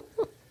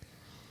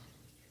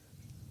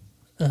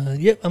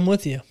 Yep, I'm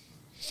with you.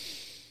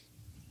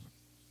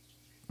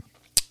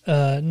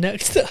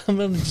 Next, I'm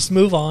going to just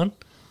move on.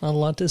 Not a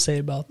lot to say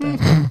about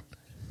that.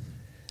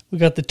 We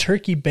got the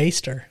turkey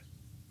baster.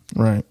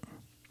 Right.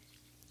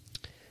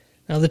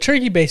 Now, the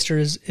turkey baster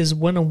is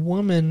when a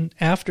woman,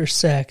 after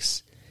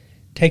sex,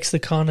 takes the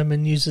condom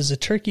and uses a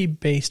turkey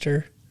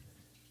baster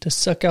to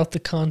suck out the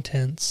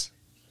contents,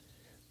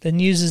 then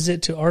uses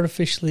it to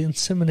artificially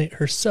inseminate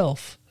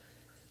herself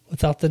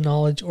without the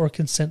knowledge or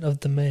consent of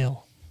the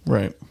male.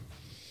 Right.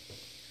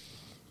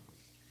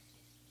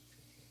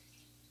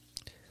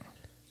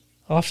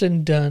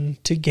 often done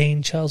to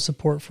gain child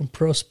support from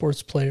pro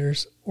sports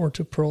players or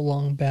to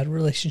prolong bad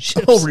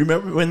relationships. Oh,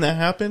 remember when that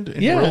happened in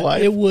real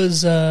life? It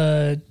was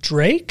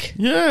Drake.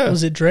 Yeah.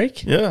 Was it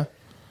Drake? Yeah.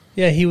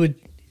 Yeah, he would,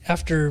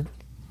 after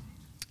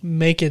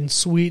making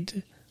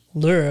sweet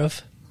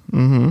love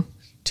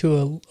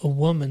to a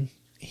woman,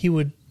 he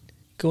would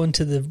go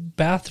into the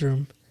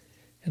bathroom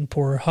and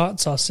pour hot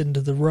sauce into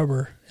the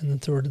rubber and then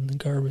throw it in the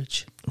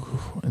garbage.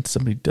 Ooh, and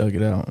somebody dug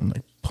it out and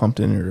like pumped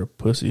in her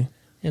pussy.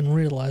 And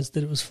realized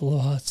that it was full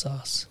of hot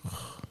sauce.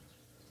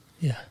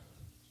 Yeah.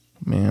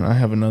 Man, I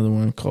have another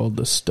one called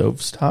the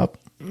stovetop.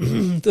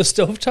 The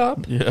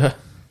stovetop? Yeah.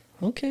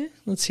 Okay,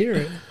 let's hear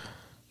it.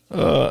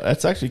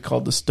 It's actually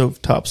called the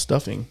stovetop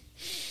stuffing.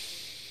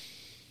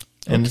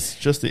 And it's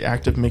just the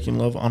act of making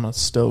love on a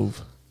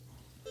stove.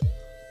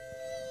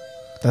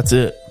 That's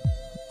it.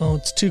 Oh,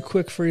 it's too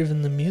quick for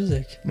even the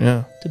music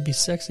Yeah. to be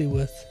sexy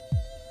with.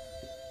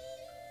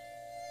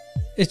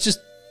 It's just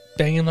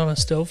banging on a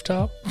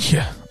stovetop.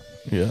 Yeah.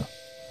 Yeah.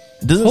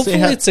 It doesn't Hopefully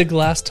say it's a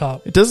glass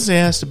top. it doesn't say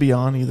it has to be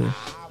on either.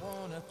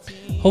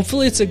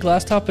 Hopefully it's a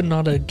glass top and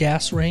not a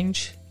gas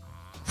range.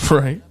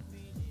 Right.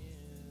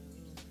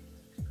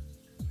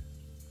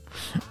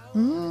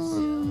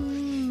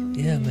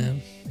 Yeah,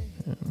 man.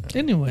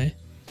 Anyway.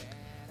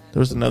 There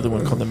was another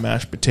one called the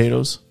mashed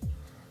potatoes.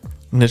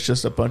 And it's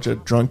just a bunch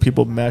of drunk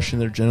people mashing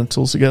their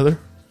genitals together.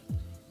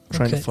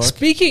 Trying to fuck.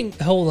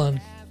 Hold on.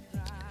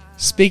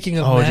 Speaking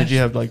of Did you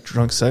have like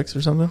drunk sex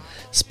or something?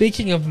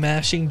 Speaking of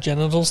mashing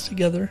genitals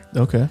together,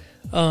 Okay.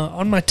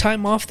 on my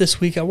time off this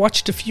week, I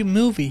watched a few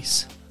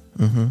movies.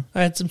 Mm-hmm.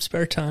 I had some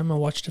spare time. I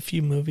watched a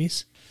few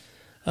movies.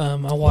 I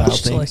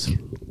watched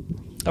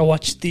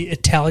The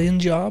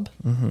Italian Job.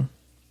 Mm-hmm.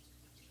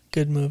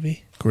 Good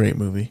movie. Great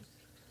movie.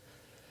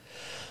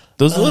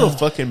 Those little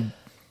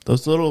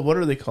what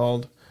are they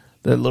called?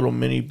 That little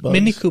mini bugs.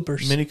 Mini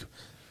Coopers.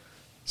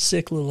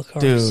 Sick little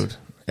cars. Dude.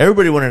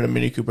 Everybody wanted a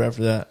Mini Cooper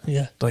after that.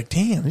 Yeah. Like,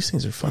 damn, these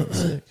things are fucking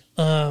sick.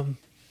 I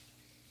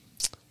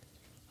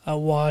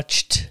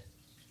watched...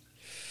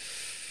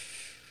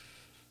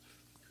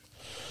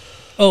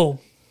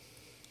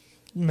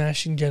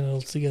 mashing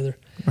genitals together.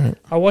 Right.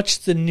 I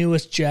watched the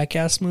newest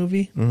Jackass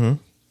movie. Mm-hmm.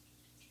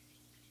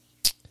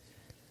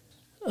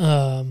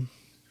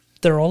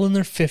 They're all in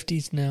their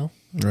 50s now.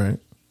 Right.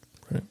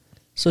 Right.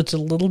 So it's a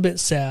little bit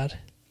sad.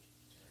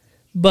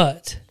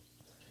 But,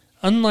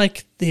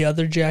 unlike the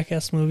other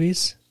Jackass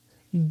movies,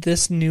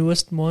 this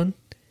newest one,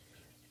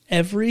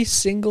 every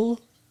single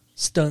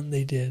stunt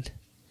they did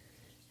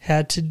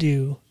had to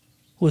do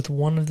with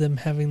one of them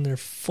having their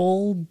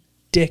full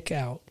dick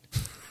out.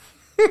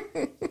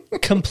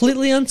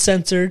 Completely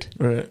uncensored.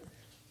 Right.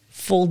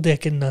 Full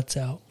dick and nuts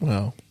out.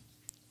 Wow.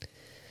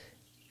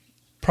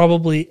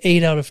 Probably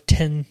 8 out of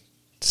 10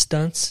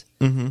 stunts.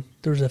 Mm-hmm.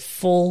 There was a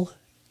full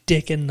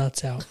dick and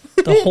nuts out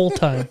the whole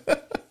time.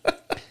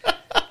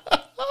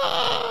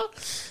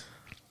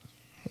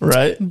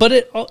 Right. But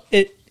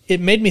it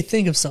made me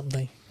think of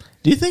something.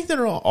 Do you think that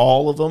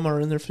all of them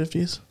are in their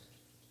 50s?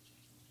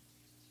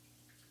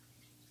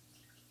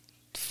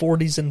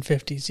 40s and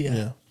 50s,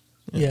 yeah.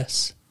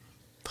 Yes.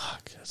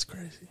 Fuck, that's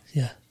crazy.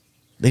 Yeah.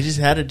 They just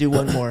had to do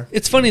one more.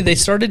 It's funny, they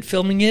started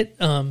filming it.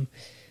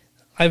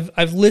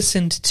 I've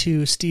listened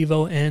to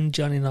Steve-O and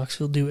Johnny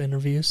Knoxville do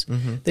interviews.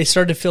 Mm-hmm. They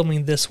started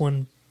filming this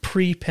one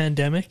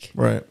pre-pandemic.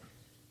 Right.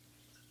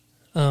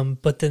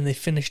 But then they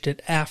finished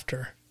it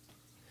after.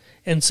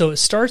 And so it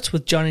starts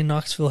with Johnny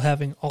Knoxville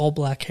having all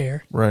black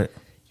hair. Right.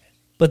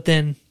 But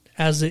then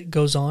as it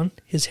goes on,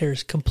 his hair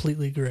is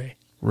completely gray.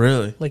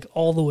 Really? Like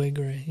all the way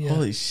gray. Yeah.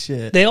 Holy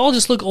shit. They all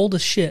just look old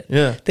as shit.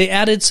 Yeah. They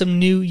added some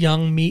new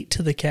young meat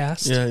to the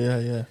cast.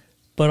 Yeah.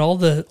 But all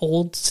the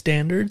old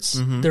standards,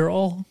 they're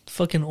all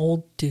fucking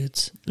old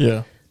dudes.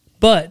 Yeah.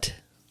 But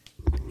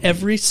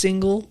every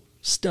single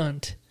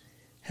stunt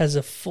has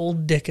a full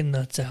dick and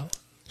nuts out.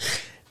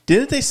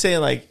 Didn't they say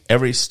like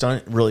every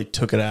stunt really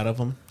took it out of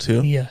them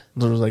too? Yeah.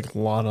 There was like a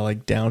lot of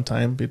like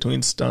downtime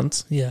between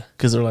stunts. Yeah.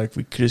 Because they're like,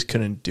 we just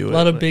couldn't do it. A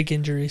lot of like, big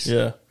injuries.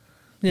 Yeah.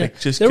 Yeah. Like,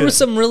 just there was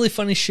couldn't. some really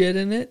funny shit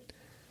in it.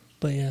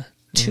 But yeah,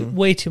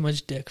 way too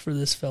much dick for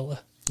this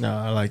fella. No,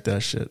 I like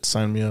that shit.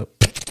 Sign me up.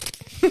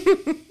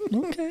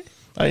 Okay.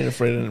 I ain't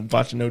afraid of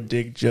watching no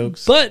dick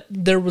jokes. But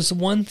there was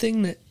one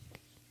thing that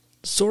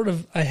sort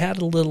of, I had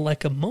a little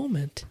like a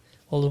moment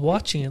while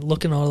watching it,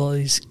 looking at all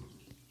these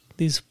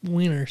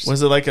wieners.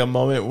 Was it like a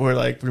moment where,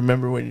 like,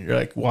 remember when you're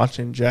like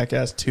watching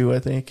Jackass 2, I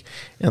think,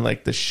 and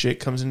like the shit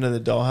comes into the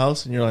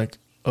dollhouse, and you're like,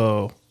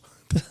 oh,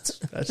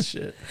 that's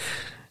shit.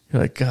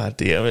 You're like, God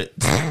damn it.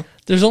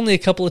 There's only a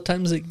couple of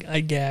times that I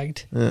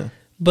gagged. Yeah.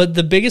 But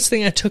the biggest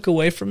thing I took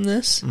away from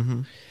this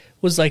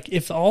was like,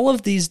 if all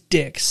of these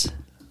dicks,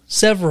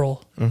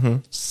 several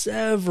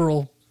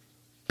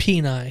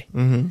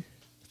peni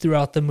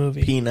throughout the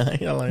movie.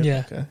 Peni. I like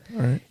Yeah. Okay.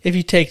 All right. If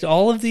you take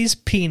all of these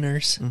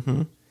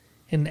peeners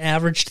and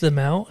averaged them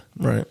out,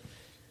 Right.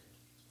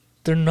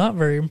 they're not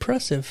very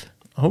impressive.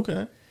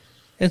 Okay.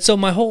 And so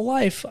my whole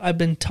life, I've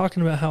been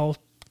talking about how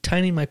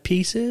tiny my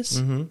piece is.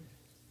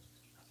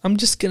 I'm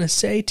just going to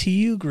say to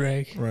you,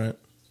 Greg, Right.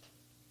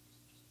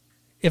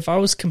 if I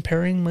was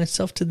comparing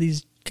myself to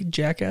these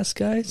jackass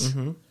guys,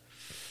 Mm-hmm.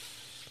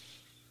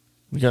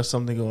 You got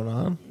something going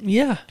on?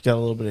 yeah, You got a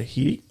little bit of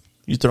heat?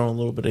 You throwing a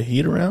little bit of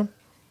heat around?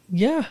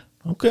 yeah,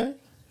 Okay.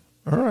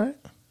 All right.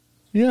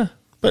 yeah.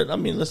 But, I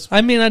mean, let's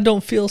I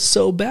don't feel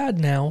so bad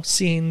now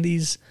seeing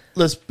these.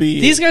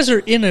 be... These guys are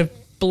in a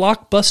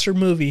blockbuster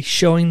movie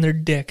showing their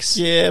dicks.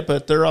 Yeah,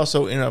 but they're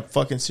also in a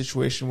fucking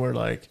situation where,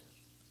 like...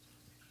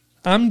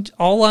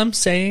 All I'm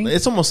saying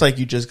It's almost like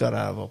you just got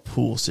out of a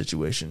pool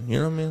situation. You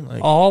know what I mean?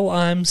 Like, all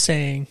I'm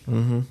saying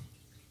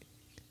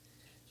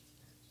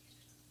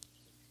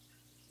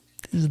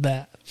is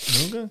that.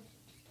 okay.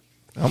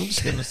 I'm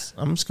just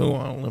gonna go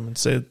on a limb and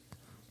say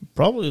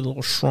probably a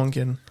little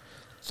shrunken.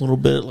 It's a little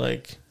bit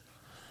like,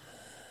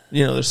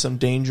 you know, there's some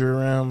danger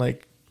around,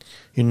 like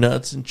your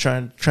nuts and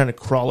trying to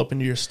crawl up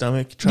into your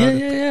stomach.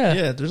 Yeah.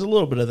 Yeah, there's a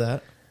little bit of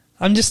that.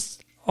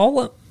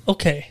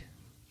 Okay.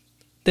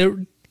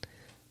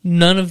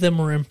 None of them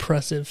were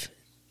impressive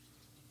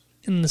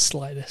in the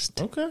slightest.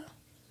 Okay.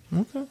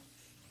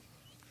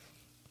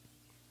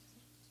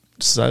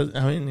 So,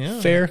 I mean, yeah.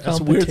 Fair That's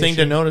a weird thing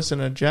to competition. notice in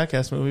a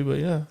Jackass movie, but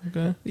yeah,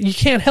 okay. You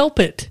can't help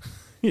it.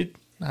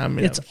 I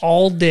mean, It's I'm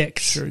all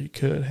dicks. sure you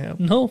could have.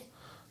 No.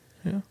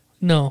 Yeah.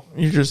 No.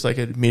 You're just like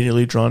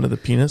immediately drawn to the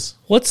penis,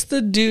 What's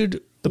the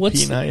dude? the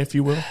peni, if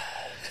you will.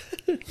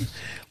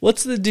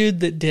 What's the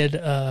dude that did?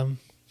 I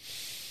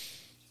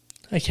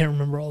can't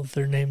remember all of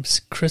their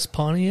names. Chris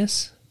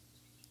Pontius.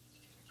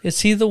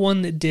 Is he the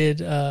one that did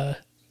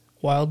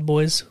Wild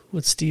Boys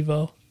with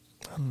Steve-O?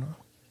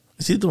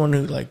 Is he the one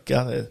who like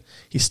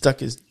he stuck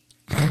his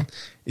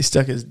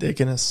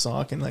dick in a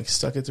sock and like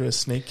stuck it through a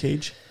snake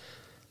cage?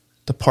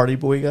 The party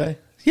boy guy?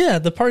 Yeah,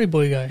 the party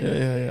boy guy.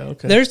 Yeah,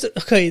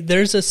 okay.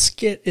 There's a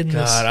skit in this.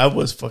 God, I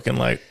was fucking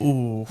like,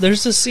 ooh.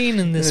 There's a scene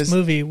in this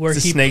movie where the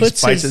he snake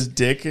puts bites his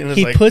dick and it's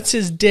he like, puts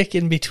his dick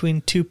in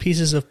between two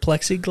pieces of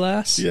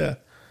plexiglass. yeah.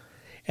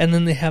 And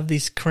then they have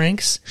these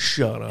cranks.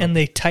 Shut up. And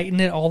they tighten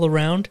it all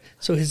around,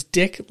 so his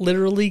dick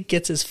literally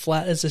gets as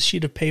flat as a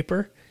sheet of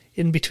paper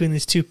in between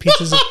these two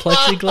pieces of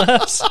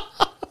plexiglass.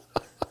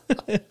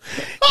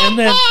 And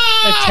then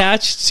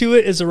attached to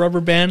it is a rubber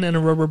band and a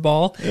rubber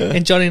ball. Yeah.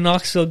 And Johnny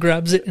Knoxville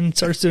grabs it and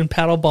starts doing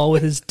paddleball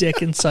with his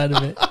dick inside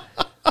of it.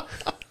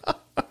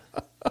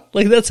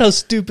 Like, that's how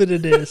stupid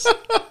it is.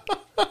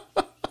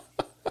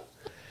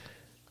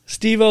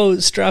 Steve-O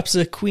straps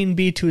a queen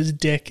bee to his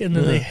dick, and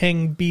then they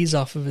hang bees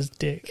off of his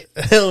dick.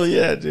 Hell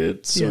yeah,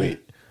 dude. Sweet.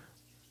 Yeah.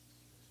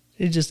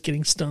 He's just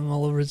getting stung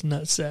all over his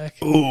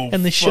nutsack. Ooh,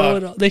 and they show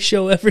it. They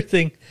show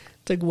everything.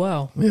 It's like,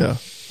 wow. Yeah.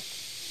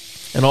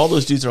 And all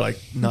those dudes are like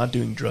not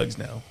doing drugs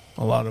now.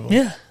 A lot of them.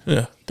 Yeah.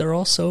 Yeah. They're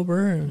all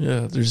sober and Yeah.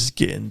 They're just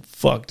getting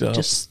fucked up.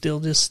 just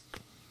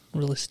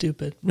really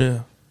stupid.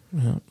 Yeah.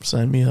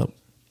 Sign me up.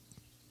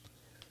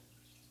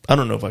 I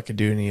don't know if I could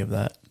do any of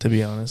that, to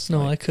be honest.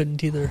 No, I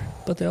couldn't either.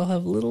 But they all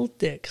have little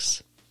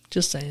dicks.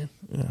 Just saying.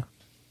 Yeah.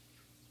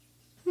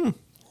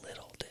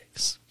 Little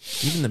dicks.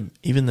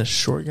 Even the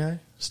short guy,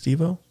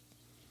 Steve-O?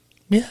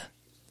 Yeah.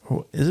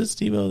 Or is it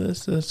Steve-O?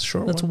 That's the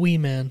short That's one? Wee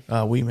Man.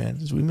 Wee Man.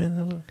 Does Wee Man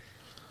have a...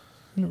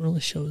 He didn't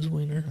really show his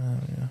wiener.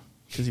 yeah.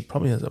 Because he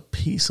probably has a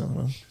piece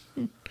on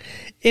him.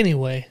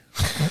 Anyway.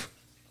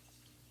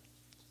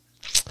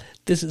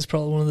 This is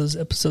probably one of those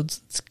episodes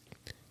that's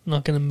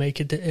not going to make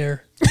it to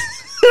air.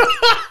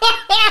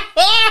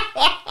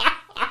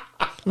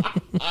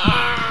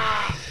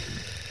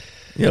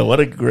 Yeah, what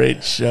a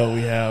great show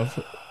we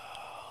have.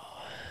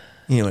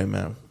 Anyway,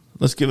 man,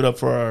 let's give it up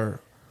for our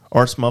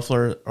Arts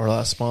Muffler, our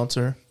last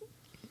sponsor.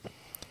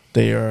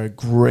 They are a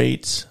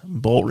great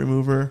bolt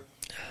remover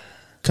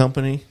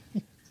company.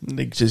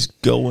 They just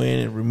go in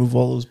and remove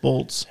all those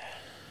bolts.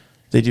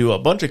 They do a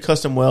bunch of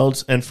custom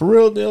welds, and for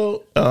real,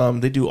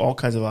 they do all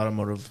kinds of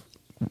automotive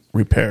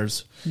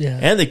repairs. Yeah.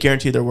 And they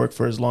guarantee their work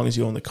for as long as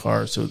you own the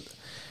car. So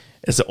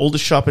it's the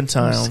oldest shop in I'm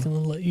town. just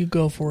going to let you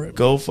go for it.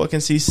 Go fucking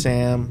see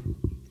Sam.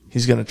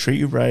 He's going to treat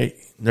you right.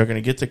 They're going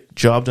to get the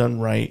job done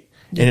right.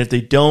 Yeah. And if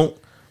they don't,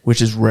 which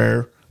is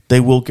rare, they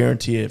will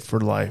guarantee it for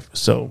life.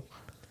 So,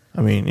 I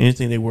mean,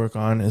 anything they work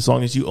on, as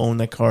long as you own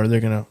that car, they're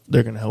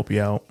gonna help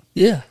you out.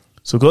 Yeah.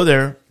 So go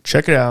there,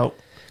 check it out.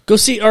 Go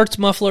see Arts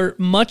Muffler.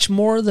 Much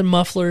more than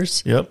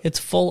mufflers. Yep. It's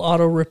full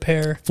auto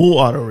repair. Full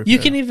auto repair. You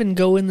can even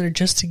go in there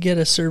just to get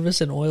a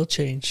service and oil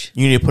change.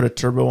 You need to put a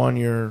turbo on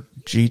your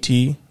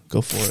GT,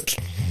 go for it.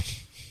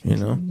 You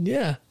know?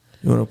 Yeah.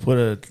 You want to put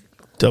a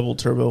double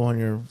turbo on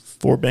your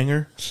four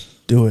banger?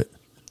 Do it.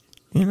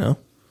 You know?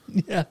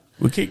 Yeah.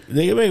 They can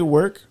make it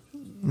work.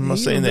 I'm not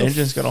saying the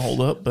engine's going to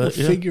hold up, but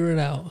we'll figure it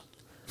out.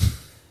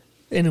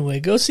 Anyway,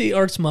 go see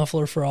Arts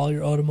Muffler for all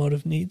your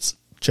automotive needs.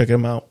 Check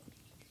them out.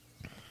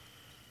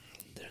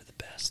 They're the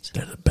best.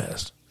 They're the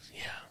best.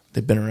 Yeah.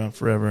 They've been around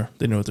forever.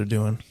 They know what they're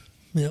doing.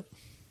 Yep.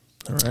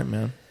 All right,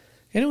 man.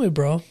 Anyway,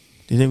 bro.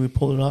 Do you think we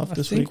pulled it off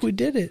this week? I think we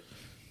did it.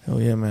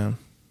 Hell yeah, man.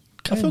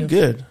 I Kind feel of.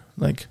 good.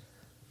 Like,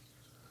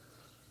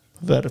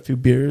 I've had a few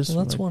beers.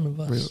 Well, that's like, one of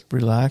us.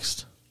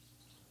 Relaxed.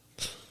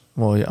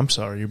 Well, yeah, I'm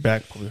sorry. Your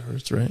back probably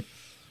hurts, right?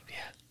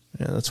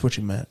 Yeah, that's what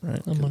you meant,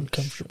 right? I'm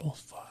uncomfortable.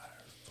 Fuck.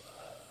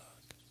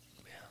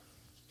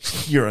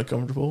 You're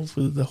uncomfortable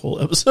for the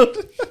whole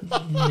episode?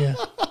 Yeah.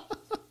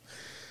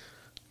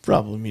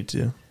 Probably me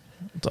too.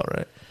 It's all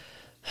right.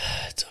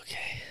 It's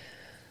okay.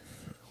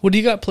 What do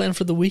you got planned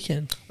for the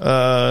weekend?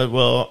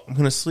 Well, I'm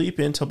going to sleep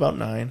until about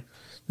 9.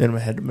 Then I'm going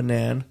to head to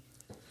Manan.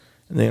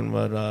 And then I'm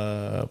going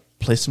to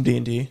play some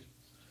D&D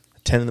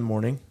at 10 in the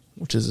morning,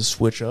 which is a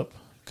switch up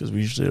because we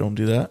usually don't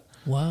do that.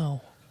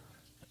 Wow.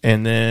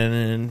 And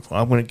then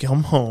I'm going to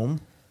come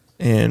home.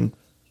 And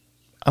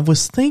I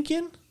was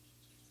thinking,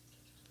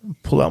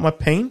 pull out my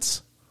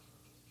paints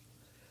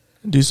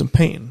and do some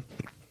painting.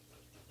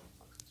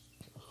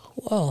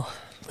 Well,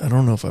 I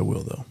don't know if I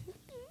will, though.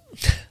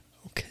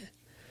 okay.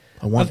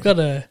 I want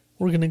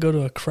we're going to go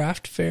to a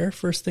craft fair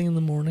first thing in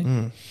the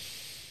morning.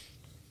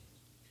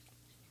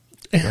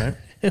 Right?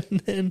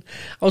 And then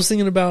I was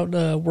thinking about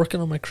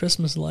working on my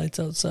Christmas lights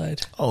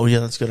outside. Oh, yeah,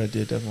 that's a good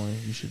idea. Definitely.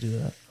 You should do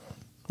that.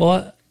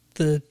 Well,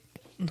 I'm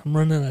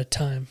running out of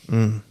time.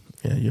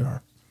 Yeah, you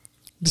are.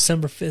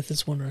 December 5th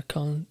is when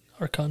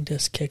our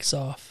contest kicks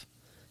off.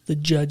 The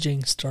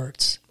judging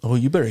starts. Oh,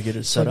 you better get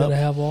it So I set got to up.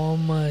 have all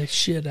my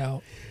shit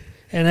out.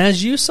 And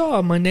as you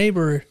saw, my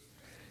neighbor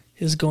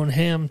is going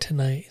ham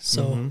tonight,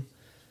 so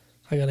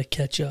I got to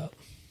catch up.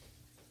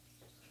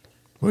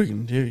 What are you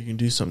going to do? You can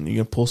do something.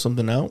 You can pull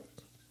something out?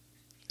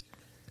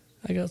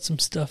 I got some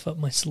stuff up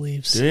my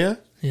sleeves. Do you?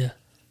 Yeah.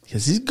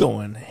 Because he's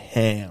going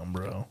ham,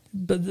 bro.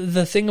 But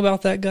the thing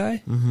about that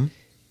guy,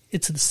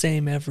 it's the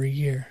same every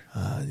year.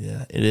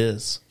 Yeah, it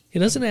is. It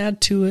doesn't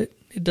add to it.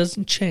 It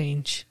doesn't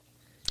change.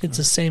 It's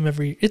the same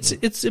every.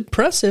 It's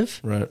impressive,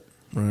 Right.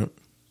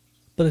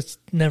 but it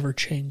never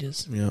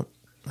changes. Yep,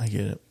 I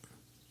get it.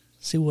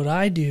 See, what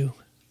I do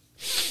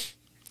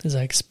is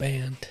I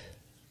expand,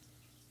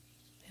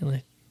 and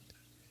I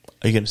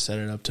Are you going to set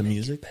it up to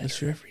music better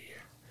this year? every year.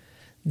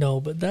 No,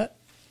 but that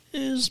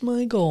is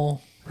my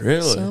goal.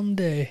 Really?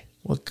 Someday.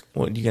 What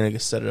you going to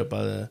set it up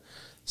by the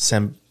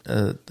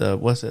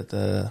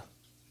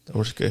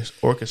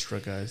orchestra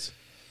guys?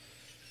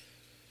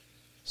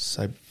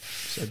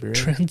 Siberian?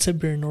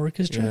 Trans-Siberian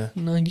Orchestra? Yeah.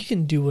 No, you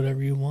can do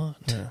whatever you want.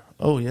 Yeah.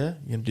 Oh, yeah?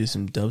 You going to do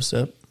some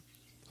dubstep?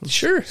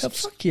 Sure.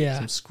 Fuck yeah.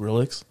 Some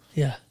Skrillex?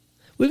 Yeah.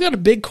 We've got a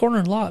big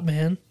corner lot,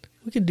 man.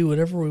 We can do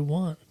whatever we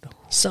want.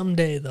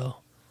 Someday, though,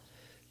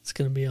 it's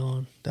going to be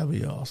on. That'd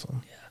be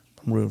awesome. Yeah.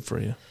 I'm rooting for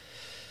you.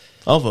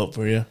 I'll vote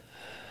for you.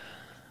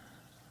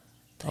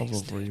 I'll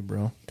vote for you,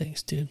 bro.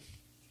 Thanks, dude.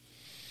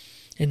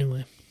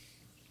 Anyway.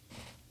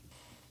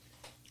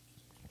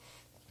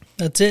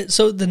 That's it.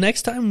 So the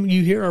next time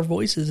you hear our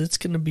voices, it's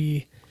going to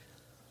be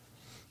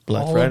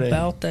Black all Friday.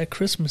 about that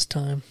Christmas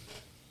time.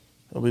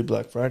 It'll be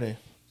Black Friday.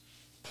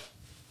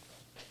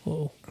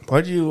 Whoa.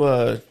 Why'd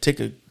you take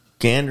a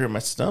gander at my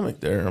stomach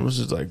there? I was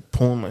just like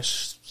pulling my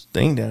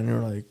thing down. You were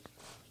like,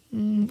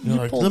 you're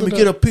like, pulled let me it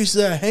get up. a piece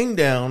of that hang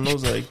down. I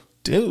was like,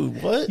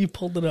 dude, what? You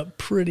pulled it up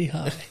pretty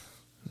high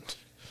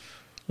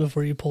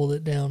before you pulled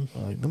it down.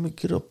 I'm like, let me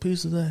get a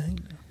piece of that hang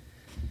down.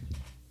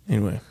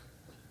 Anyway.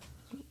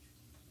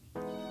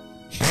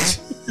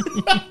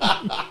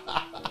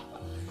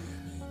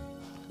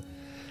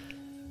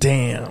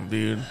 Damn,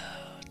 dude.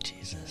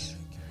 Jesus.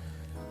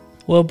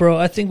 Well, bro,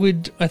 I think we're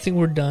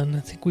done. I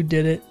think we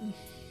did it.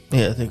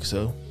 Yeah, I think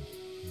so.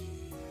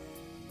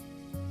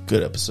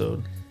 Good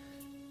episode.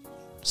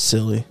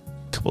 Silly.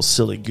 Couple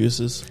silly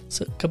gooses.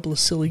 It's a couple of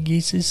silly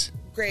geeses.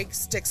 Greg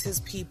sticks his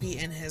pee-pee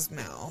in his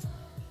mouth.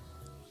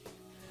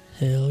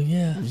 Hell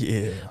yeah.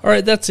 Yeah. All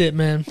right, that's it,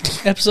 man.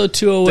 Episode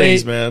 208.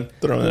 Thanks, man.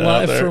 Throwing that out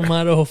Live there. from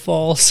Idaho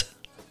Falls.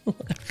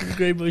 Live from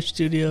Grey Bush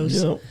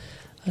Studios. Yep.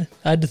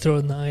 I had to throw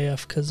in the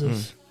IF because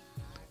of,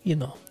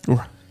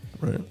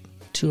 Right.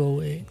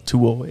 208.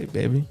 208,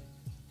 baby.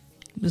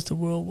 Mr.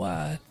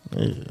 Worldwide.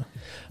 Yeah.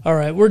 All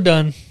right, we're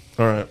done.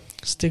 All right.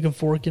 Stick a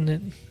fork in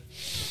it.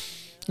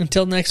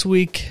 Until next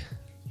week,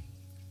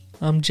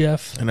 I'm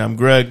Jeff. And I'm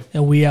Greg.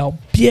 And we out,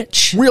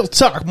 bitch. Real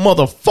talk,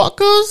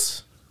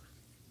 motherfuckers.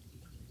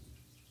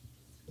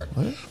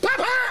 What?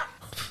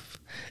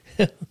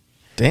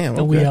 Damn.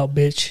 And we okay. out,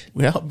 bitch.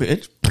 We out,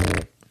 bitch.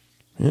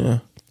 Yeah.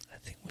 I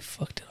think we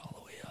fucked it all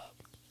the way up.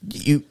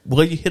 You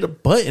hit a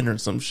button or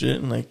some shit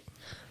and like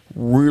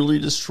really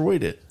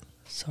destroyed it.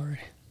 Sorry.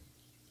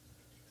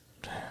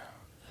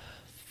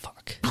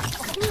 Fuck.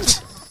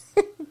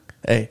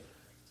 Hey.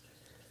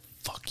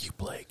 Fuck you,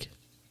 Blake.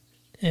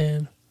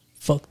 And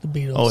fuck the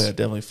Beatles. Oh yeah,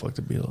 definitely fuck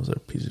the Beatles. They're a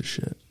piece of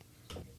shit.